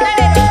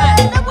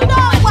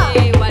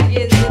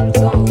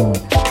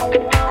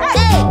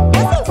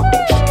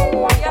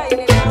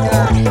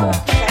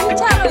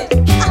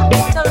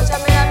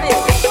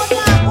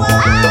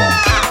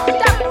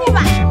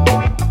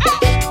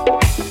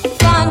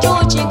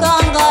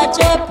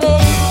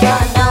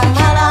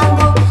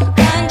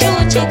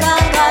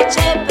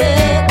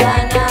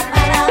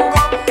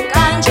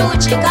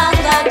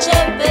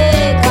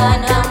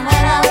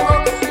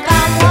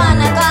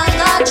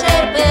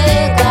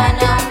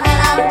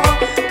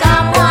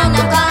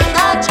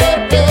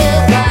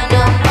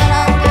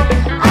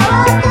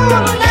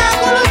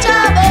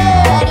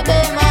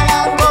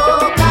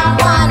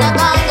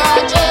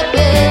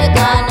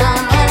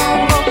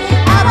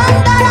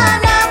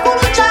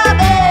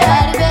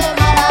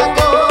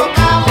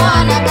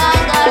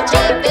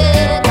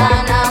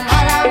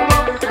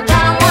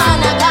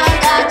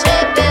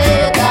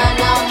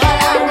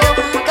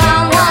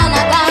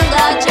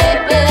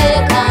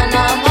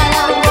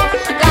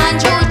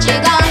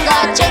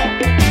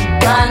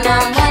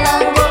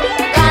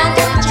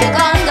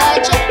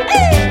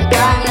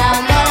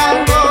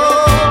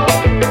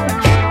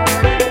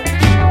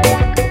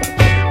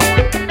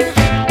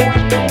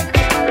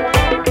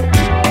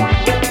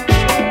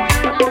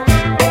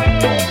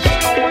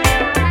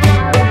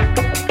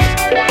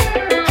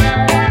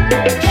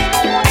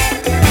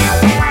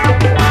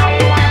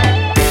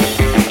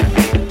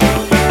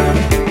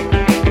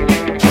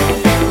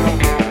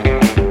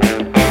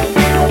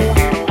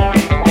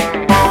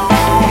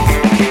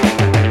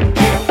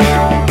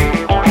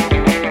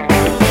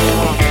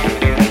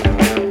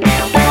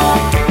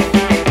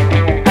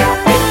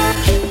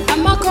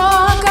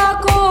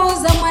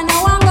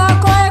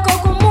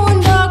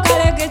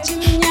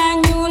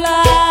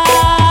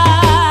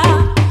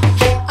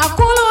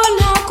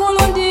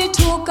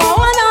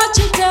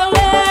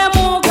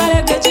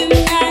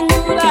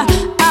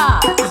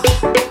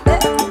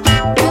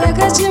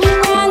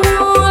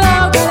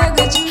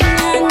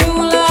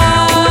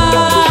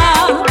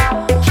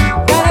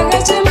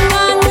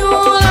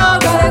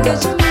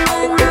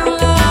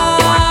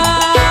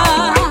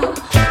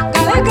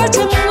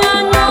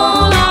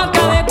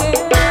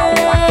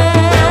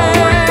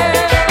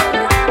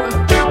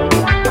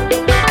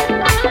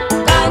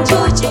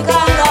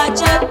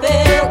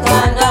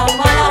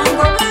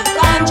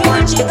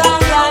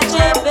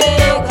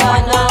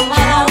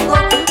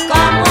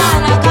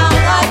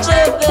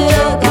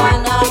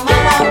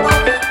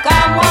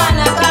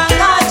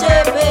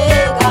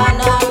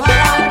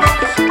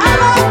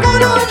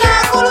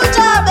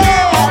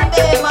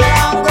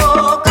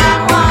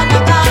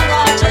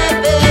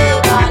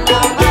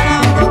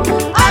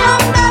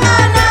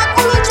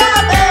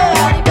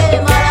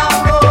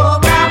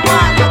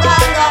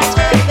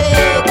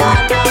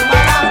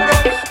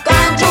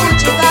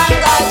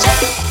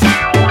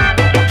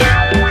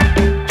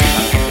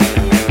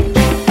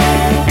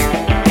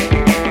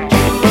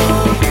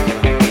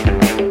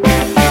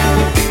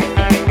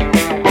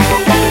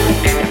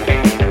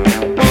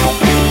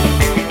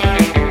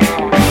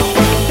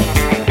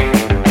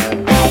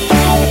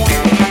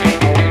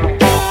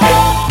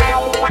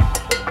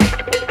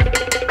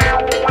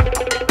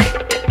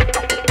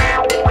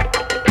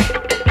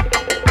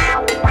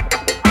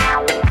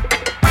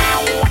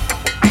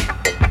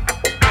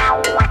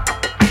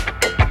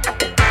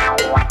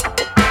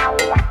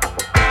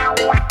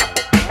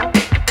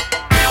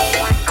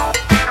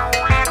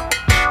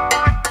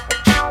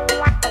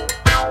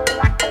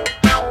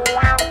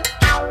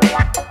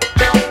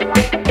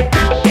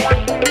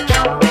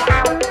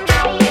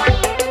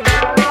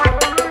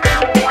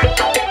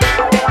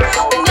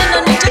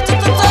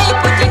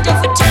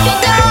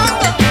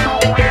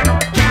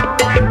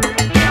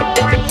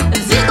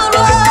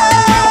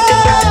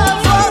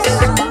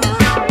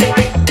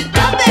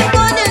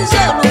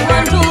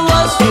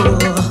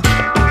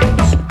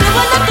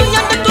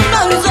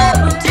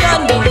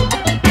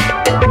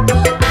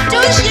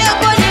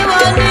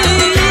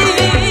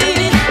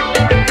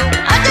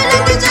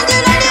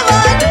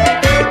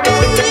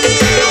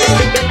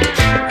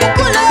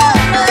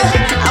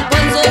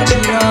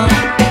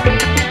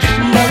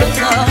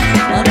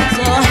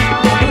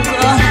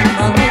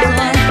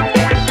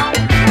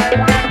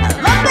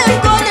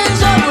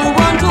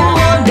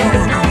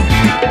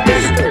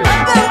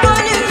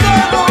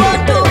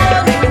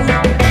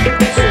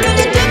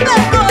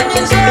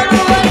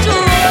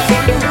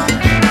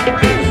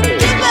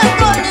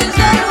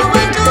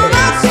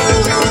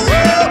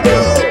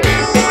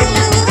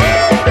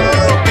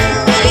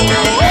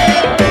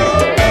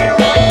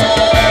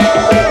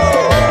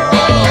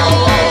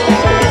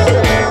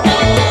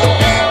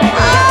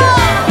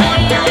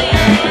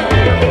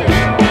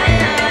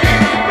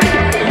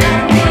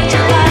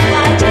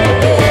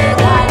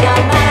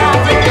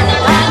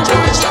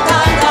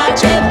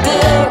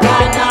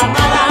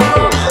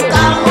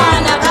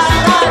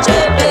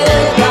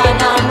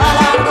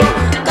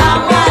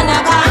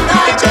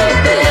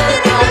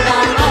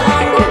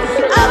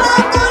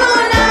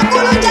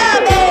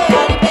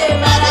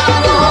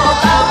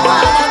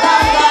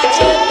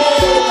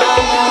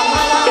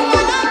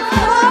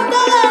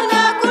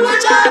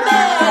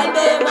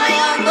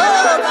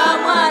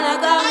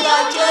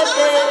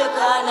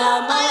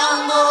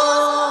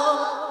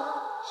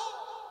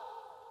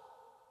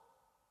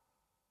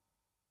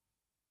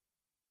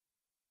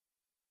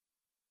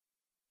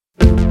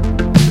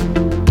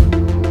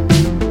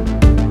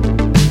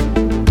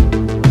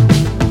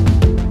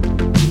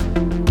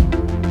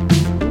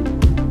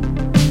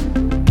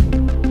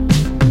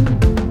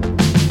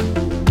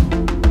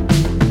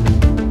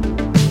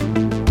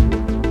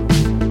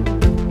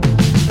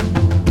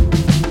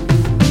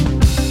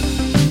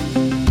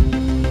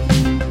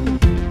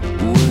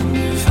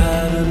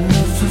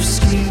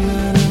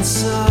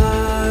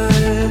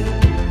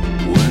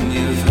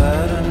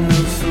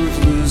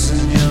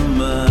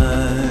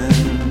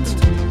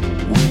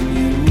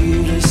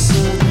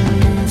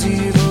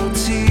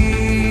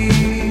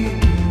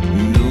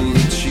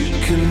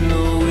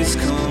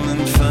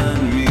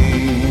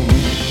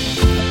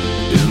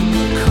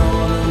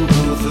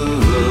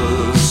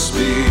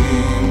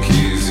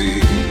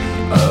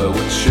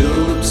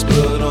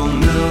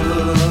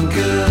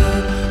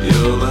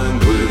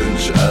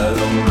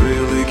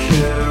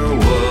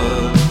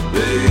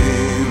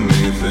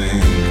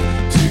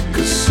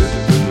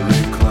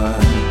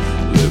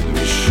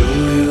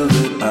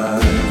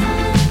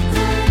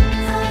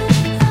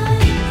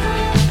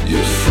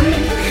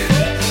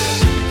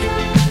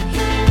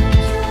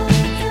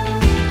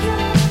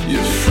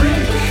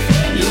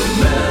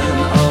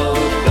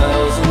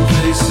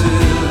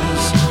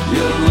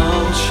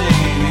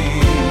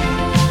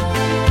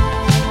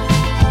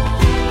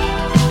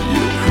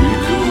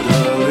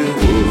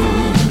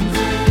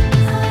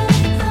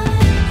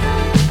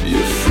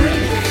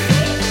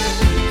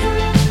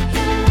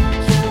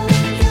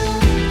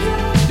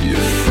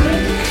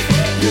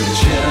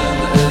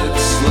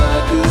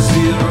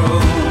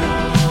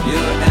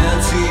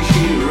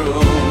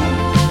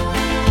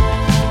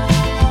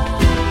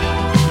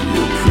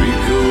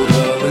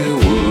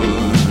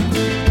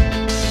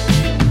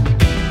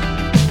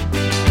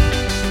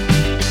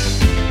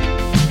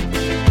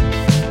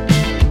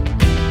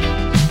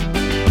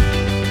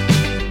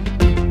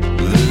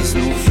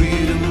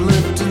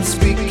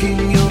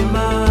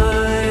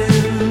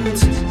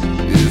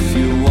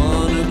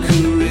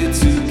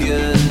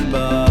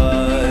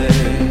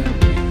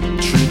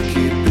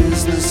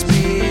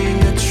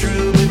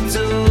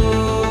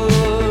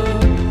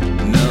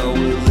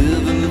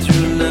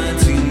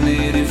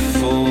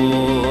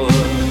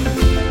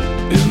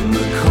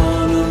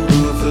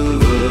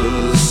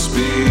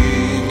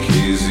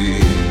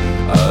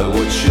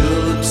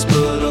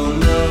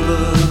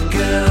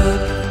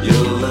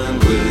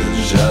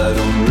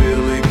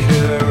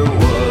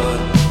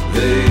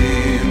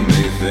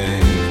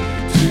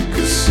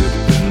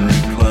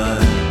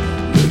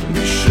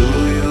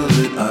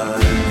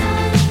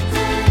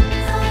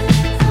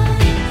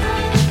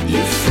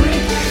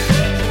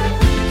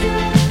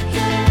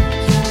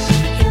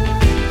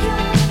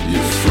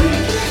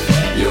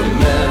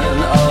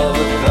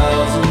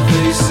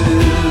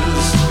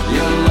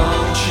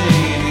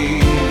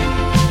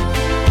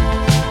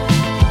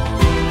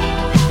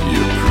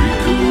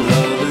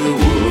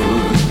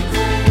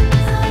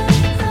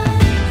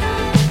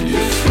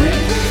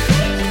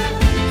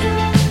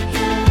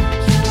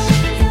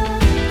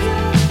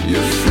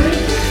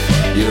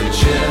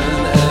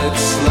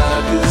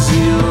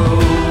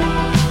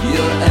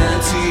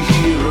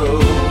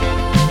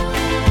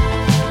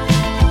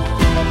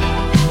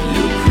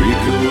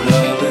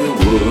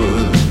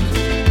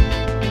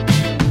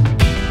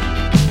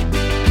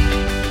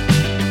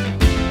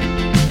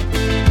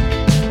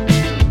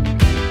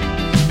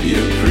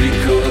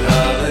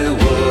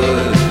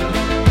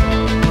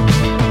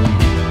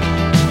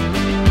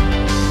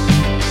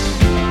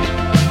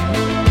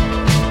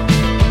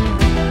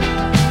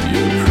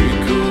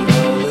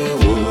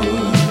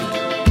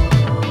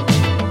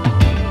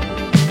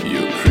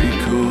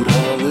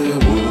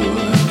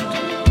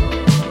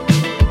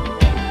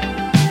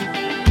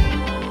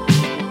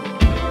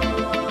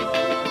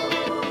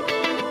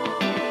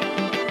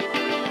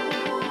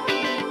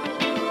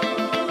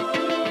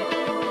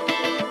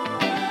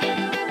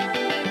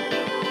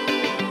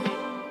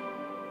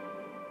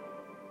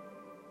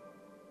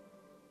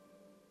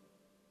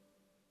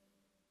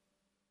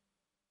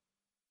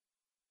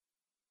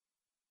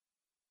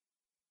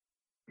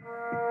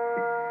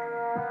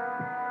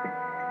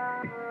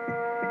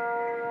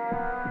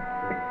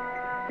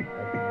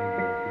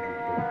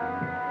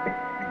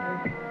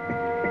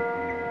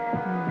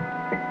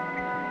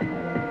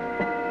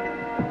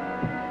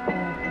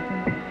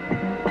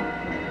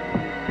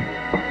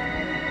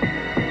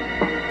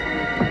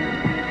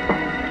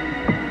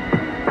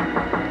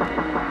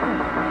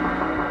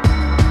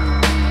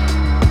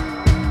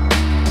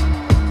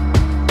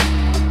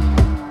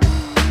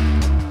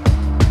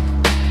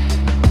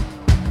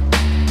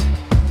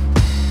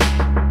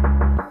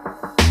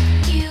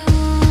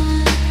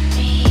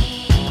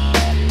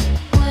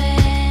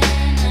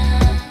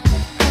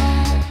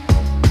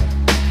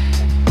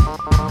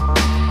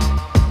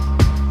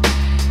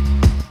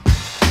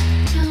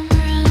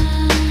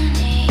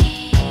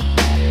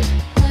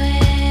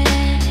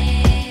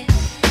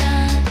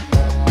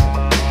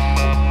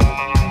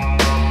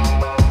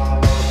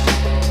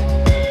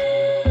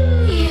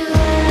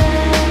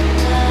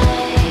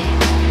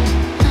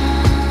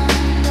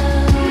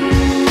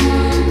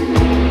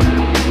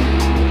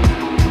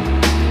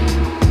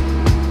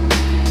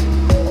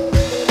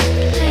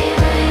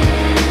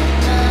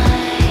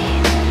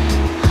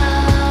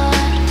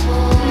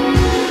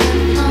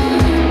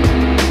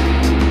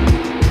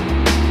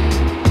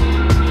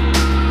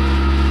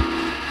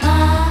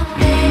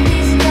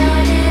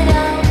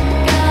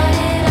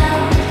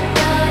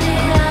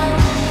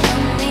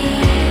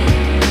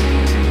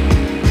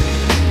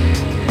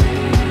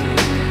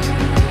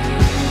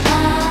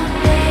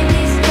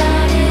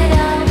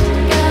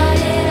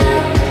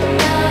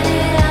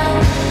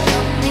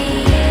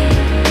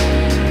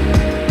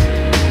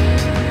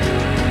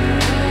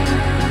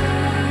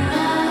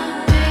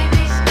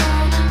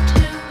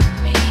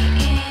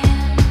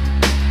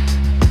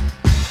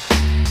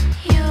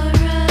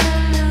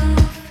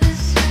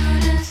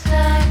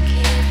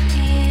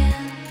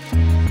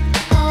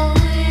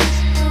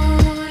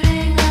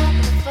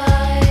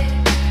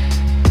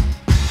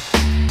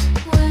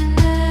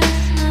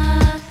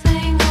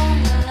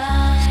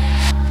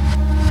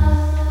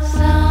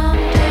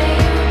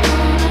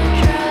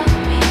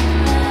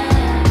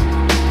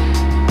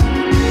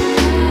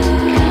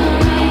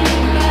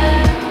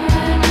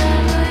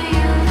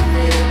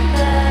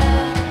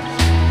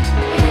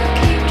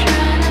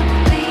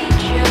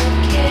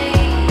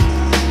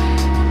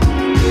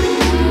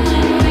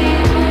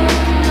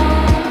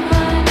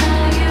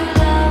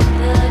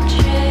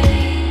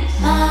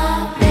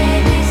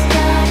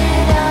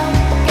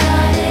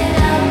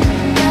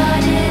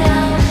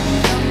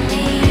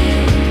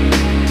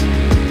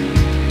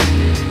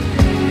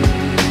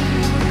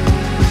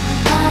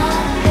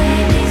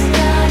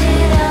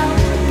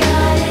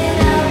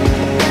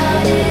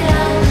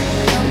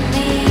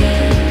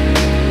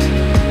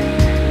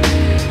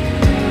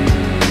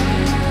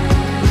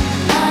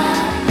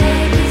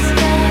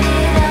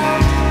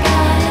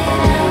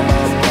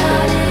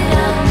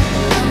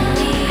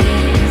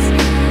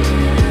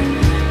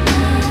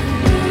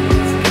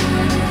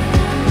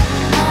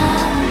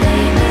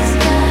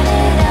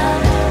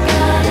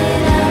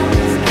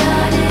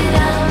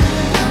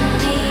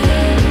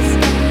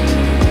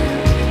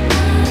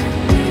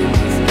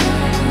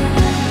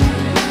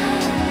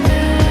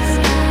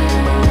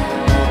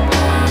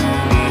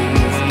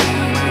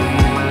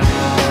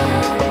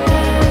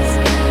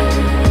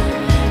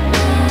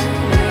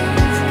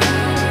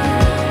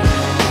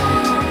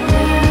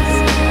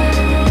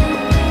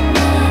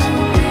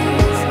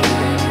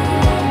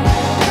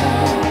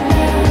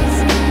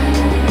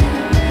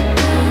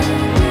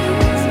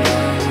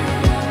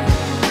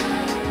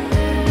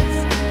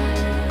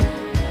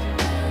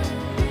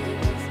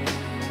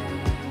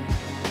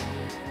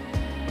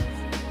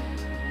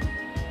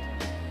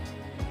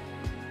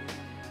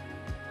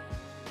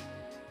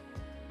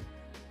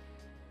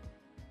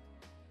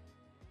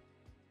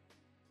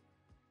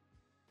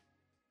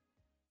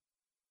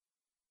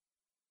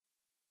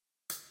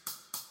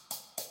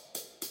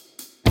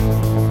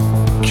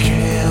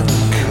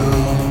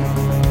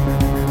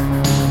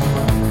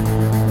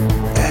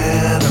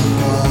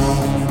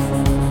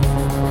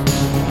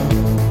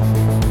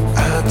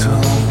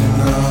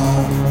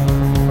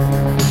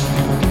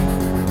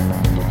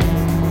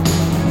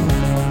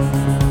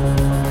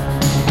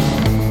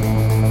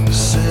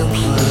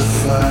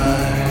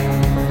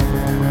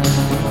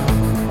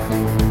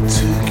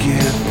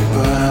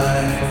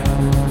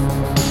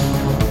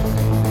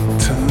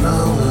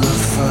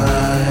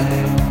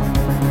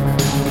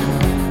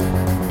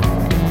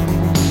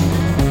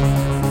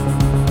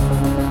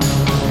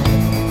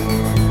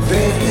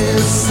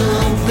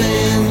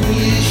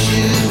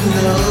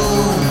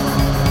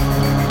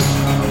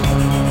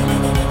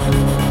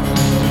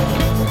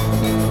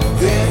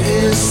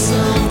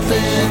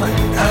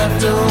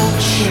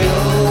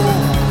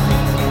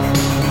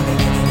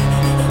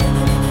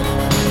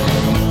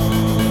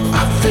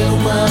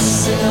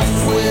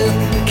 myself with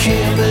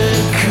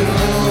chemicals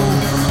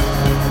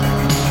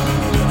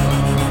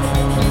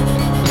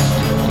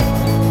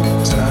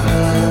to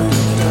hide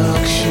the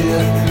dark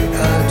shit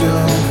I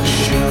don't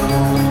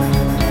show.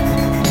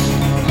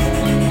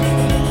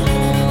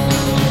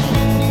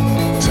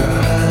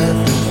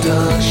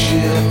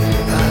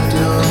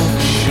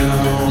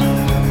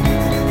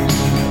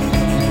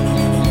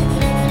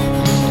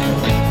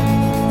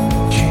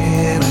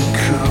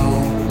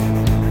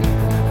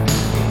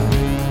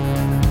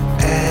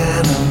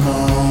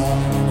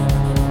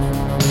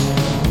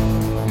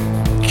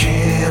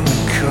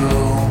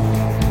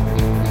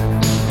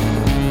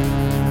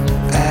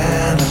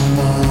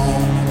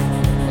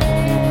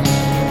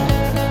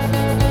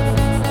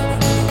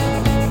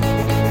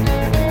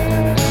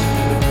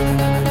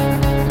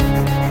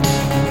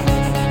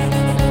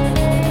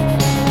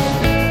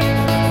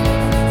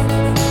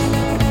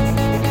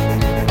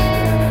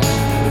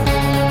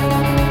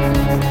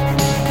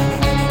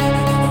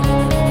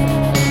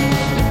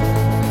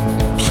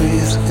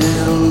 Please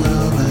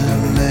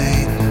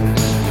illuminate.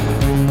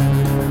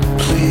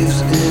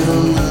 Please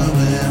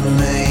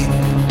illuminate.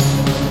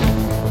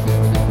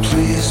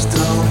 Please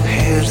don't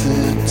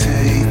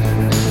hesitate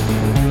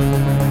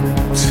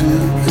to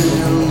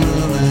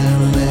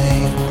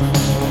illuminate.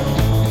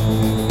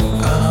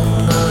 I'm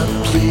not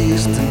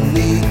pleased to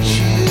meet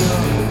you.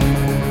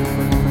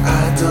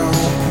 I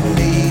don't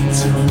need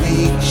to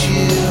meet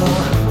you.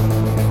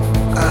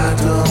 I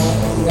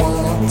don't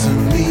want to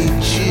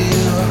meet you.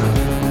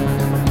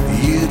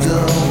 You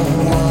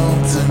don't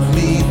want to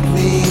meet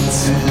me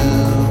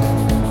too.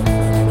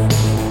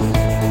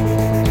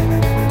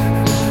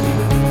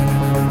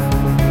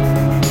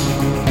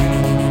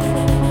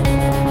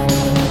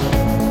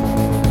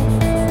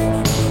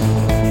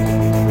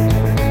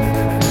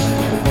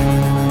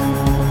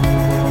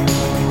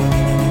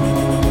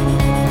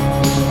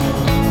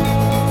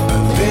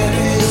 There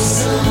is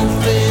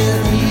something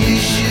you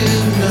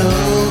should know.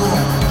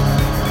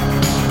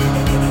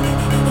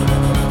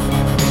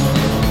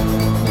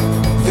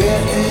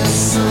 There is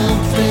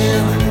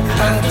something I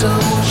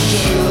don't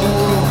show.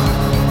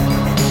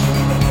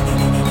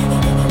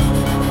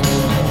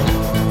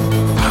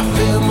 I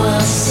fill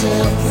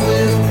myself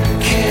with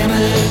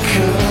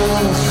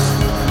chemicals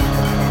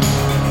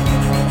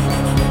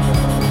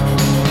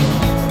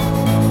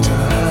to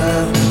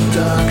hide the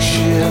dark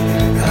shit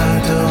I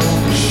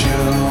don't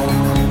show.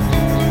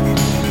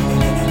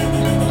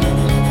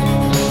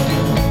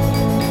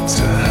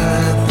 To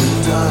hide the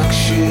dark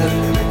shit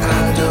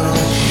I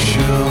don't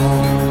show.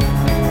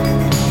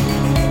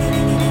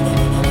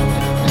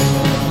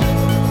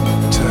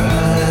 To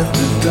hide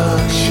the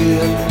dark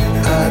shit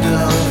I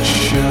don't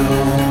show.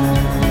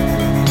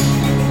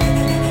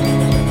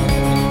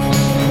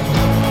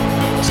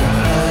 To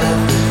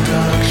hide the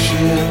dark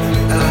shit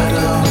I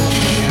don't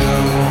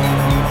show.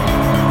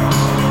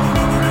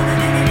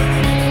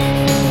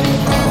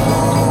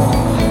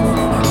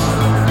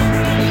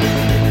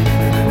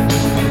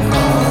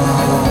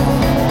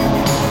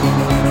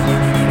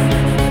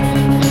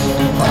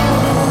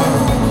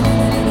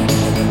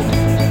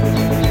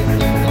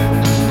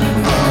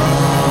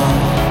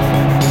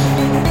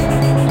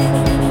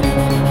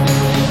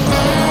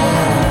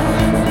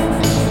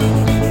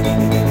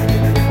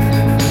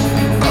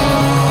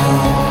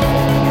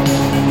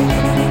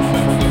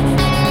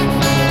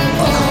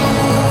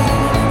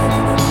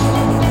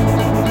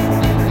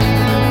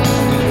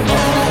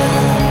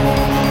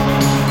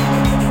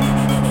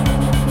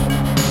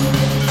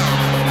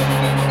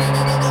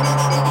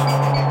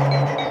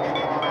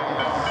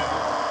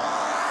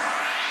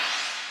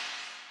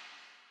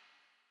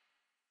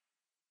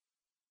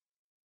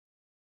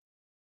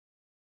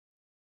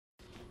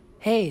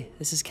 Hey,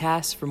 this is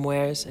Cass from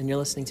Wares, and you're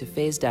listening to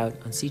Phased Out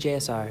on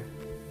CJSR.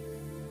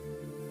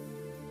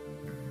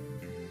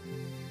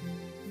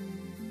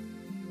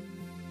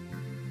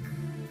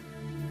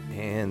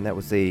 And that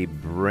was a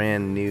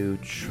brand new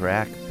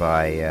track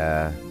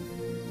by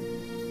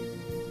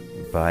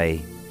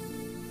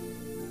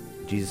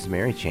Jesus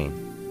Mary Chain,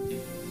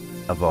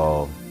 of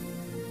all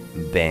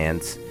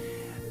bands,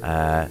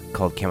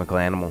 called Chemical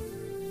Animal.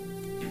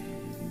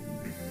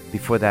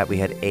 Before that, we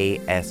had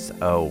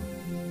a.s.o,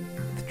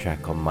 the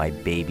track called My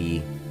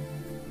Baby's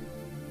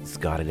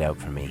Got It Out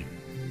For Me.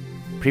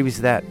 Previous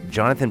to that,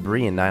 Jonathan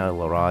Bree and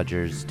Neale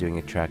Rogers doing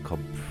a track called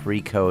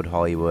Pre-Code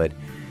Hollywood.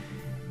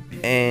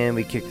 And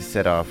we kicked the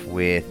set off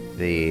with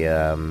the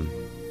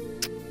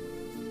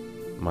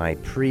my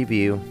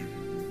preview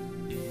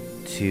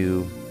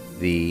to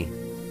the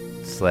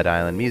Sled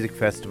Island Music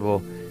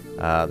Festival.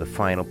 The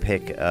final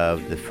pick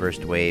of the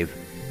first wave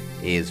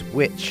is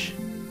Witch,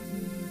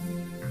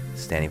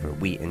 standing for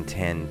We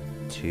Intend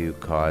to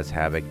Cause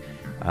Havoc.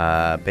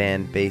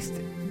 Band based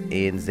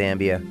in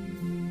Zambia.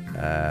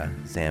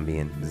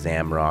 Zambian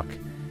Zamrock,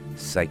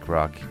 psych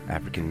rock,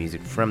 African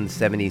music from the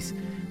 70s.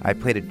 I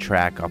played a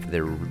track off of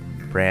their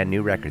brand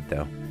new record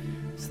though,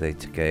 so they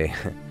took a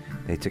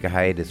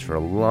hiatus for a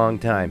long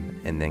time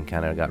and then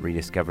kind of got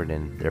rediscovered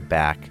and they're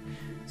back.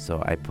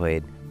 So I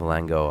played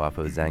Malango off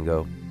of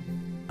Zango.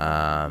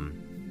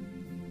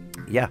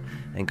 Yeah,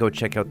 and go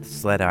check out the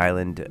Sled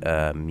Island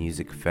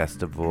Music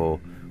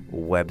Festival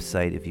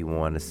website if you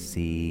want to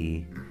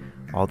see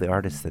all the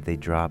artists that they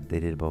dropped. They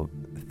did about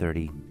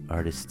 30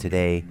 artists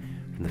today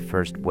from the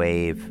first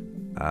wave.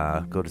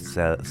 Go to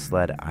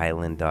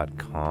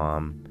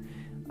sledisland.com.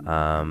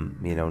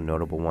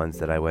 Notable ones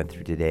that I went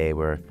through today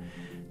were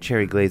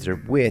Cherry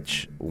Glazerr,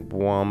 Witch,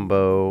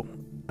 Wombo,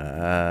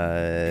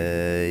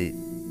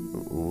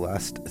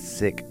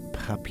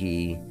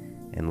 LustSickPuppy,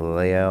 and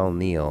Lael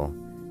Neale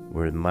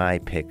were my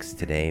picks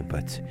today,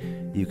 but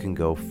you can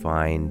go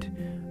find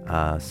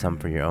some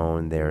for your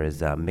own. There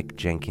is Mick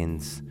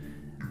Jenkins,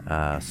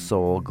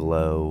 Soul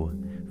Glow,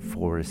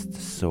 Forest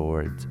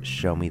Swords,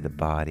 Show Me the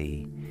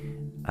Body.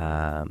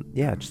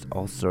 Just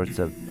all sorts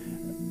of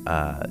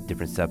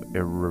different stuff.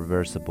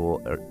 Irreversible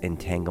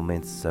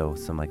entanglements, so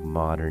some like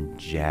modern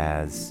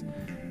jazz.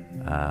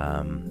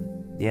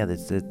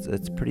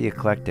 It's pretty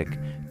eclectic.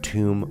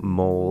 Tomb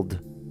Mold,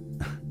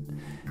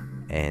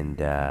 and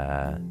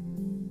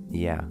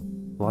yeah,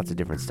 lots of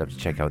different stuff to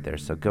check out there.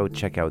 So go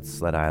check out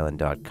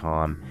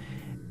sledisland.com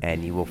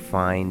and you will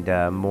find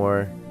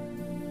more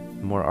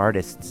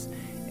artists.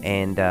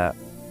 And I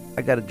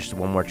got just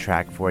one more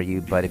track for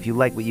you, but if you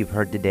like what you've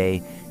heard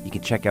today, you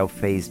can check out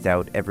Phased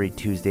Out every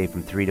Tuesday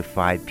from 3 to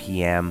 5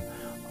 p.m.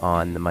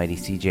 on the mighty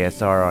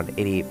CJSR on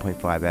 88.5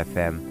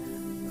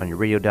 FM on your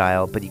radio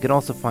dial. But you can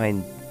also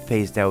find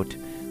Phased Out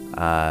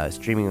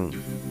streaming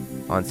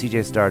on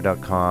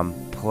cjstar.com,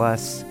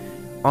 plus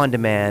on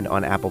demand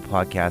on Apple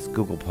Podcasts,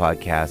 Google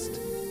Podcasts.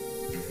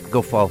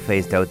 Go follow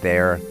Phased Out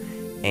there.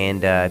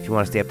 And if you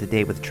want to stay up to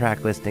date with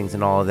track listings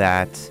and all of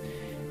that,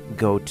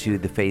 go to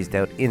the Phased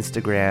Out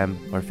Instagram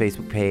or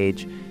Facebook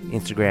page.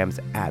 Instagram's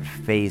at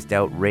Phased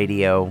Out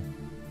Radio,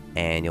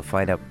 and you'll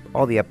find out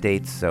all the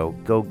updates. So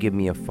go give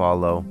me a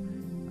follow.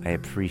 I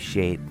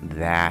appreciate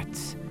that.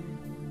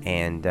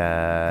 And,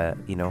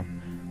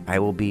 I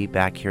will be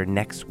back here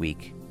next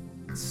week.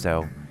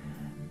 So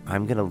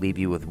I'm going to leave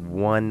you with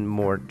one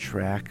more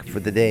track for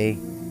the day.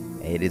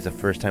 It is a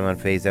first time on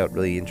Phased Out,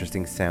 really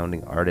interesting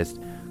sounding artist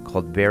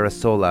called Vera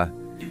Sola.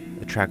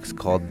 The track's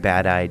called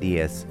Bad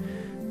Ideas.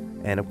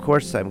 And of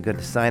course, I'm going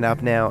to sign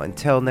off now.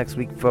 Until next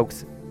week,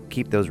 folks,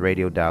 keep those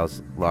radio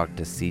dials locked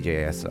to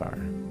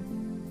CJSR.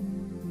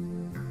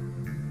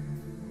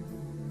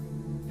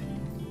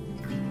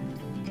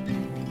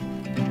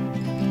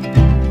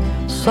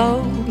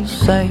 So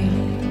say,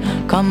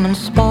 come and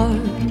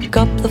spark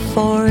up the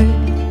forest.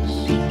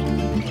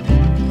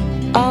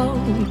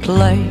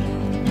 Outlay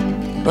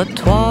the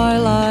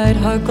twilight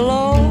her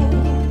glow.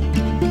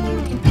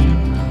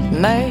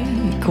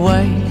 Make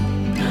way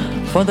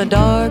for the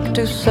dark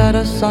to set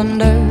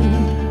asunder.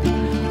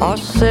 Our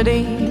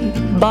city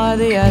by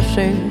the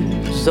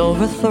ashes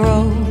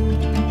overthrow.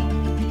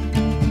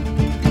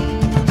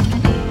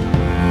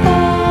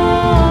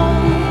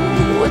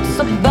 Oh, it's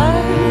a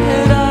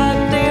bad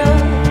idea.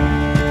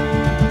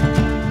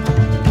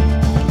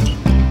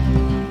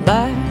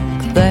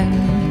 Back then,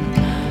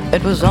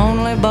 it was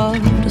only but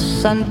a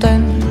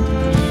sentence.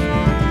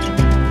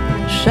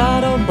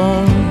 Shadow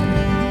boy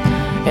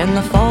in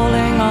the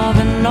falling of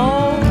an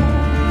oak.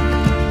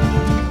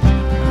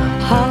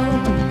 How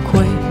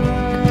quick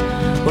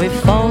we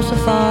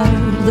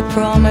falsified the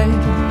promise.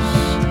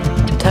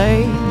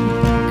 Take